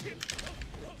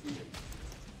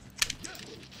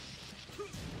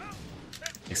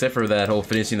 Except for that whole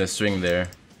finishing the string there.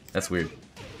 That's weird.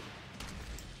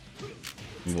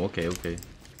 Ooh, okay, okay.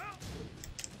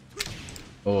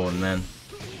 Oh man.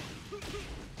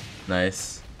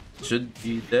 Nice. should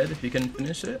be dead if you can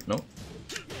finish it. Nope.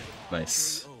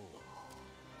 Nice.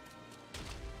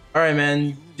 Alright,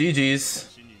 man.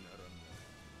 GG's.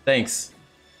 Thanks.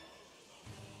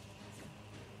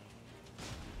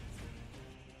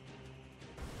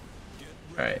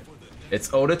 Alright. It's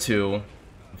 0-2.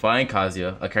 Flying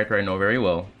Kazuya, a character I know very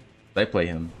well. I play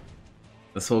him.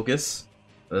 Let's focus.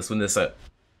 Let's win this set.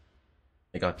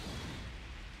 I got.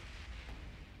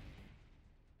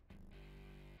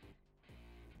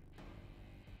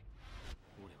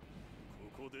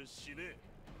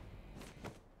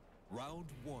 Round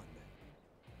 1.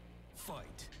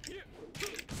 Fight.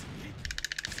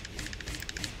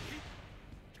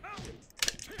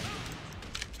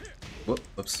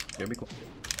 Whoops. Here we go.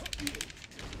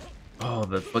 Oh,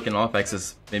 the fucking off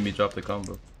axis made me drop the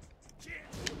combo.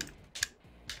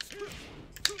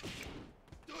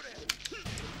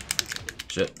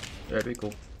 Shit. Very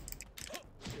cool.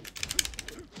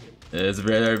 It's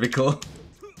very cool.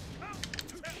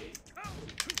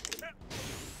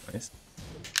 Nice.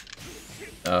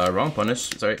 Wrong punish.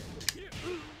 Sorry.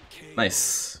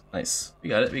 Nice. Nice. We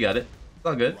got it. We got it. It's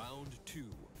all good. Round 2.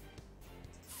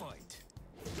 Fight.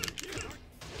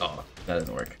 Oh, that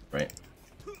didn't work. Right.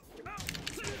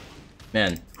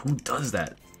 Man, who does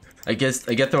that? I guess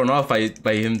I get thrown off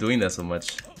by him doing that so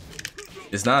much.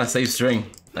 It's not a safe string.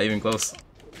 Not even close.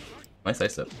 Nice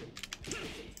side step.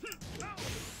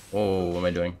 Oh, what am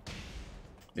I doing?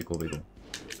 Be cool, be cool.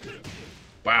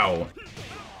 Wow.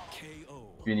 KO.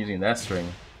 Been using that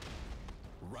string.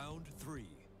 Round 3.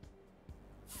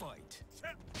 Fight.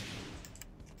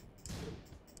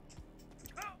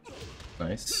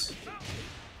 Nice.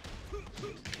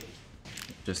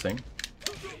 Interesting.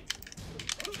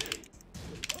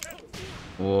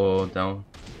 Whoa, down.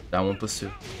 Down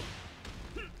 1+2.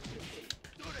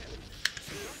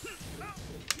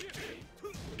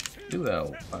 Do that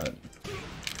one.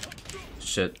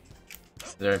 Shit.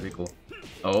 That'd be cool.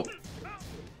 Oh.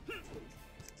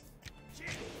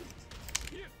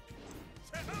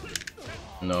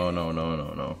 No, no, no,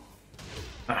 no, no.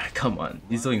 Ah, come on.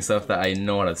 He's doing stuff that I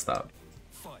know how to stop.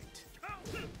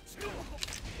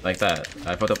 Like that.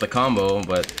 I fucked up the combo,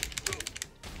 but...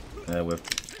 whip.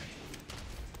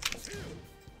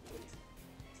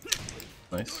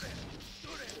 Nice.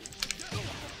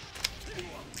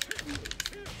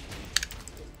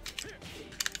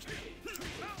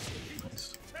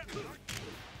 Nice.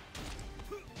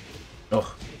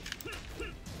 Oh.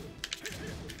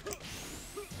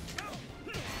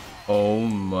 Oh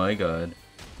my god.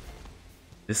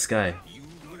 This guy.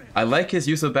 I like his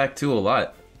use of back 2 a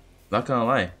lot. Not gonna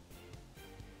lie.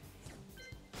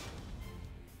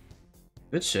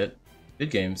 Good shit.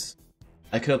 Good games.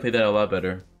 I could have played that a lot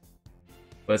better.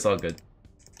 But it's all good.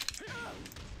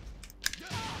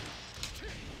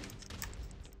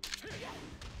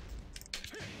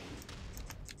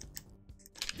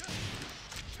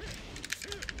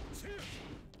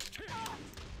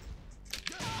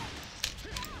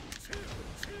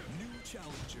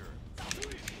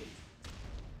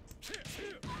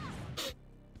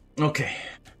 Okay.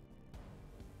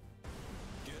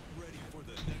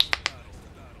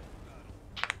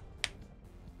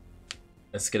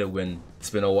 Let's get a win. It's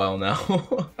been a while now.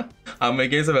 How many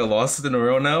games have I lost in a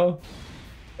row now?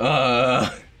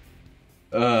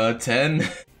 10?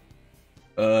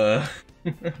 Alright.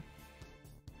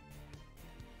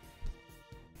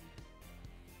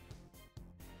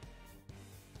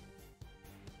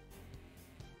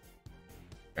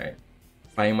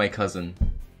 Finding my cousin.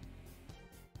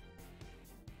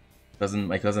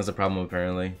 My cousin has a problem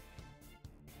apparently.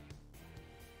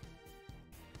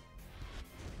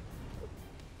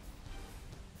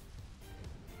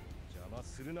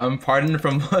 I'm pardoned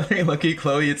from mothering Lucky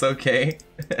Chloe, it's okay.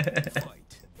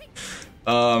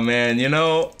 Oh man, you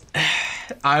know,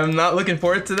 I'm not looking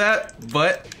forward to that,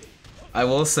 but I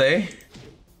will say,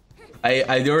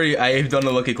 I've done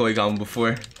the Lucky Chloe combo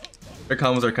before. Their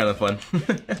combos are kind of fun.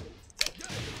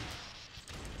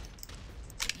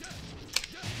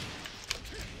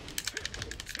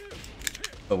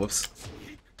 Oh, whoops.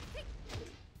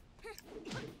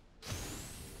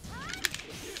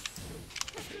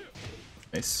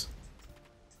 Nice.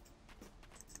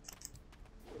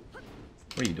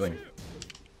 What are you doing?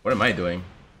 What am I doing?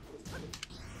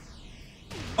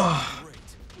 Oh,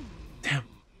 damn.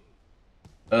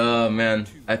 Oh man,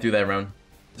 I threw that round.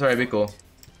 It's alright, be cool.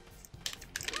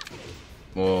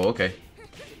 Whoa, okay.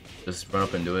 Just run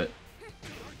up and do it.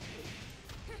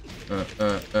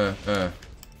 Okay.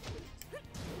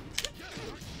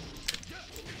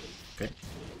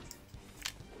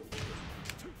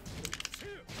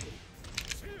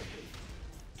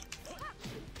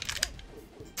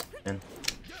 And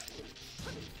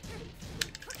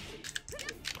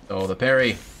Oh, the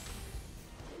parry.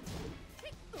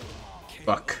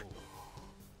 Fuck.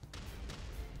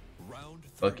 Round 3.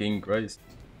 Fucking Christ.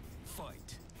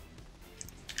 Fight.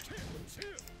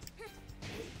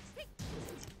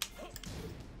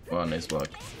 Wow, nice block.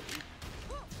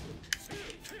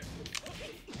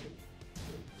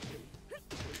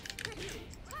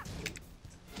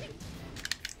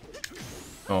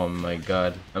 Oh my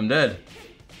god, I'm dead.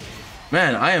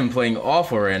 Man, I am playing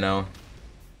awful right now.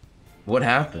 What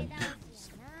happened?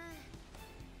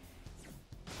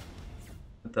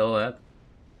 What the hell happened?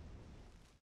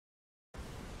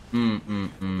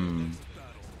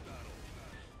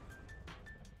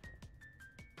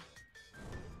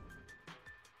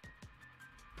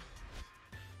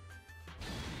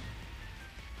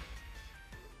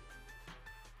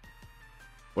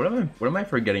 What am I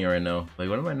forgetting right now? Like,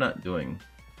 what am I not doing?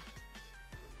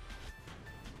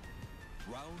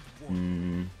 Round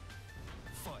 1.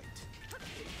 Fight.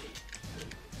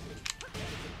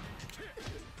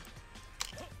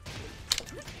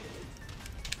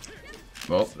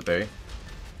 Well, the parry.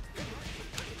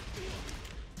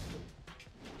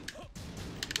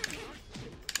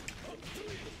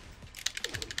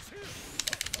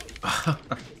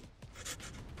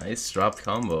 Nice dropped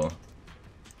combo.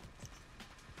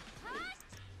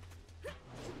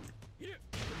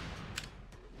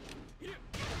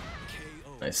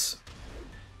 Nice.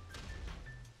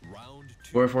 Round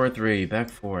 2. 4-4-3, back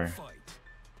 4. Fight.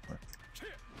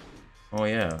 Oh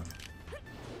yeah.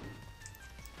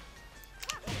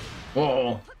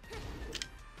 Whoa.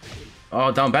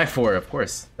 Oh, down back 4, of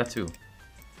course. That too.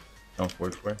 Down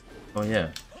forward 4. Oh yeah.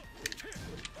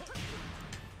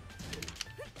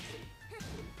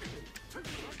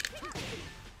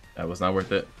 That was not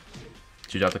worth it.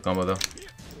 She dropped the combo though.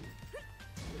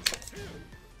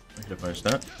 I should have punished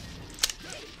that.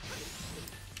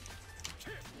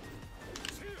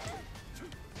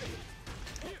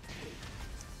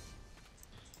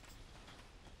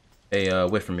 Hey,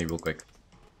 whiff for me real quick.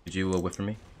 Could you whiff for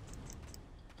me?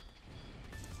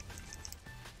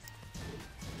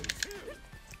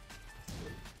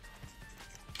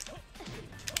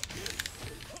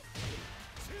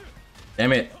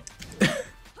 Damn it.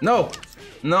 No!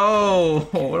 No!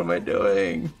 What am I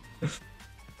doing?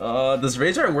 Does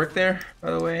Rage Art work there,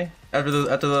 by the way? After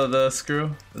the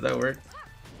screw? Does that work?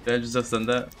 Did I just done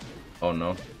that? Oh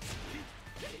no.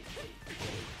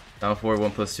 Down 4,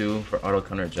 1+2 for auto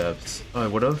counter jabs. Oh, I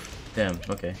would've? Damn,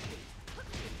 okay.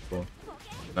 Cool.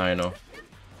 Now I know.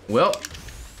 Well,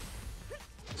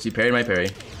 she parried my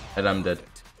parry, and I'm dead.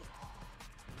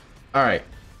 Alright.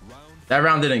 That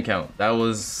round didn't count. That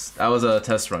was a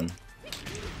test run.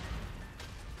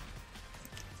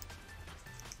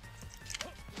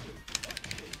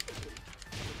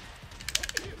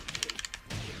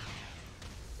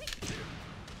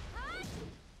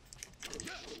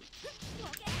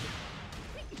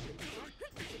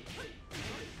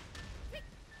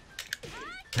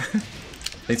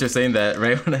 Thanks for saying that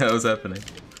right when that was happening.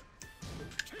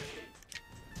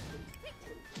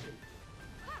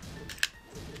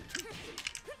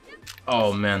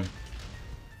 Oh man.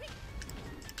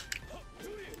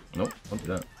 Nope, don't do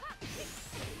that.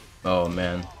 Oh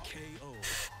man.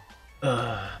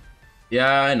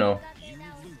 Yeah, I know.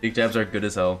 Big jabs are good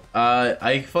as hell.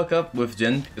 I fuck up with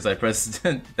Jin because I press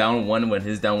down 1 when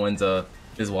his down 1's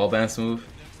his wall bounce move.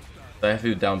 So I have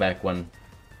to do down back 1.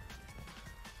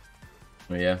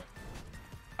 But yeah.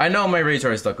 I know my rage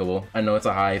art is stuckable. I know it's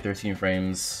a high 13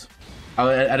 frames.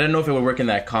 I didn't know if it would work in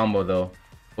that combo though.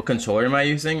 What controller am I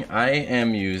using? I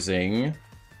am using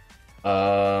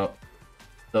the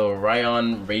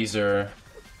Ryan Razer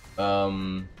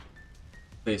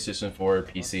PlayStation 4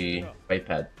 PC fight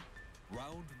pad.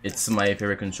 It's my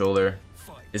favorite controller.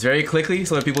 It's very clicky,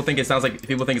 so people think it sounds like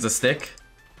people think it's a stick,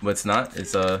 but it's not.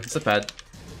 It's a pad.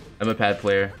 I'm a pad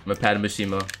player. I'm a pad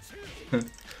Mishima.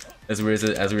 as weird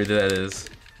as that is,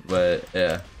 but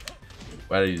yeah.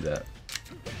 Why did I do that?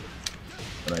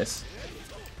 Nice.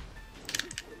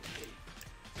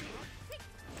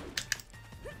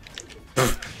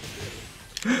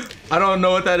 I don't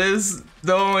know what that is.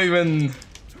 Don't even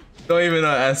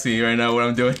ask me right now what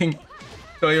I'm doing.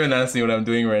 Don't even ask me what I'm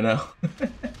doing right now.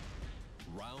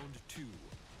 Round 2.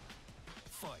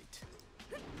 Fight.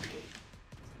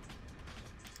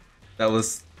 That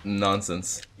was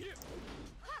nonsense.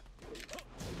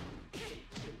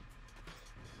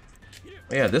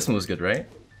 Oh yeah, this one was good, right?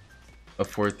 A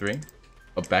 4-3,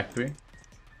 a back 3.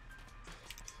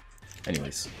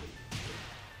 Anyways.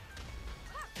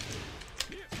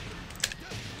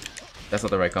 That's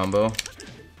not the right combo.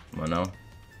 Come on now.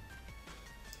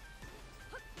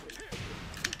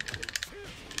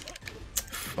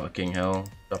 Fucking hell.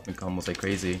 Dropping combos like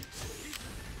crazy.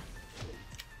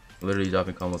 Literally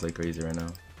dropping combos like crazy right now.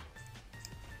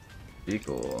 Be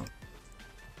cool.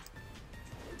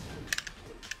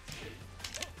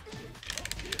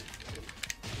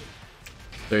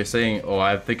 They're saying, oh,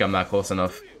 I think I'm not close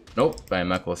enough. Nope, I am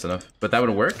not close enough. But that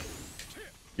would work?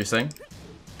 You're saying?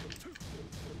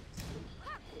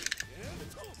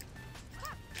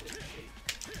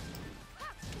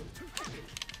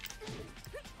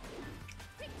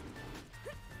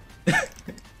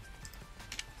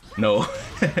 No.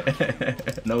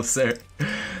 No, sir.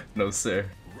 No, sir.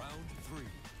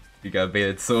 You got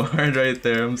baited so hard right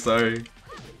there, I'm sorry.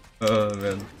 Oh,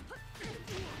 man.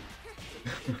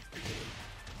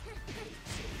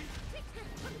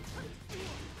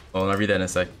 Oh, I'll read that in a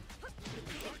sec.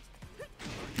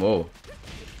 Whoa.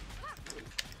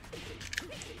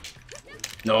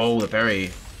 No, the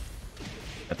parry.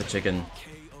 At the chicken.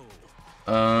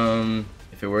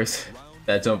 If it works,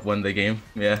 that jump won the game.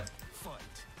 Yeah.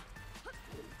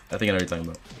 I think I know what you're talking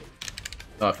about.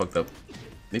 Oh, I fucked up.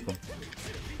 Nico.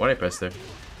 Why did I press there?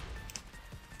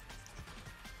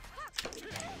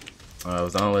 Oh, I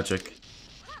was on electric.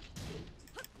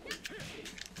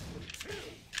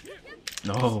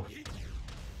 No.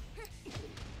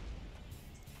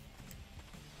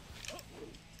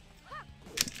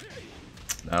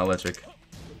 Not electric.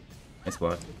 Nice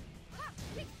block.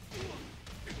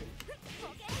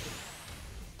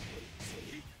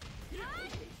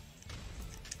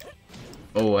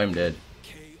 Oh, I'm dead.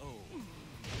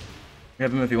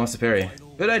 Grab him if he wants to parry.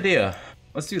 Good idea.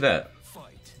 Let's do that.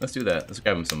 Let's do that. Let's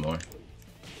grab him some more.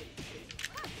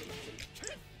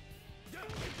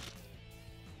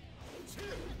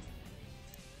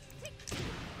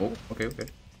 Oh, okay, okay.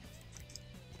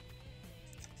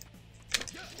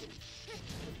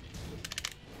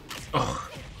 Oh.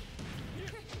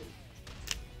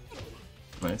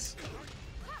 Nice.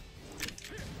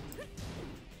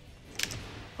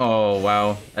 Oh,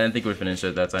 wow. I didn't think we'd finish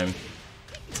it that time.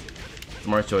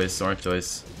 Smart choice, smart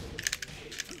choice.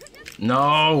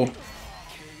 No!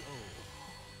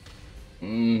 I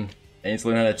need to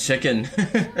learn how to chicken.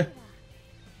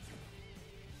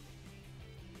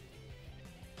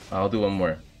 I'll do one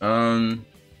more. Oh,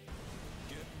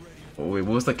 wait,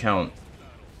 what was the count?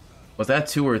 Was that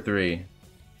 2 or 3?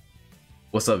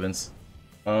 What's up, Vince?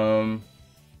 I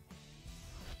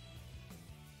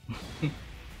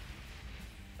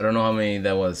don't know how many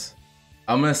that was.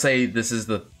 I'm gonna say this is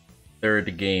the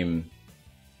 3rd game.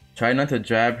 Try not to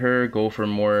jab her, go for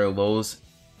more lows,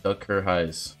 duck her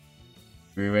highs.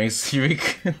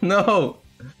 No!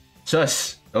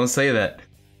 Shush! Don't say that.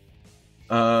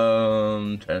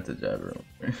 Try not to jab her.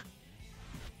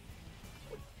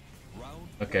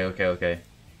 Okay, okay, okay.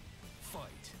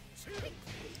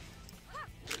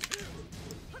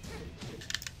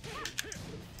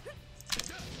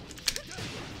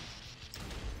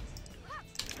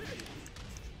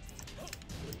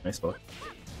 Nice block.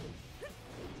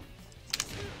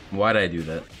 Why'd I do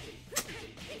that?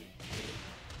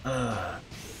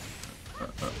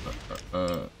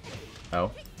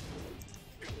 Ow.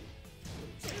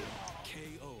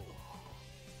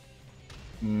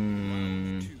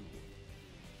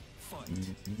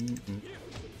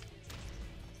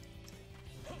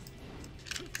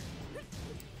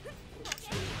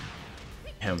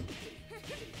 Him.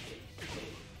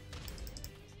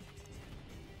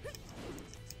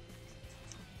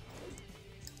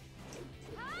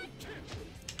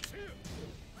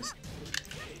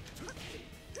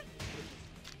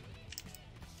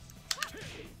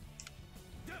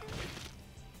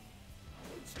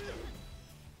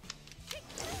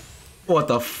 What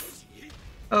the f—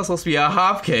 that was supposed to be a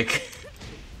hop kick.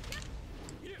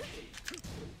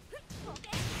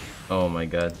 Oh my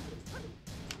god.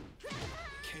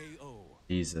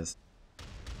 Jesus.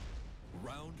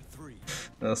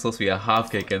 That was supposed to be a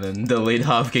hop kick and then the late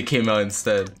hop kick came out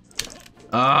instead.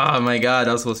 Ah, my god,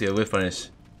 that was supposed to be a whiff punish.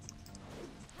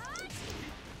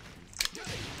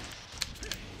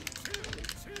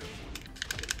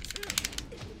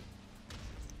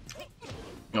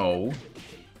 Oh.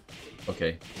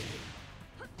 Okay.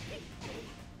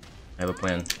 I have a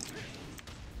plan.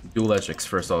 Do electrics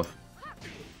first off.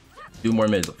 Do more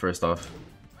mid first off.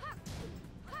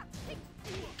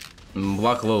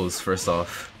 Block lows first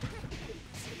off.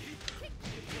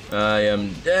 I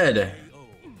am dead.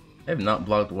 I have not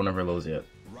blocked one of her lows yet.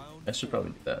 I should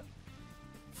probably do that.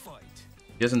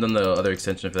 He hasn't done the other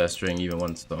extension for that string even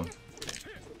once though.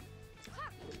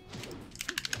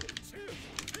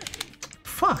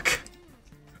 Fuck!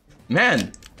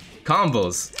 Man!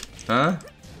 Combos! Huh?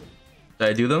 Did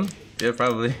I do them? Yeah,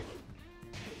 probably.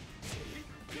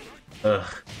 Ugh.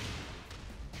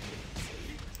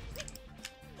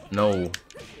 No.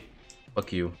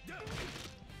 Fuck you.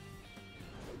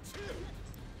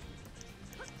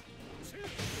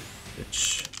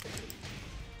 Bitch.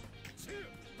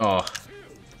 Oh.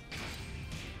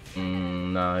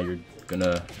 Nah, you're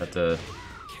gonna have to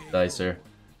die, sir.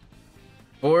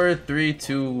 4, 3,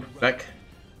 2, back.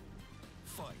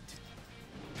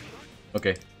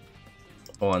 Okay.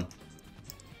 Hold on.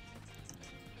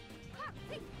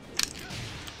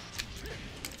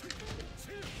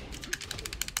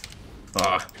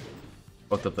 Ah.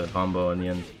 Fucked up that combo in the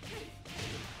end.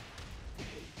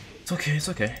 It's okay, it's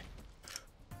okay.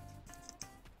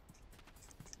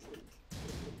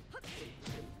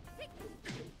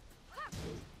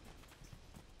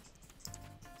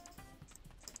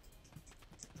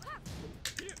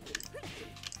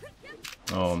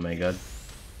 Oh my god.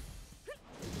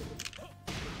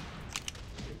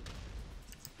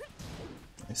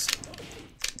 Nice.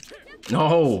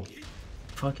 No!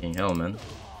 Fucking hell, man.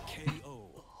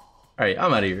 Alright,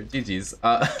 I'm out of here. GG's.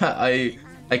 I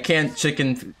can't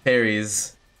chicken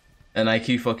parries, and I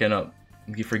keep fucking up.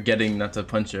 I keep forgetting not to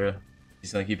punch her.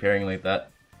 She's gonna keep parrying like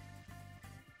that.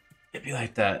 It'd be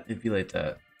like that. It'd be like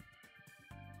that.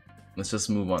 Let's just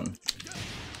move on.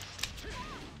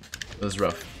 It was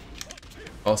rough.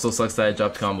 Also sucks that I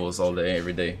dropped combos all day,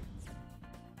 every day.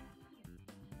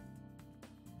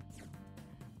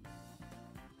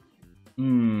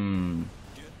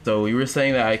 So you were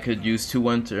saying that I could use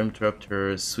 2-1 to interrupt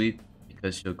her sweep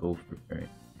because she'll go for parry.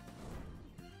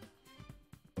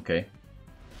 Okay.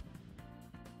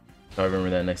 I'll remember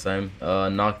that next time.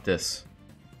 Knock this.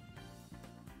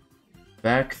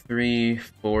 Back 3,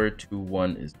 4, 2,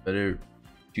 1 is better.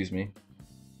 Excuse me.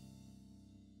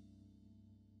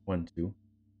 1, 2.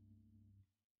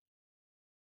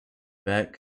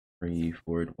 Back 3,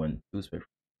 forward 1, 2 is better.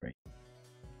 Right.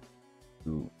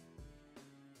 2.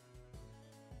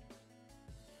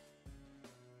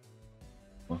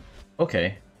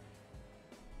 Okay.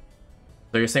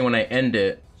 So you're saying when I end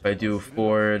it, if I do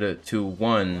forward 2,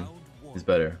 1 is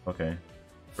better. Okay.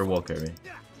 For wall carry.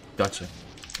 Gotcha.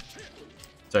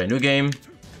 Sorry, new game,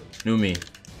 new me.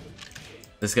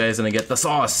 This guy is gonna get the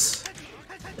sauce!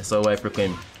 That's so I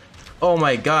proclaim. Oh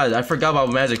my god, I forgot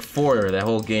about Magic 4 that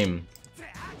whole game.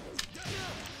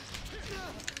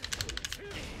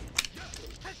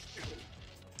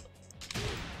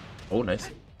 Oh, nice.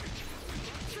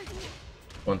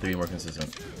 1, 3 more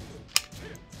consistent.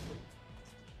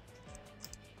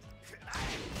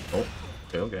 Oh,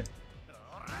 okay, okay.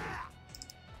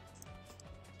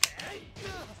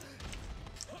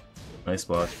 Nice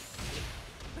block.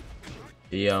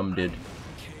 Yeah, did.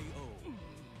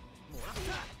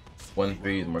 1,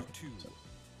 3 is more consistent.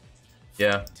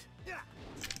 Yeah.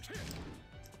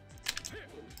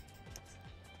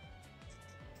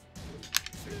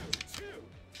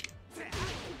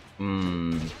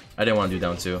 I didn't want to do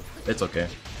down 2. It's okay.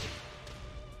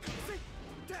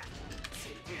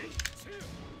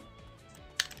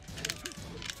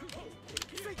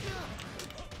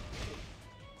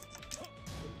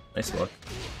 Nice block.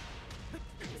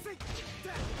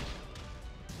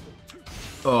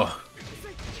 Oh.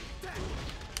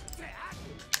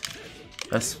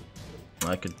 That's...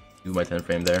 I could do my 10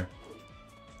 frame there.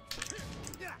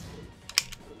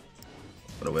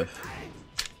 What a whiff.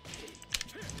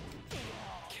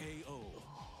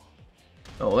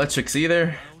 No electrics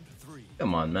either.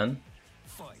 Come on, man.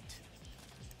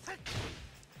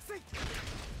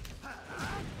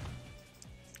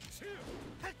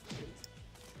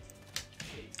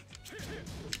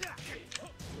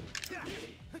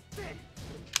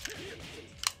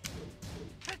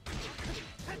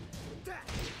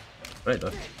 Right,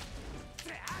 though.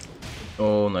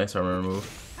 Oh, nice armor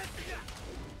move.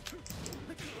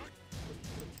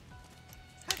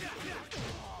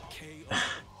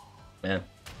 Man.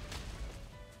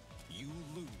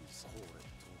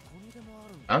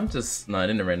 I'm just not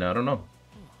in it right now, I don't know.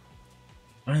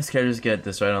 Why does characters get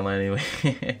this right online anyway?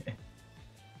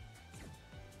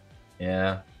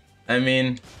 Yeah. I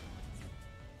mean,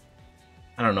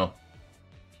 I don't know.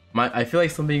 I feel like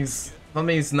something's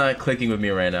not clicking with me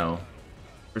right now.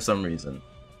 For some reason.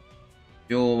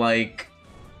 Feel like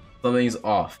something's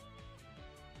off.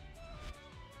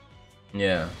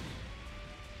 Yeah.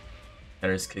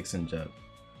 Headers, kicks, and jab.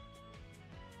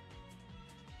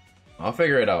 I'll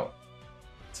figure it out.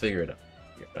 Let's figure it out.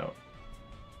 Figure it out.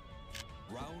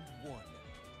 Round 1.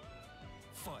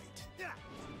 Fight.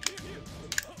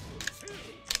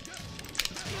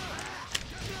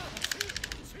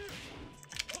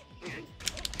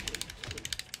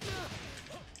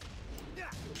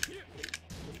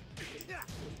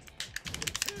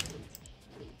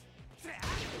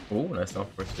 Oh, nice down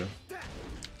first too.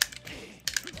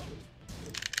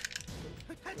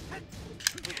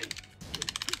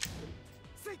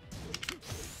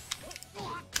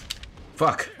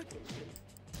 Fuck.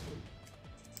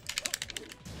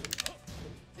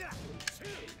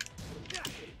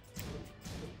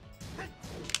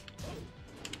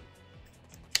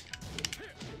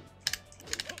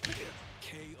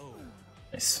 KO.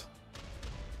 Nice.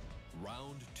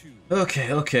 Round 2.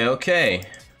 Okay, okay, okay.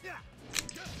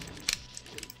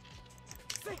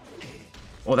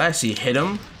 Oh, that actually hit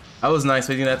him? I was not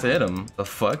expecting that to hit him. The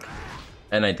fuck?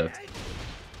 And I ducked.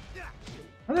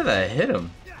 How did that hit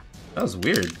him? That was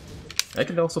weird. I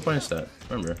can also punish that,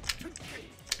 remember.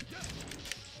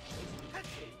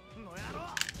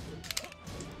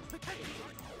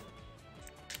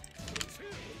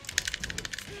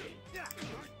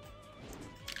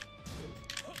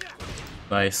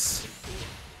 Nice.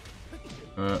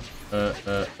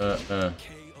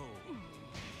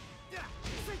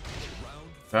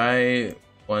 Try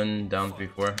 1 down 3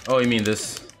 4. Oh, you mean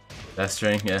this? That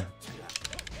string, yeah.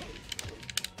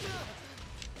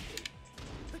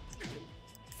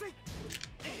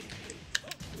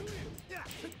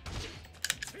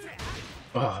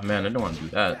 Oh man, I don't want to do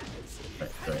that.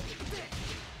 Right.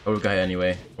 Oh, we got hit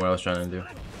anyway. What I was trying to do.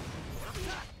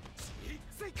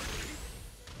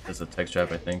 There's a tech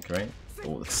trap, I think, right?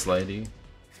 Oh, it's slidey.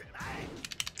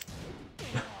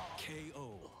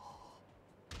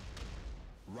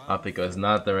 Optico is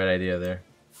not the right idea there.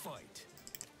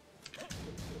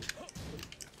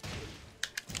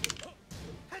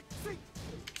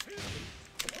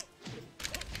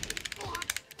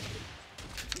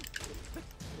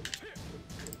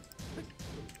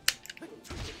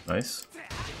 Nice.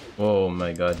 Oh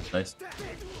my god, nice.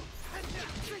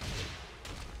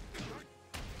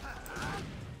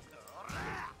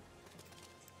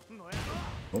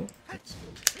 Oh, nice.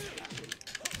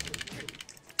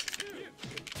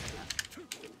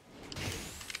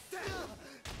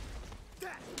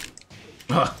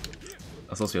 Ah,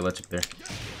 that's supposed to be electric there.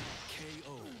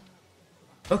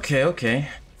 Okay, okay.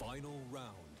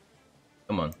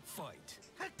 Come on.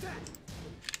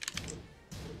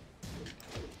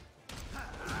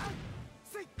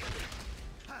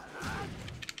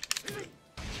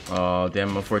 Oh,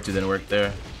 damn, my 4-2 didn't work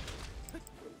there.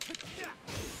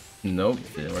 Nope,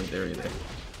 didn't work there either.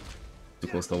 Too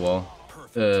close to the wall.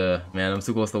 Man, I'm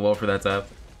too close to the wall for that tap.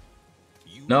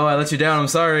 No, I let you down, I'm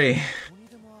sorry.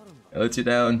 I let you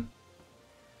down.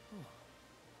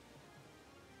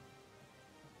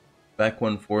 Back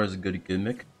 1-4 is a good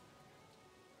gimmick.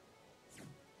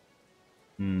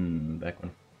 Back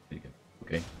 1 pretty good.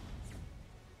 Okay.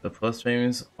 The plus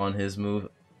frames on his move.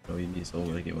 Oh, he needs to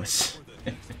like it much.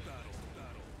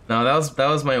 No, that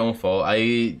was my own fault.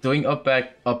 Doing up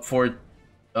back up 4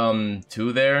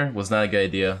 2 there was not a good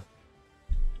idea.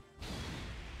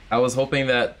 I was hoping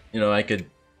that, you know, I could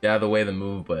get out of the way of the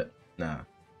move, but nah.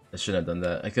 I shouldn't have done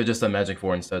that. I could have just done Magic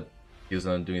 4 instead. He was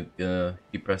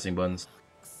keep pressing buttons.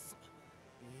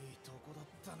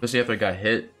 Especially after I got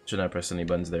hit, shouldn't have pressed any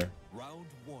buttons there.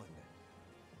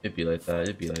 It'd be like that,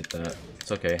 it'd be like that.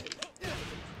 It's okay.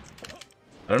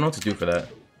 I don't know what to do for that.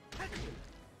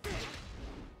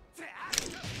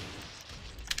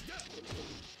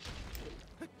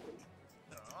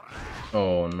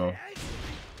 Oh no.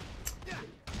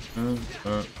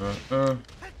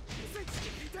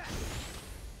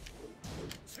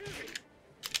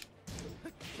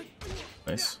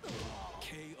 Nice.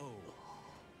 KO.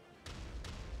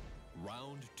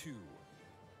 Round 2.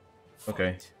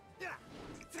 Okay.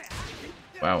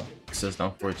 Wow, it says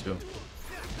down 4-2.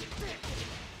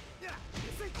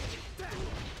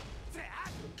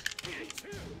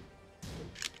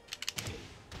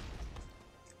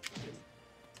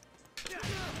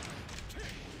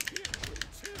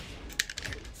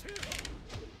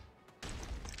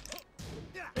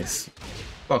 Nice.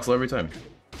 Fuck, slow every time.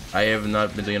 I have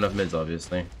not been doing enough mids,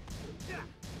 obviously.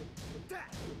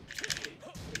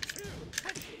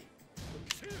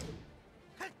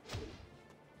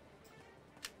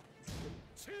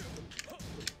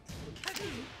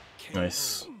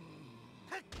 Nice.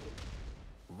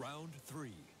 Round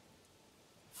 3.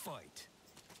 Fight.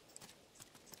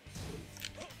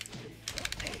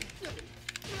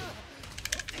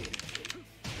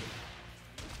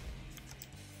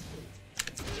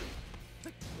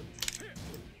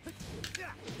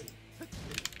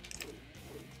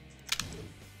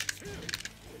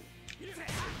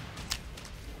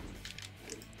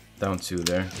 Down 2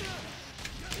 there.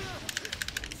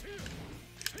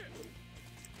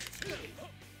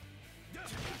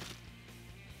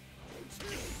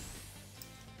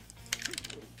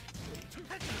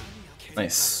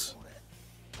 Nice.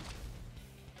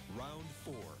 Round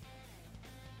 4.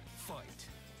 Fight.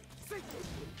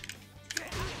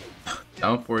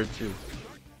 Down 4-2.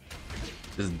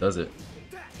 Just does it.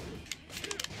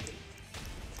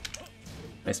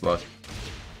 Nice block.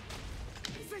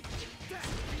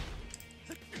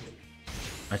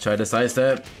 I tried to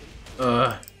sidestep.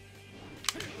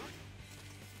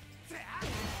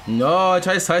 No, I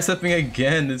tried sidestepping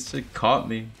again. This shit caught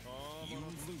me.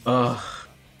 Ugh.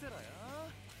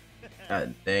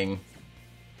 God dang.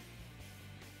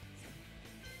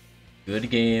 Good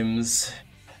games.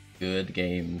 Good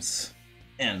games.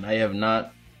 And I have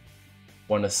not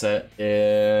won a set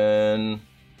in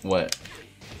what?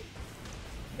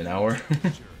 An hour?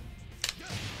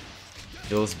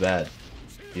 Feels bad.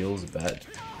 Feels bad.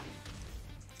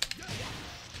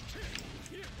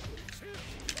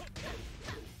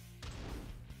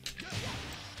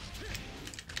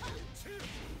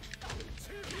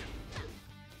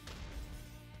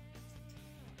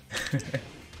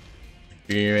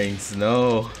 Green rings,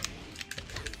 no.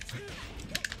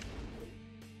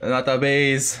 Not the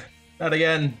base. Not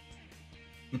again.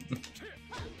 Let's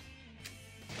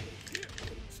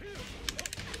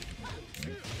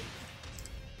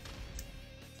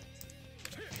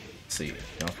see.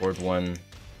 Down forward 1.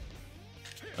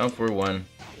 Down forward 1.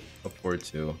 Up forward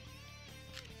 2.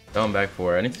 Down back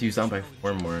 4. I need to use down back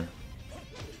 4 more.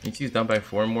 I need to use down back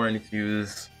 4 more. I need to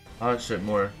use shit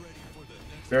more.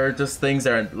 There are just things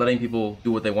that are letting people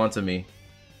do what they want to me.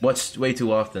 Way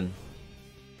too often.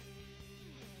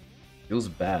 Feels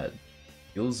bad.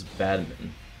 Feels bad,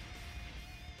 man.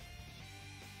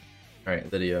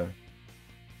 Alright, Lydia.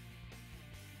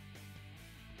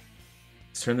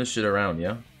 Let's turn this shit around,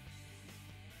 yeah?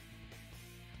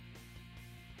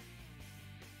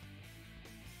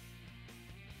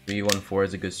 Three, 1, 4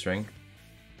 is a good string.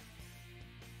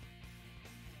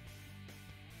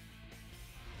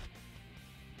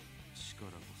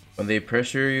 When they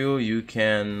pressure you, you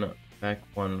can back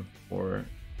 1, 4.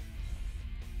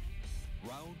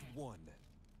 Round 1.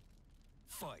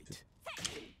 Fight.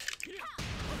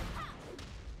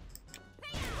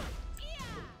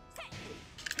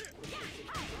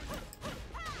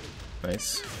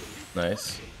 Nice.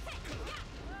 Nice.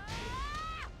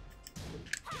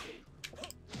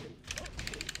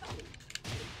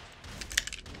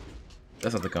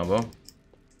 That's not the combo.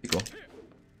 Be cool.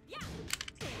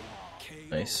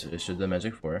 Nice. It should the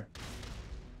magic 4.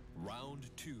 Round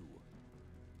 2.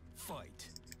 Fight.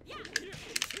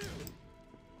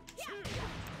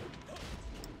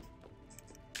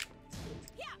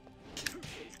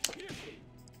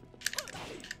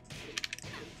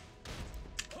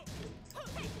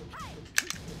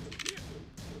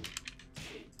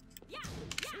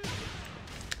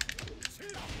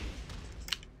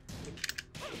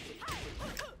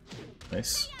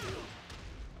 Nice.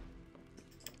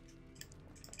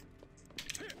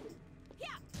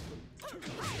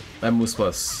 That moves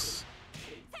plus.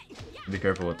 Be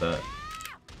careful with that.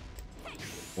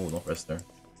 Oh, no press there.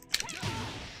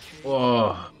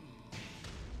 Oh.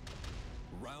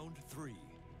 Round 3.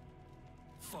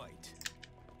 Fight.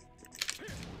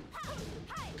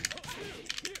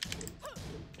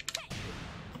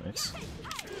 Nice.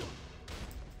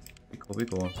 Be cool, be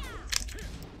cool.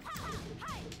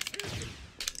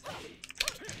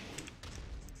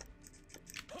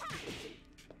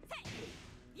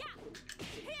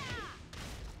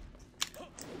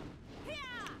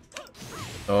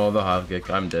 Oh, the half kick.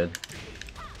 I'm dead.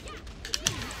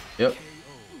 Yep.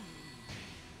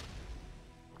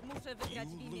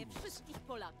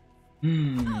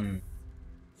 Hmm.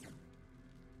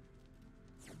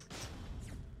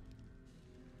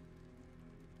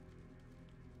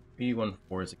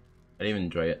 B14 is. I didn't even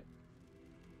try it.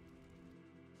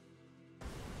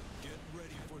 Get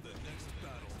ready for the next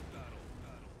battle.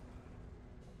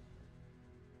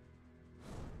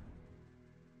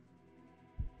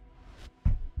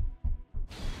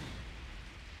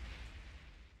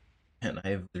 And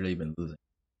I've literally been losing.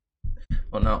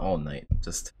 Well, not all night,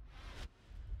 just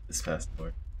this past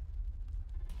hour.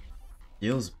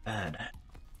 Feels bad.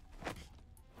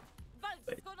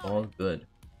 But it's all good.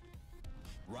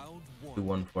 Round 1. 2,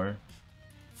 1, 4.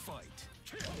 Fight.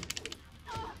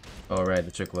 All right, the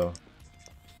trick low.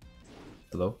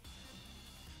 Hello.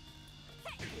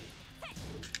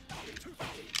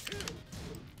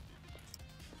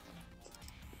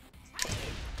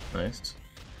 Nice.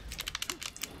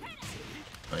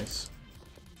 Nice.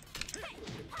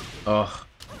 Oh,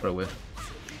 what a whiff.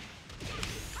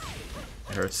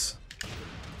 It hurts.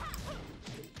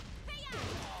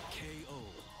 KO.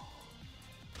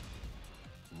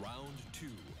 Round 2.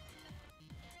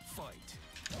 Fight.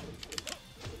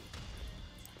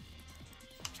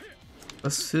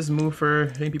 What's his move for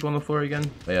hitting people on the floor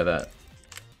again? Oh yeah, that.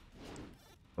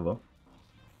 Hello?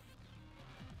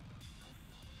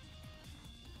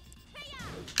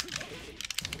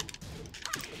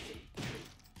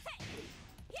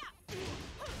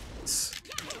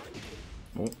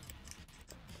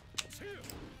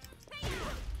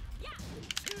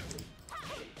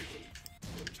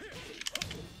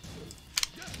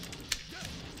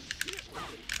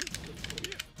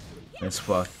 Nice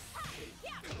fuck.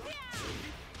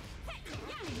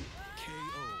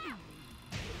 KO.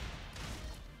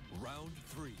 Round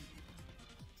 3.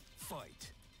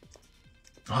 Fight.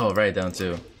 Oh, right down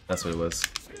too. That's what it was.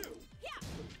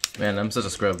 Man, I'm such a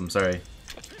scrub. I'm sorry.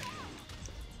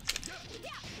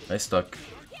 I stuck.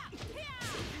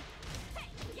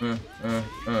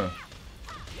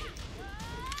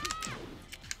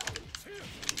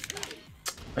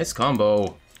 Nice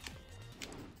combo.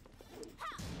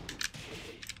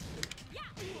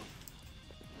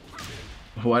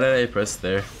 Why did I press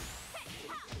there?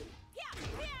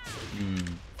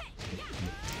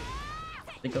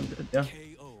 I think I'm dead, yeah.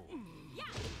 KO.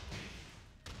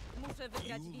 Muszę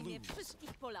wygrać imię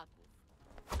wszystkich Polaków.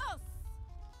 Os!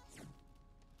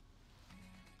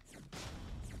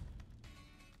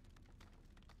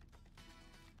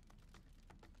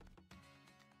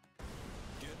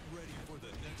 Get ready for the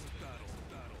next battle.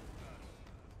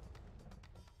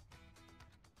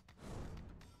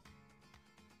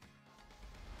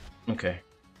 Okay.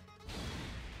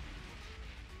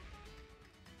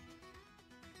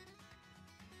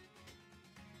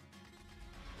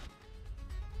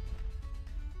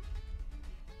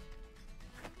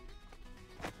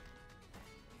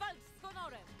 Walcz z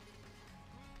honorem!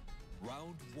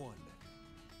 Round 1.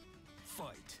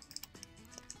 Fight.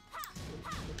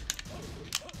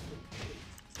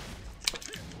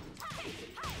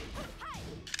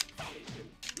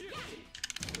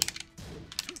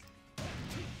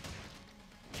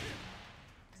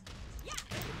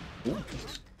 Ooh.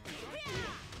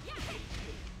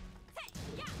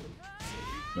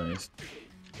 Nice.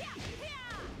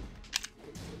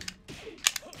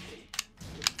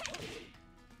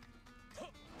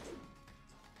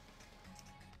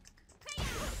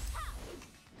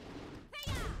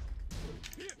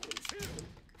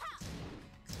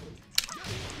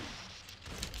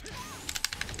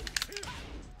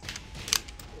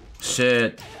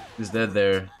 Shit. He's dead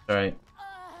there. Alright.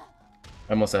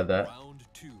 I almost had that. Round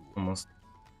 2. Almost.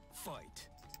 Fight.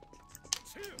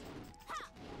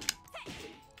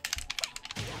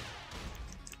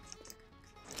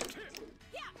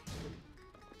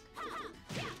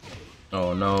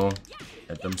 Oh no.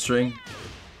 Hit them string.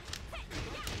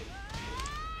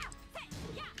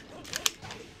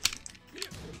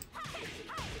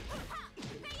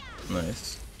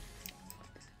 Nice.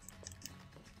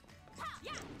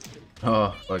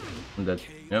 Oh, fuck. I'm dead.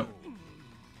 Yep.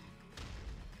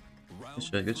 Good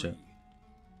shit, good shit.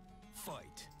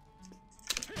 Fight.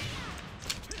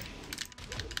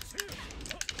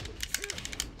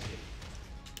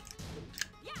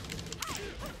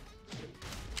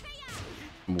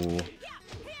 Ooh.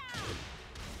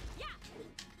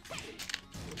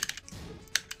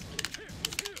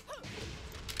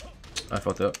 I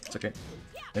fucked up. It's okay.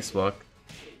 Nice block.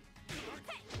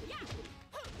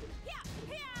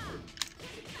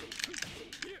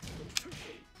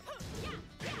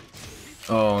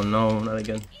 Oh no, not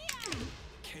again.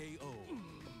 KO.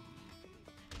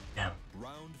 Damn.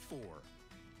 Round 4.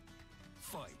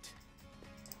 Fight.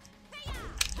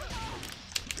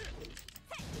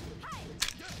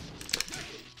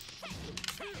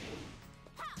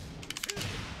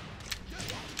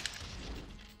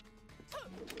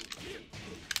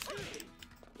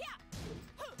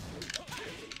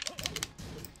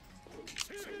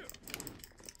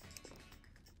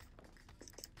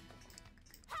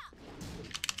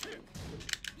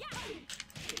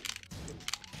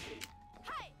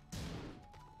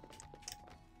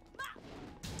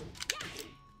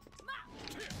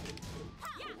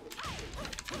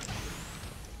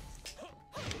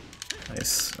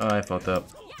 Nice. Oh, I fucked up.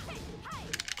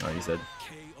 Oh, he's dead.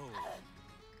 KO.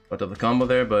 Fucked up the combo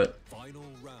there, but Final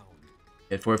round.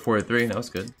 hit 4-4-3. That was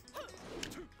good.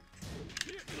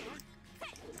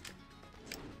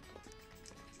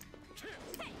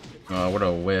 Oh, what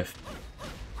a whiff.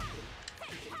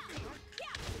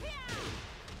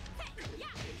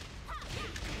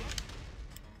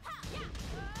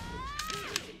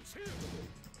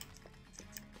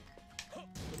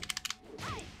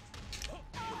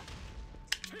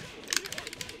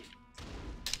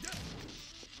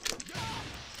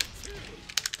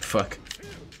 Fuck.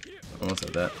 Almost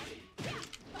had that.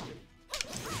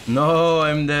 No,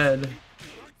 I'm dead.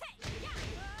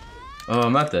 Oh,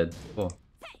 I'm not dead. Cool.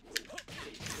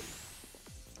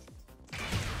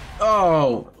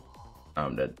 Oh!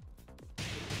 I'm dead.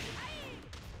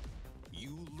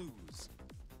 You lose.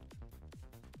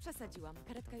 Przesadziłam.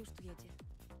 Karetka już tu jedzie.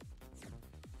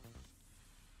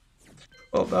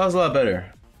 Oh, that was a lot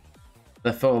better.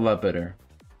 That felt a lot better.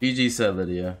 GG said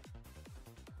Lydia.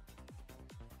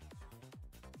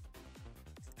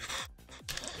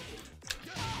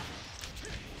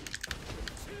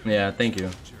 Yeah, thank you.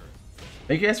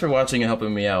 Thank you guys for watching and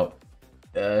helping me out.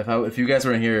 If you guys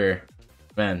weren't here,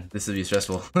 man, this would be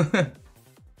stressful. Get ready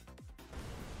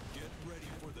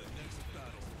for the next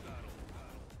battle.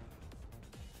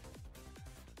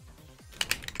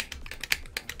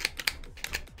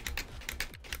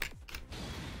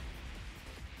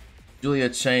 Julia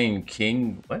Chang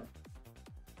King, what?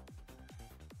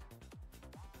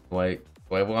 Do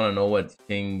I want to know what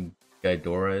King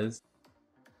Ghidorah is?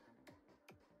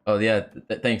 Oh yeah,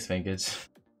 thanks, Vankage.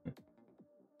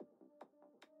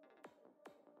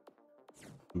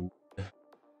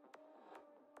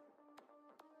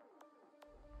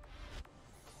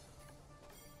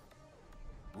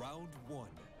 Round 1.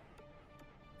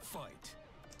 Fight.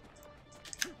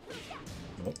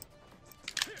 Nope.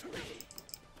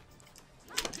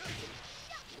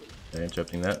 They're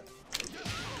interrupting that.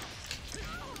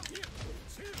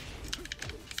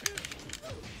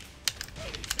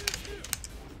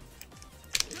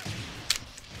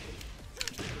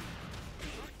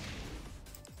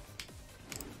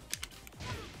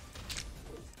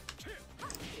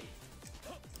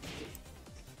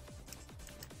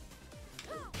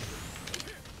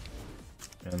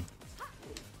 Man.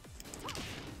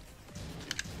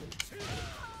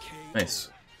 Nice.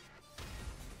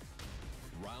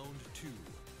 Round 2.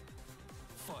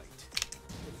 Fight.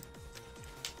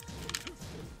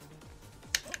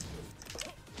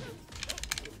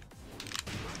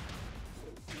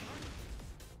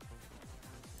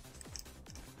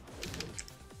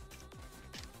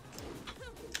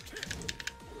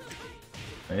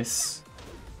 Nice.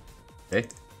 Okay.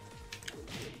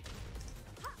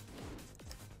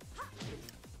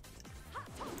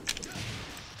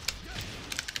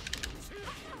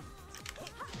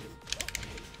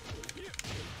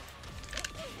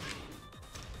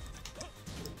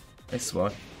 Nice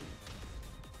spot.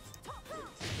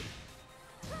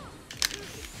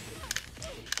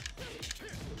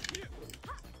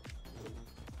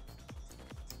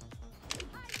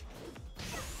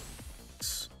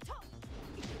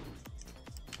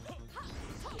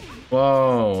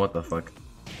 Whoa, what the fuck?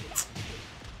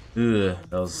 Ugh,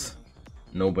 that was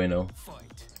no bueno.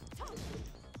 Fight.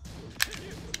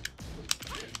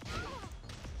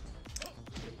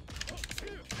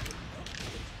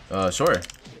 Sure.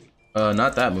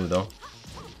 Not that move though.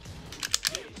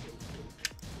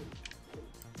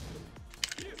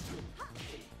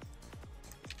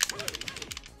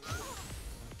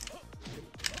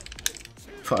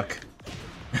 Fuck.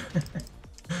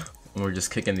 We're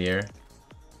just kicking the air.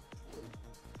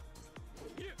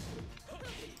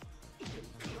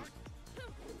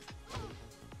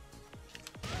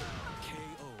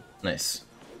 KO. Nice.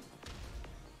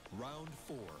 Round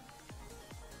 4.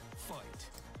 Fight.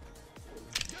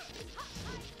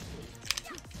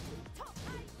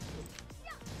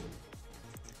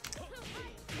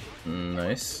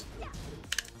 Nice.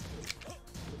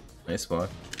 Nice block.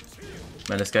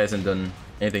 Man, this guy hasn't done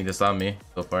anything to stop me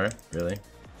so far, really.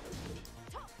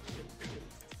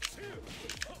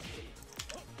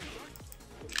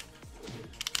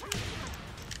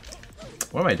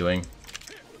 What am I doing?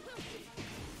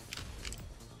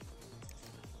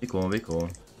 Be cool, be cool.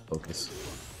 Focus.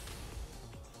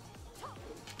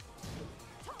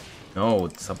 No,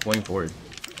 stop going forward.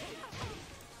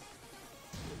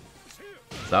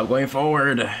 Stop going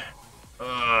forward!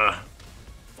 Ugh.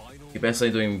 Keep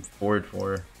actually doing forward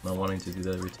 4, not wanting to do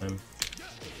that every time.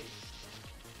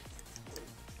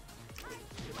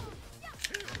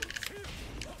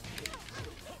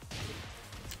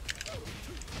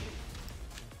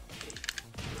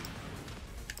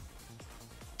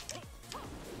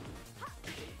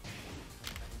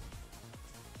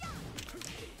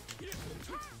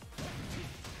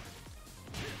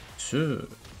 Sure.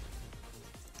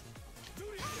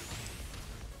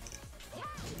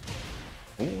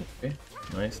 Oh, okay,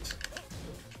 nice.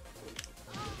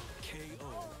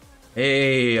 KO.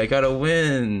 Hey, I got a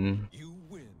win! You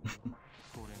win.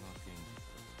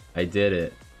 I did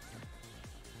it.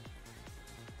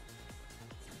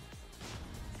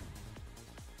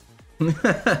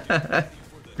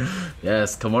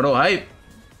 Yes, Komodo hype!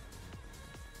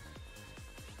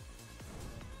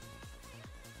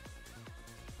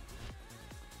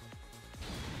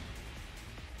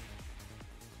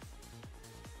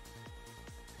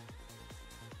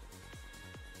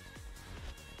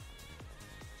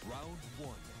 Round 1.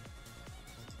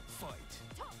 Fight.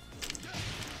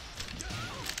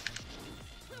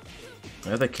 I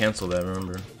have to cancel that,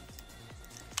 remember.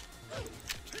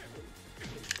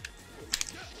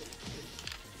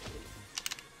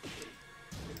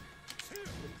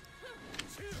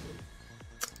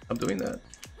 I'm doing that.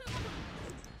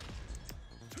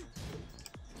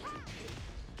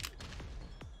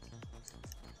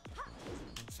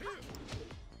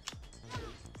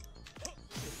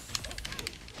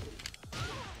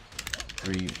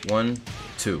 3, 1,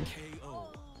 2. KO.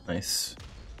 Nice.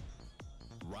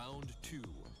 Round 2.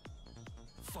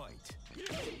 Fight.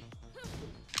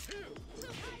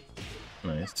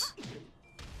 Nice.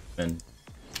 And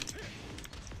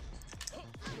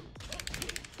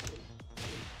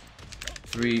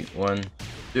 3, 1,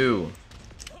 2.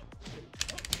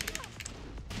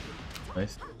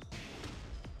 Nice.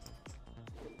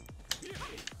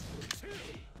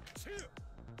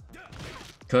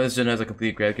 Because Jin has a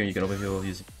complete grab game, you can open people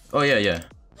using. Oh yeah, yeah.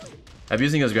 I've been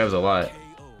using his grabs a lot.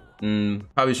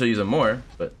 Probably should use them more,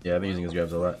 but yeah, I've been using his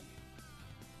grabs a lot.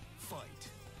 Fight.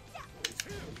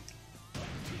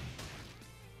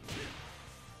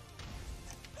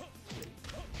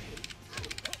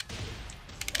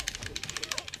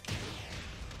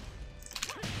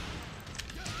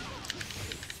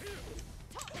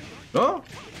 Oh!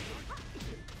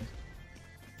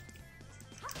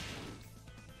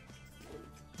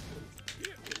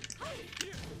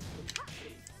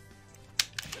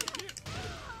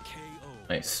 KO.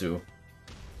 Nice, Sue.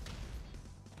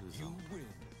 You win.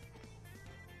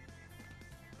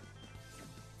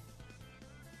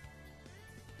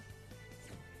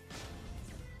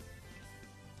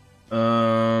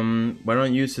 Why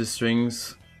don't use his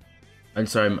strings? I'm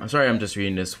sorry, I'm just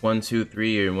reading this. 1, 2,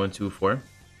 3, or 1, 2, 4.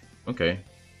 Okay.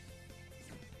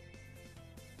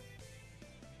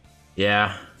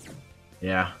 Yeah.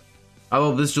 Yeah.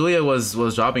 Although this Julia was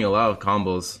dropping a lot of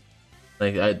combos.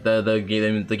 Like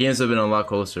the games have been a lot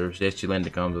closer. She actually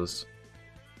landed combos.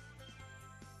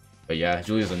 But yeah,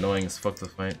 Julia's annoying as fuck to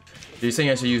fight. So you're saying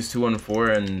I should use 2, 1, 4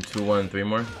 and 2, 1, 3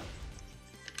 more?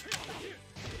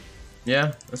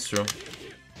 Yeah, that's true.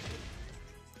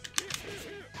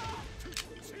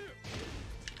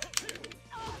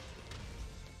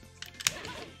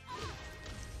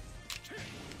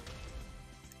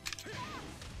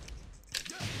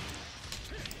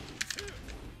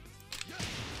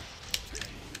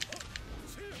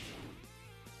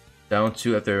 Down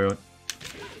 2 after.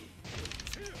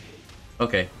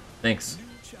 Okay, thanks. New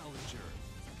challenger.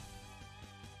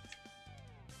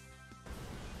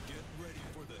 Get ready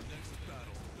for the next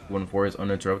battle. 1-4 is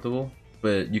uninterruptible,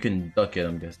 but you can duck it,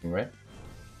 I'm guessing, right?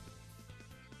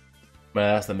 But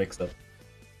that's the mixed up.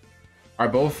 Are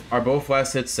both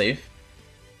last hits safe?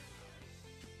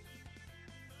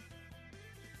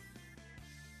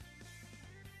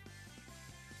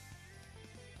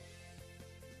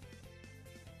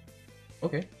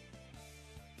 Okay.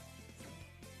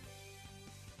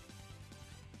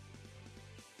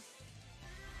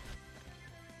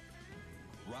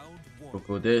 Round 1. こ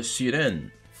こで試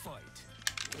練。 Fight.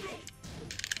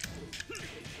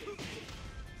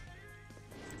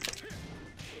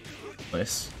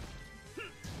 Nice.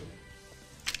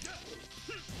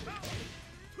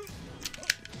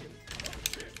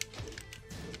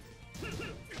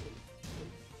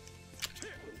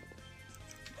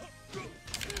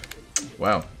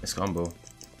 Wow, nice combo.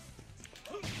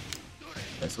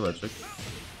 Nice electric.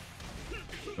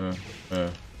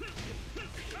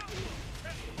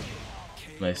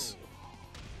 Nice.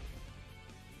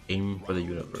 Aim for the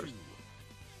universe.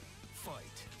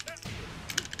 Fight.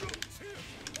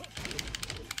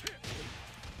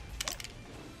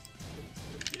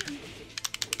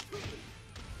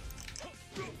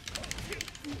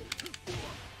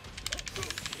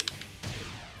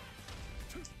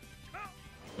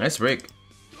 Nice break.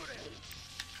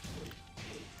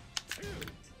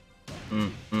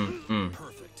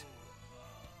 Perfect.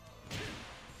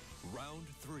 Round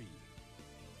 3.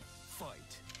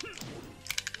 Fight.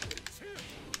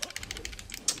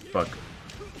 Fuck.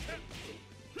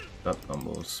 Drop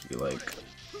combos be like.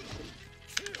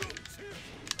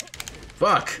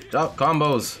 Fuck! Drop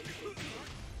combos!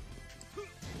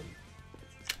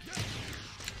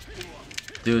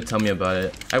 Dude, tell me about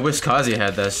it. I wish Kazi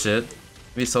had that shit.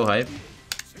 It'd be so hype.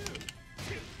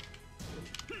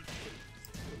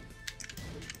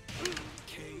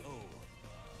 KO.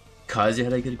 Kazi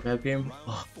had a good grab game? Round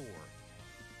Oh. 4.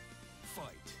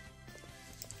 Fight.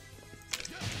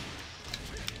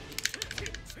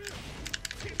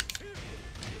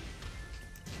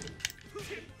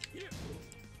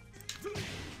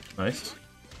 Nice.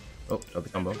 Oh, got the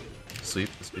combo. Sweep,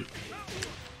 sweep.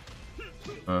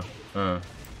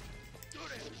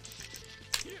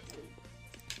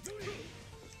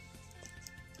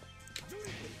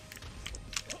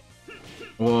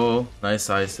 Whoa, nice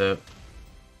side step.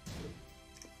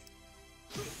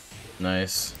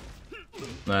 Nice.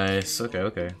 Nice, okay,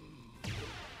 okay.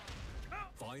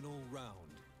 Final round.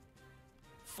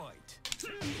 Fight.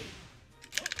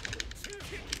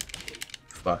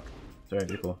 Fuck. Sorry,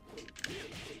 be cool.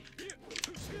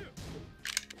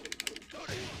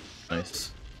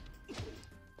 Nice.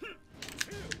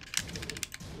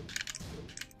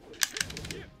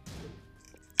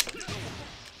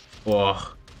 Whoa.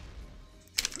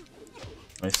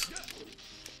 Nice.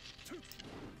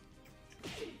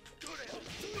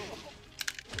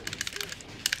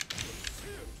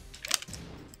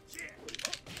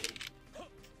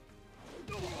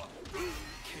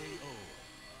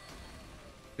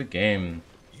 Good game.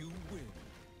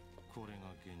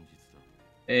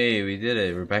 Hey, we did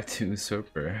it. We're back to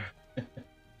Usurper. Get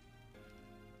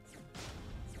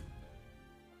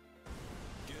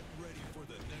ready for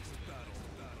the next battle.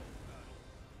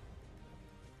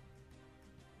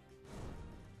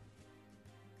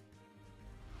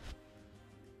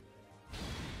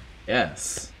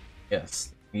 Yes.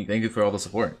 Yes. Thank you for all the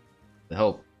support. The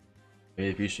help.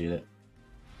 Really appreciate it.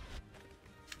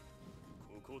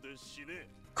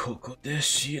 Koko de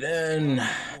Shiren.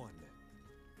 One.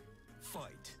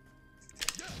 Fight.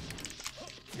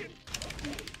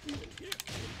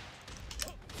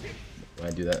 Why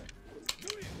do that?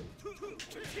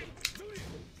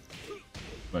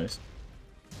 Nice.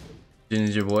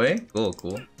 Jin's your boy? Cool,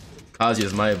 cool. Kaji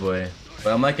is my boy.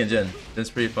 But I'm liking Jin. It's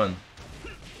pretty fun.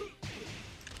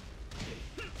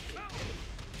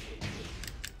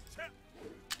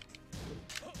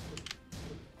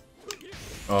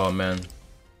 Oh man.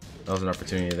 That was an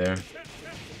opportunity there.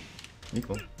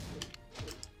 Equal.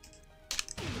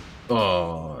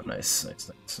 Oh, nice, nice,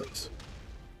 nice, nice.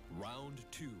 Round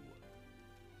 2.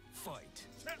 Fight.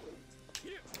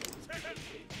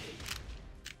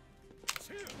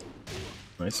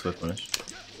 Nice swift finish.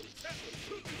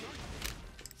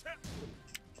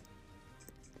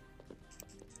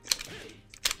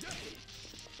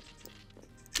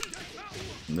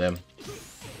 Them.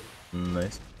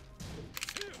 Nice.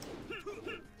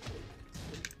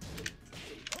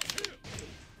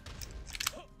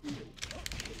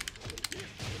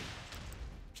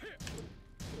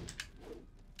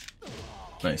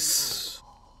 Nice.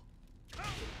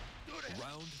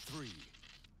 Round 3.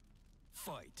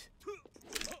 Fight.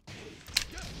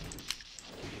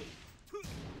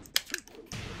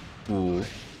 Ooh.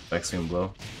 Backswing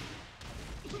blow.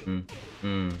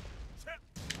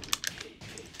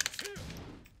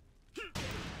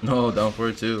 No, down for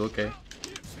it too, okay.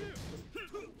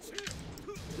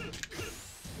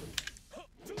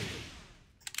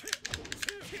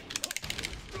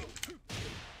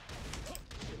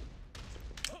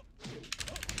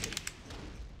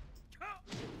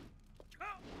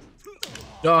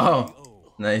 Oh,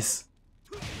 nice.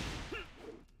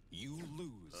 You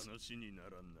lose.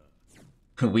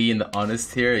 We in the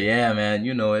honest tier? Yeah, man,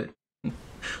 you know it.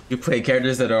 We play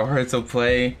characters that are hard to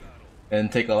play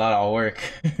and take a lot of work.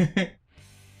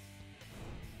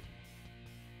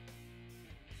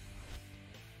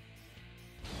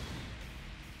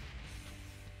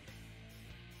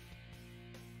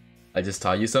 I just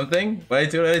taught you something? What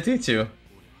did I teach you?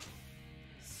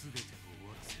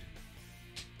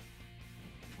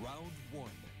 Round 1.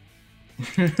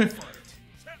 Fight.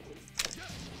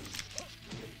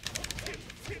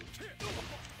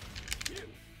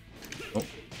 Oh.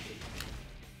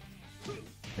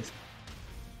 Nice.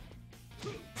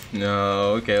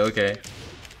 No, okay, okay.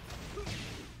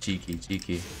 Cheeky,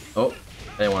 cheeky. Oh,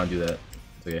 I didn't want to do that.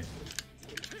 It's okay.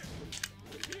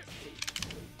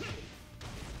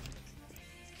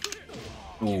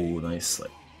 Ooh, nice, like,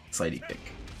 slidey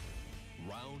kick.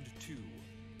 Round 2.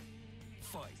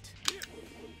 Fight.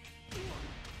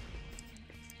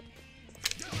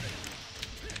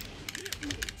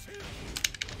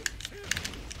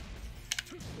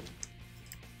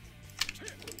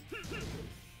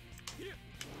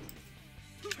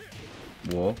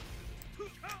 Whoa.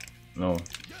 No.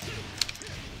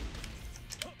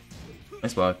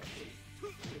 Nice block.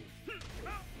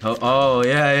 Oh, oh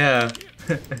yeah,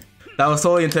 yeah. That was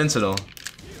totally intentional.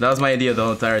 That was my idea the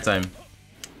whole entire time.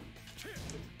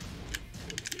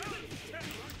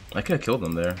 I could have killed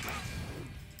him there.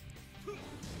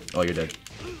 Oh, you're dead.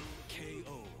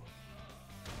 KO.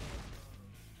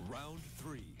 Round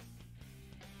 3.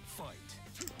 Fight.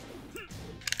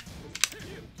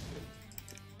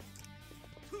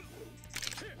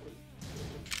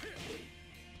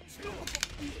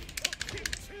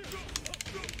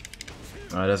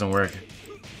 Oh, it doesn't work.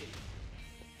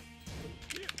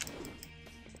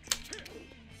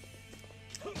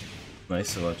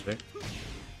 Nice electric.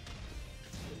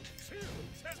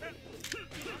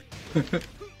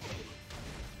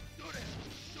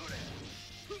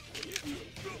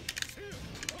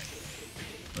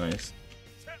 Nice.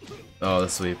 Oh, the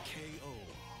sweep.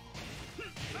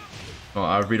 Oh,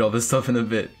 I'll read all this stuff in a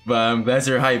bit, but I'm glad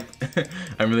you're hype.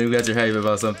 I'm really glad you're hype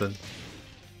about something.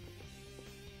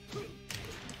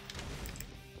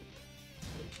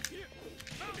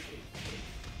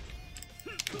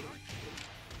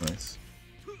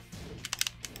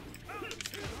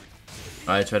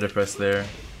 I tried to press there.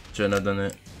 Shouldn't have done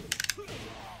it.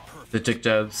 The chick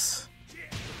jabs.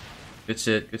 Good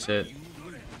shit, good shit.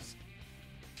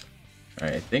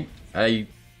 Alright, I think I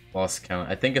lost count.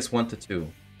 I think it's 1-2.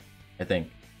 I think.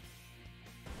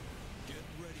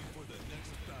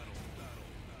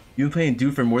 You've been playing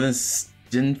Dude for more than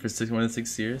Jin for more than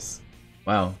 6 years?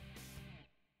 Wow.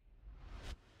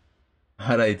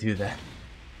 How did I do that?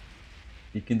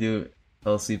 You can do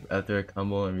hell sleep after a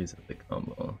combo and reset the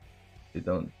combo. They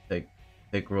don't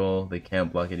take roll, they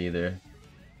can't block it either.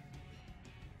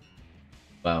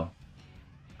 Wow.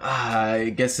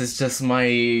 I guess it's just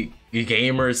my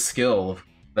gamer skill.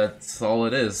 That's all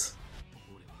it is.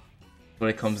 What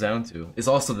it comes down to. It's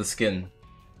also the skin.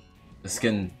 The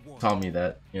skin taught me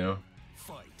that, you know?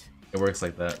 It works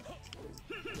like that.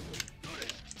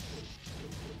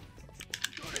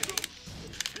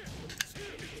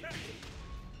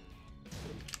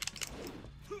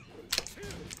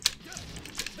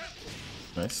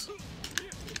 Nice.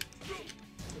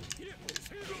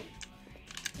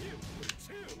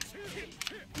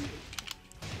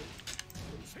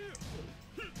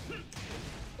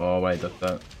 Oh, I ducked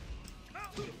that.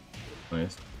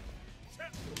 Nice.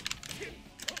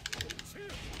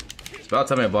 It's about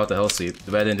time I bought the hell sleep.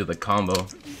 Too bad I didn't do the combo.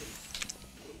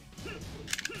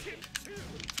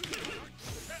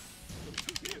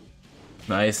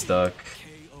 Nice duck.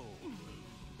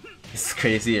 It's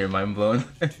crazy, you're mind blown.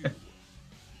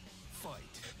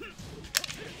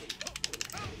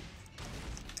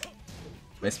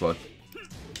 Nice block.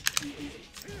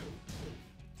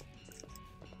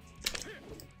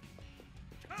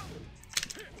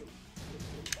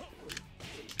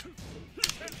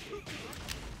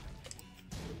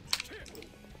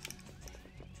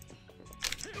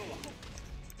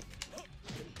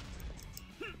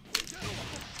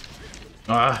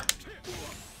 Ah!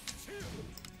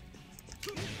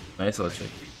 Nice little trick.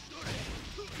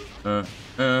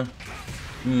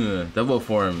 Double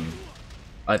form.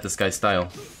 I like this guy's style.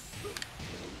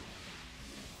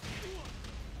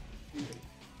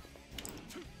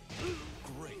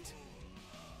 Great.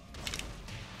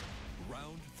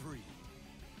 Round 3.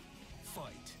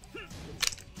 Fight.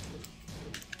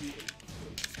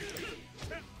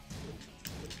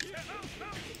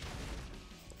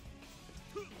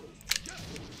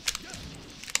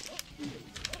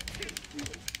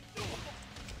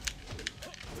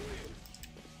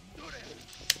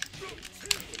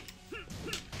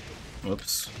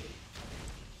 Whoops.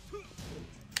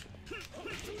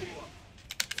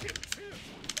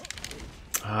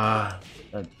 Ah,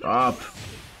 that drop.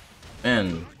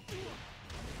 Man.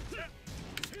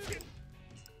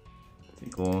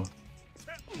 Pretty cool.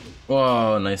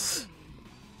 Whoa, nice.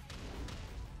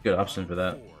 Good option for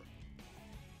that.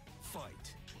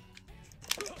 Fight.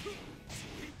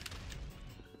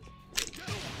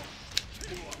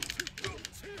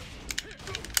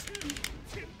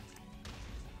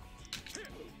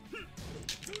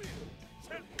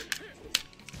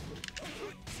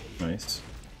 Nice.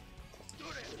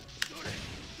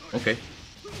 Okay.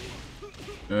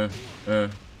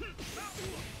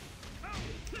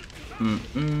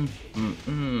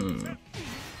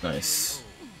 Nice.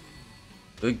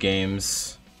 Good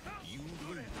games.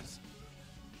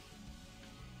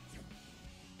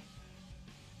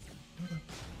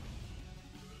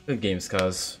 Good games,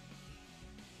 cuz.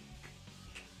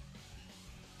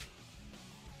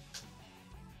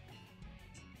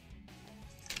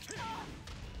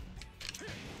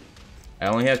 I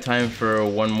only have time for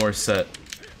one more set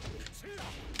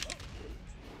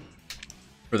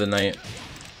for the night.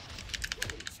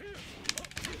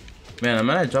 Man, I'm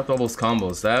mad I dropped all those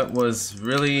combos. That was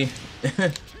really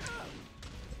that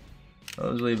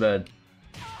was really bad.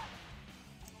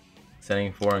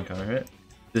 Setting 4 on counter hit.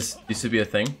 This used to be a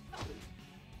thing.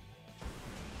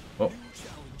 Oh.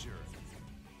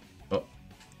 Oh.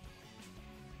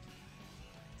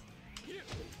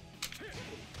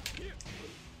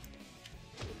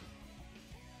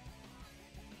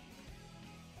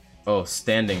 Oh,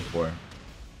 standing 4.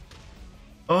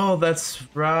 Oh, that's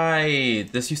right.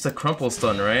 This used to crumple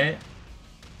stun, right?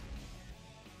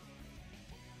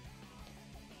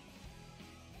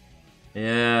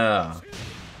 Yeah.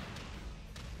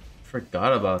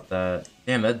 Forgot about that.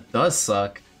 Damn, that does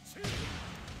suck.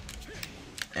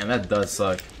 Damn, that does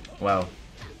suck. Wow.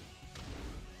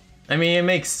 I mean, it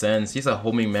makes sense. He's a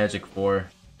homing magic 4.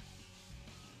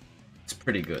 It's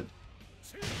pretty good.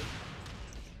 I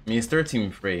mean, it's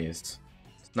 13 phrase.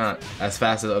 It's not as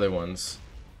fast as other ones.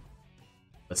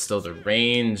 But still, the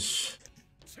range,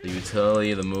 the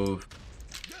utility, the move.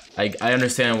 I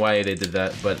understand why they did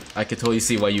that, but I could totally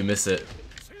see why you miss it.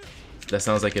 That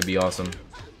sounds like it'd be awesome.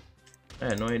 I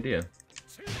had no idea.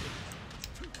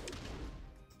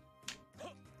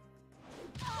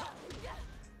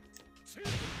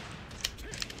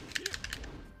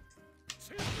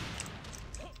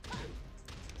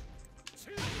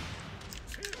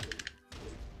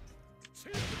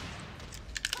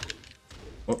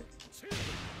 Oh.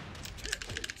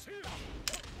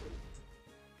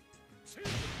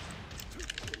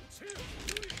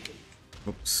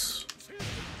 Oops.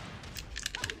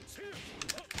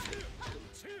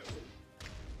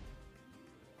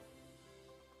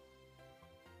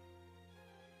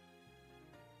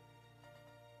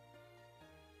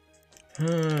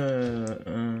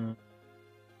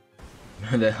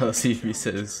 That LC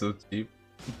reset is so cheap.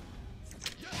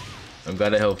 I'm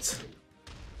glad it helped.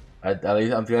 At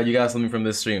least I'm glad you got something from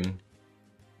this stream.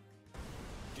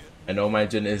 I know my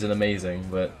Jin isn't amazing,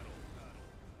 but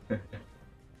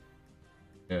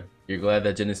yeah, you're glad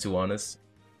that Jin is too honest.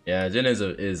 Yeah, Jin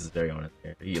is very honest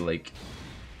here. He like,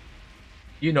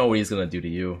 you know what he's gonna do to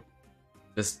you.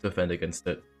 Just defend against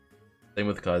it. Same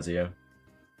with Kazuya.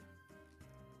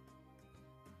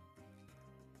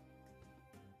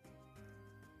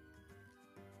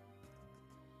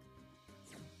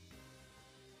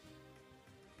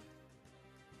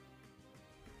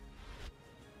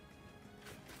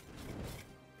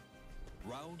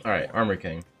 Alright, Armor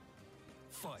King.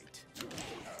 Fight.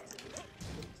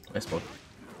 Nice poke.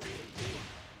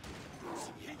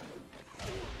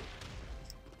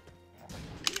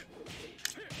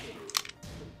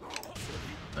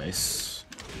 Nice.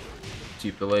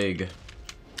 Keep the leg.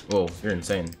 Whoa, you're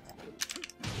insane.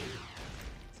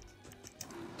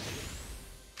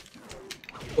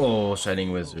 Oh,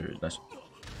 Shining Wizard. That's,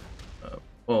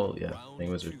 well, yeah, Shining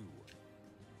Wizard.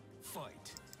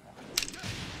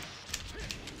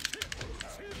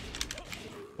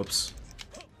 Whoops.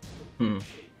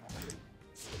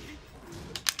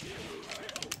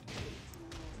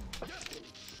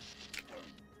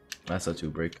 That's a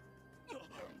 2-break.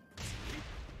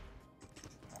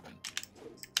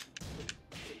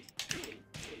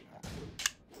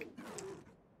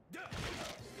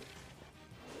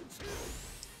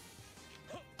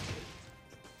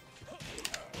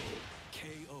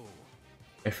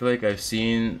 I feel like I've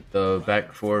seen the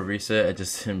back 4 reset, I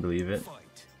just didn't believe it.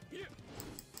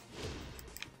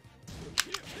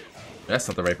 That's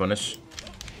not the right punish.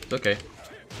 It's okay.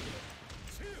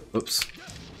 Oops.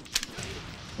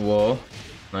 Whoa.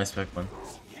 Nice back one.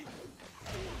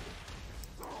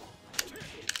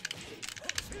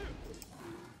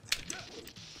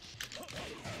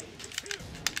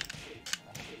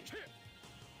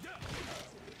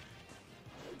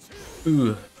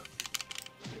 Ooh.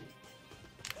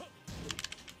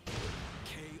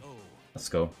 Let's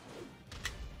go.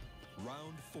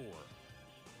 Round 4.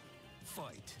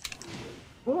 Fight.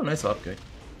 Oh, nice upgrade.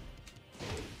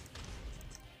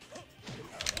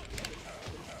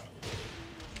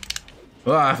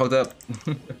 Oh, I fucked up.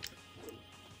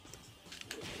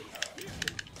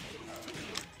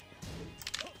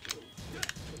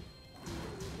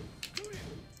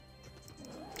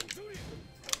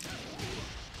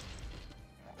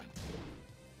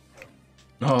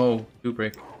 Oh,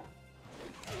 2-break.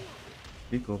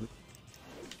 Be cool.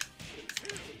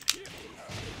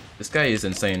 This guy is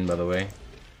insane, by the way.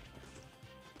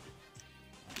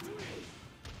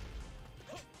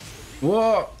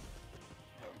 Whoa!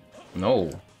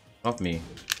 No, off me.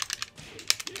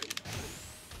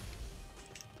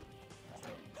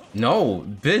 No,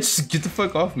 bitch, get the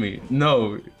fuck off me.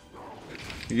 No,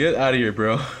 get out of here,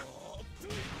 bro.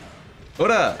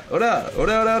 Ora, ora,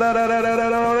 ora, ora, ora, ora, ora,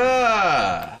 ora,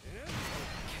 ora.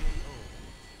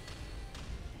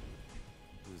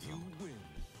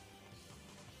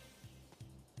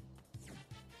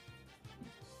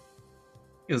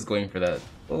 He was going for that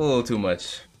a little too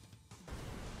much.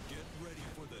 Get ready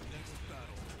for the next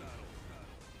battle.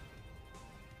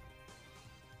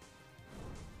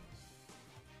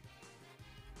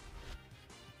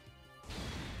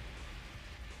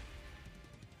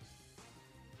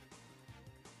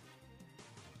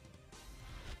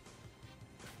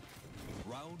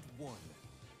 Round 1.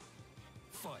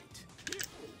 Fight.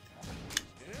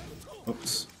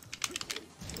 Oops.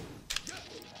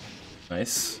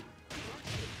 Nice.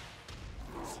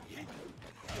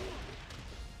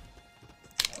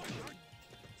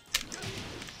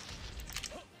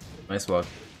 Nice walk.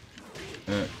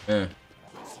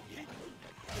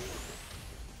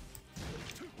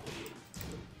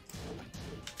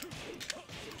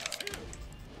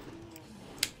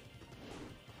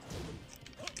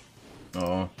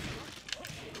 Oh.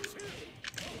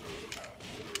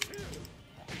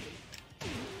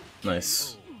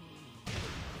 Nice.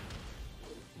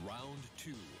 Round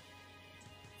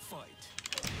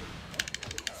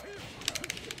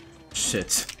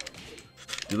Shit.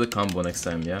 Do the combo next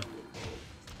time, yeah?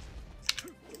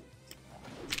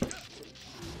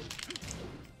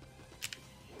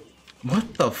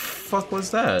 What the fuck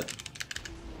was that?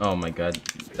 Oh my god,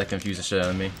 that confused the shit out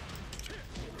of me.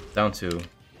 Down 2.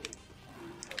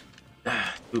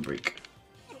 Two break.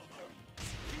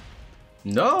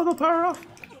 No, the power off.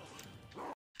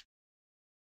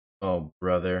 Oh,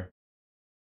 brother.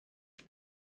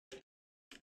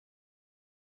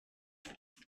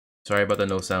 Sorry about the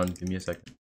no sound. Give me a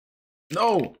second.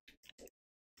 No!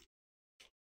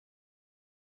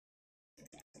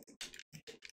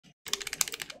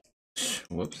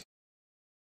 Whoops.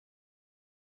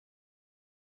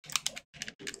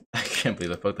 I can't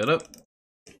believe I fucked that up.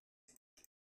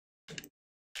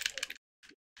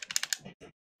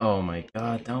 Oh my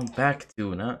god, down back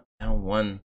 2, not down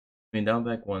 1. I mean, down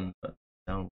back 1, but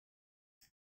down.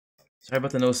 Sorry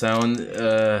about the no sound.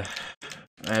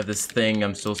 I have this thing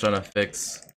I'm still trying to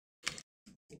fix.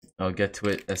 I'll get to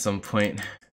it at some point.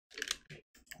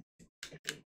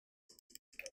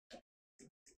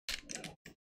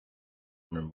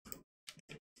 Man.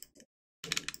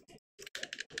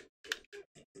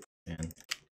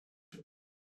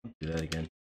 Don't do that again.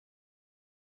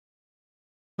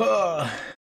 Oh,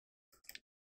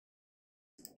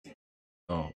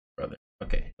 brother.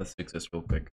 Okay, let's fix this real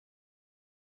quick.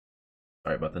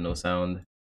 Sorry about the no sound.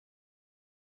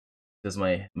 Because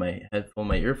my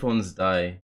earphones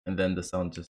die, and then the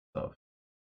sound just stops.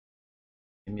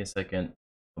 Give me a second.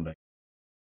 Come back.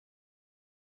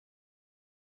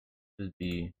 Should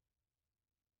be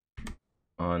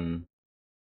on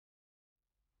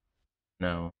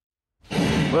now.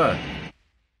 What?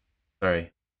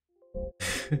 Sorry.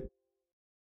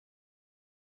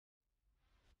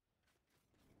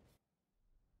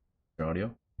 Your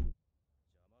audio?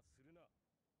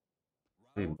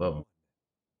 Pretty low.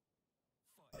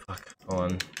 Fuck. Hold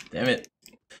on. Damn it.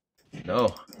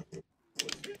 No.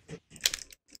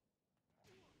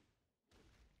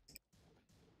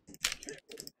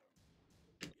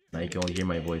 Now you can only hear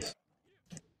my voice.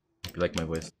 If you like my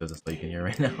voice, because that's all you can hear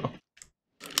right now.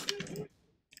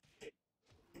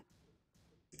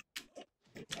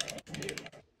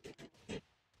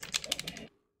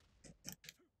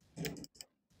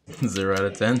 Zero out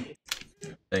of 10.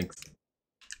 Thanks.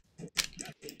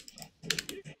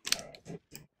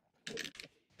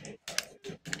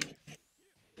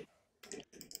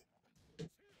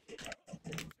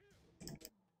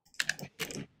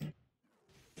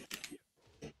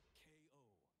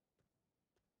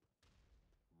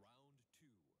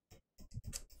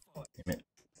 Damn it.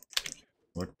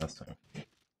 Worked last time.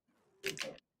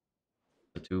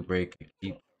 The 2 break. I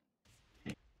keep.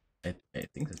 I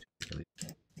think the 2 break at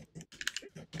least.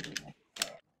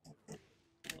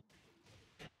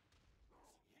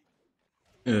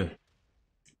 Ugh.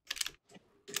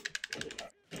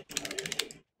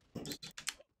 Oops.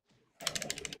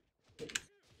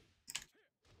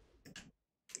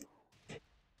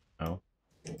 Oh.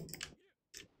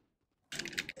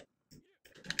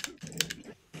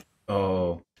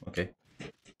 Oh. Okay.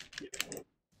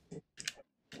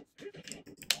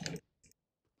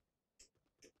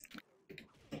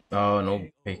 Oh no.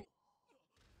 Hey.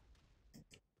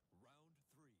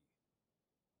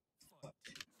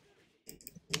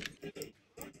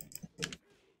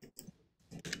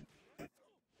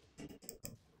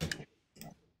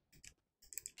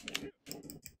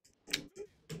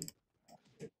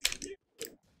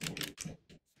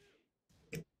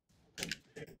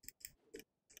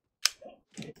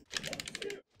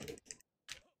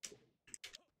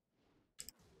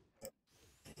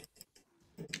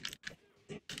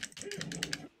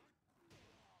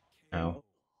 Ow.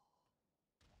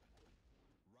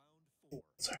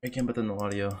 Sorry, I can't put in the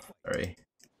audio. Sorry.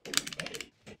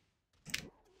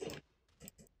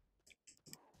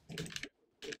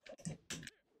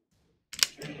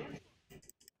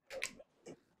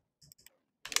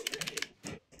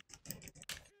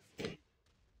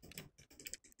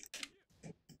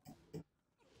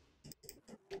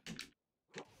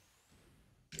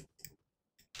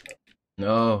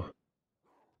 No.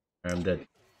 I'm dead.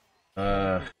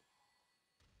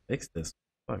 Fix this.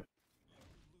 Fuck.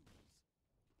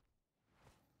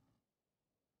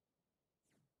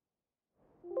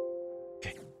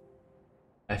 Okay.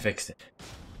 I fixed it.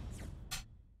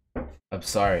 I'm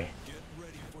sorry. Get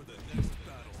ready for the next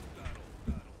battle.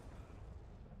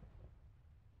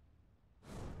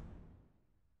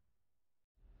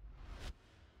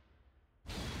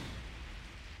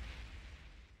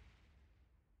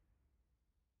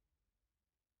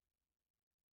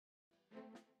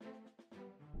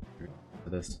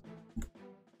 this.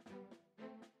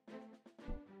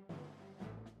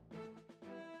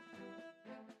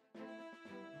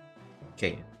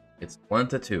 Okay, it's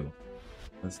 1-2.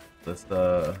 Let's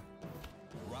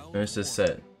finish this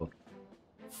set. Okay.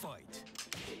 Fight.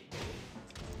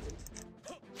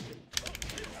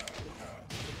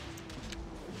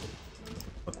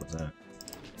 What was that?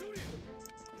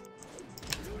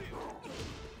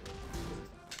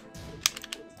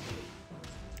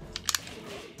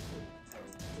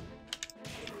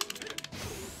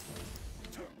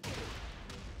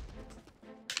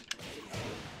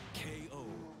 KO.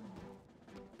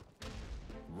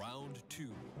 Round 2.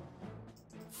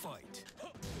 Fight.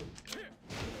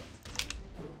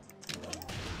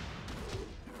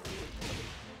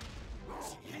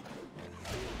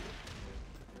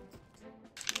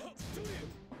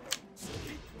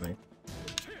 Right.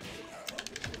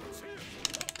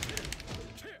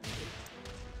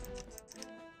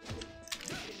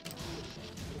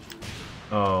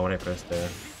 Oh, when I pressed there.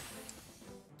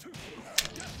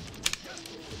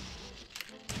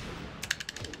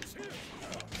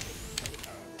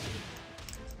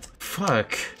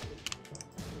 Fuck.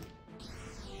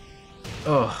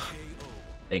 Oh,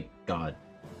 thank God.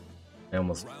 I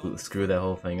almost screwed that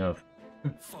whole thing up.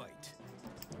 Fight.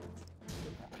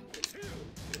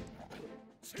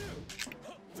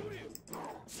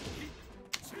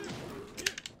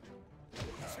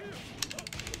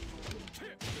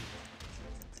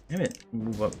 Damn it,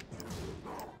 move up.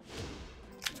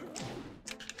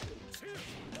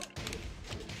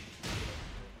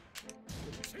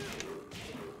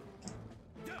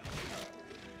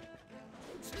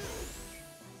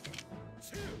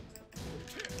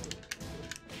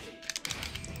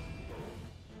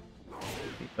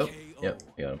 Oh, yep,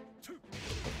 we got him.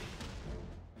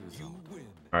 You win.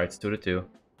 Alright, it's 2-2.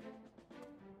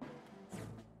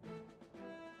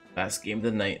 Last game of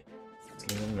the night. Last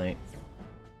game of the night.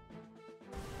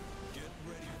 Get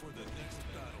ready for the next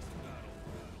battle.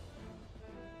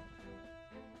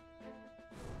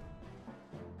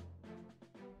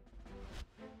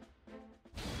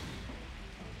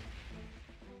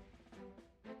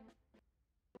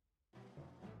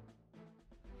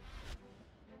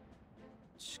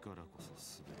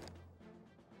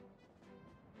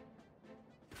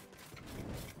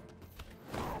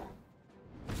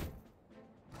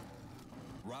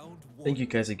 Round 1. Thank you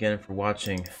guys again for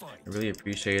watching. I really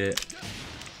appreciate it.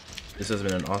 This has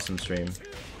been an awesome stream.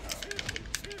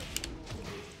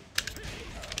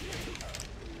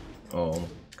 Oh,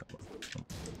 come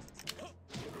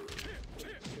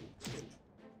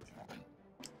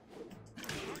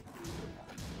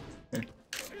on.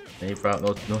 Any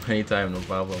problem? No, anytime, no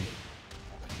problem.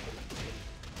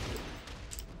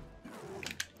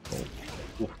 Oh,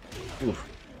 oof, oof.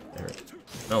 There.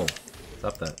 No,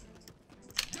 stop that.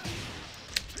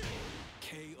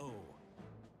 KO.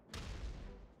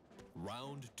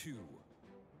 Round 2.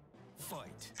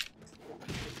 Fight.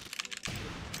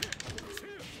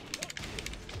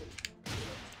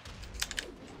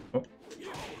 Oh,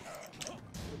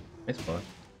 nice block.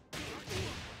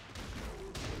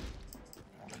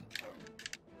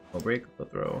 I'll break the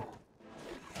throw.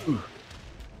 Ooh.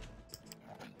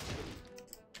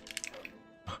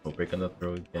 I'll break on the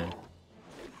throw again.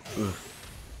 Ooh.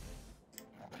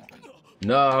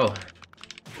 No.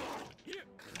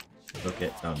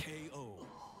 Okay, KO.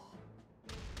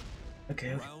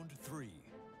 Okay. Round 3.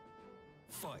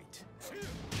 Fight.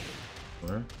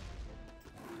 Where?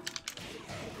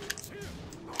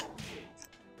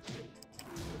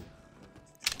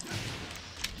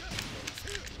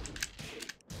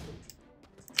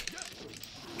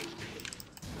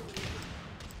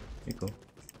 You go.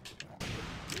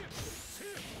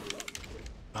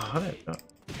 Oh, how did I?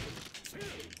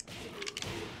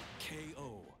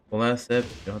 KO. Well, last step, you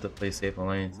don't have to play safe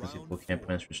online since people can't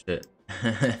punish for shit.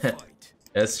 Fight.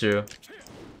 That's true.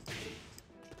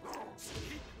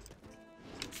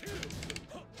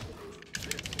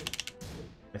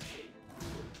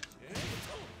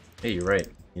 Hey, you're right.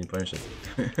 You can punish it.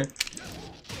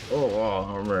 Oh,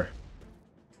 armor.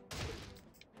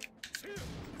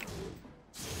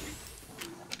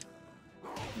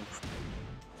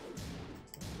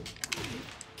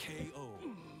 KO.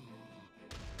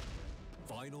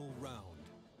 Final round.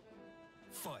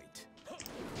 Fight.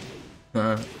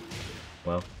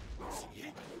 Well,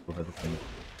 we'll have the thing.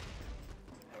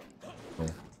 Oh.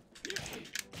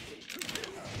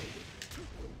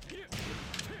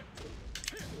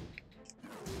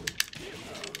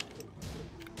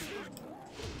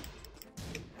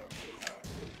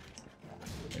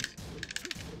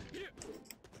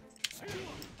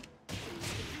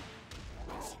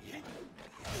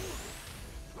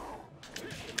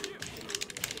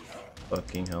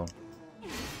 Fucking hell.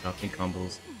 Dropping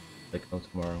combos like no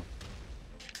tomorrow.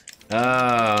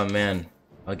 Ah, man.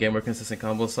 I'll get more consistent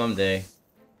combos someday.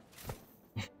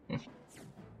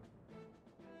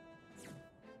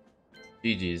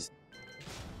 GG's.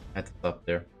 Had to stop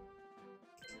there.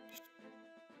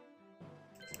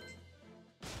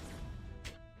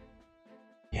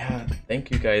 Yeah,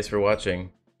 thank you guys for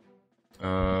watching.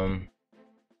 Thank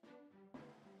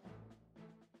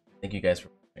you guys for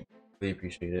watching. Really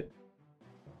appreciate it.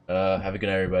 Have a good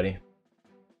night, everybody.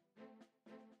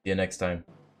 See you next time.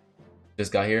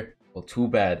 Just got here? Well, too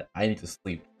bad. I need to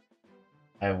sleep.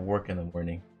 I have work in the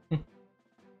morning. But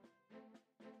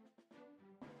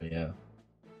yeah.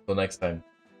 Till next time.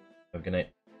 Have a good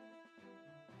night.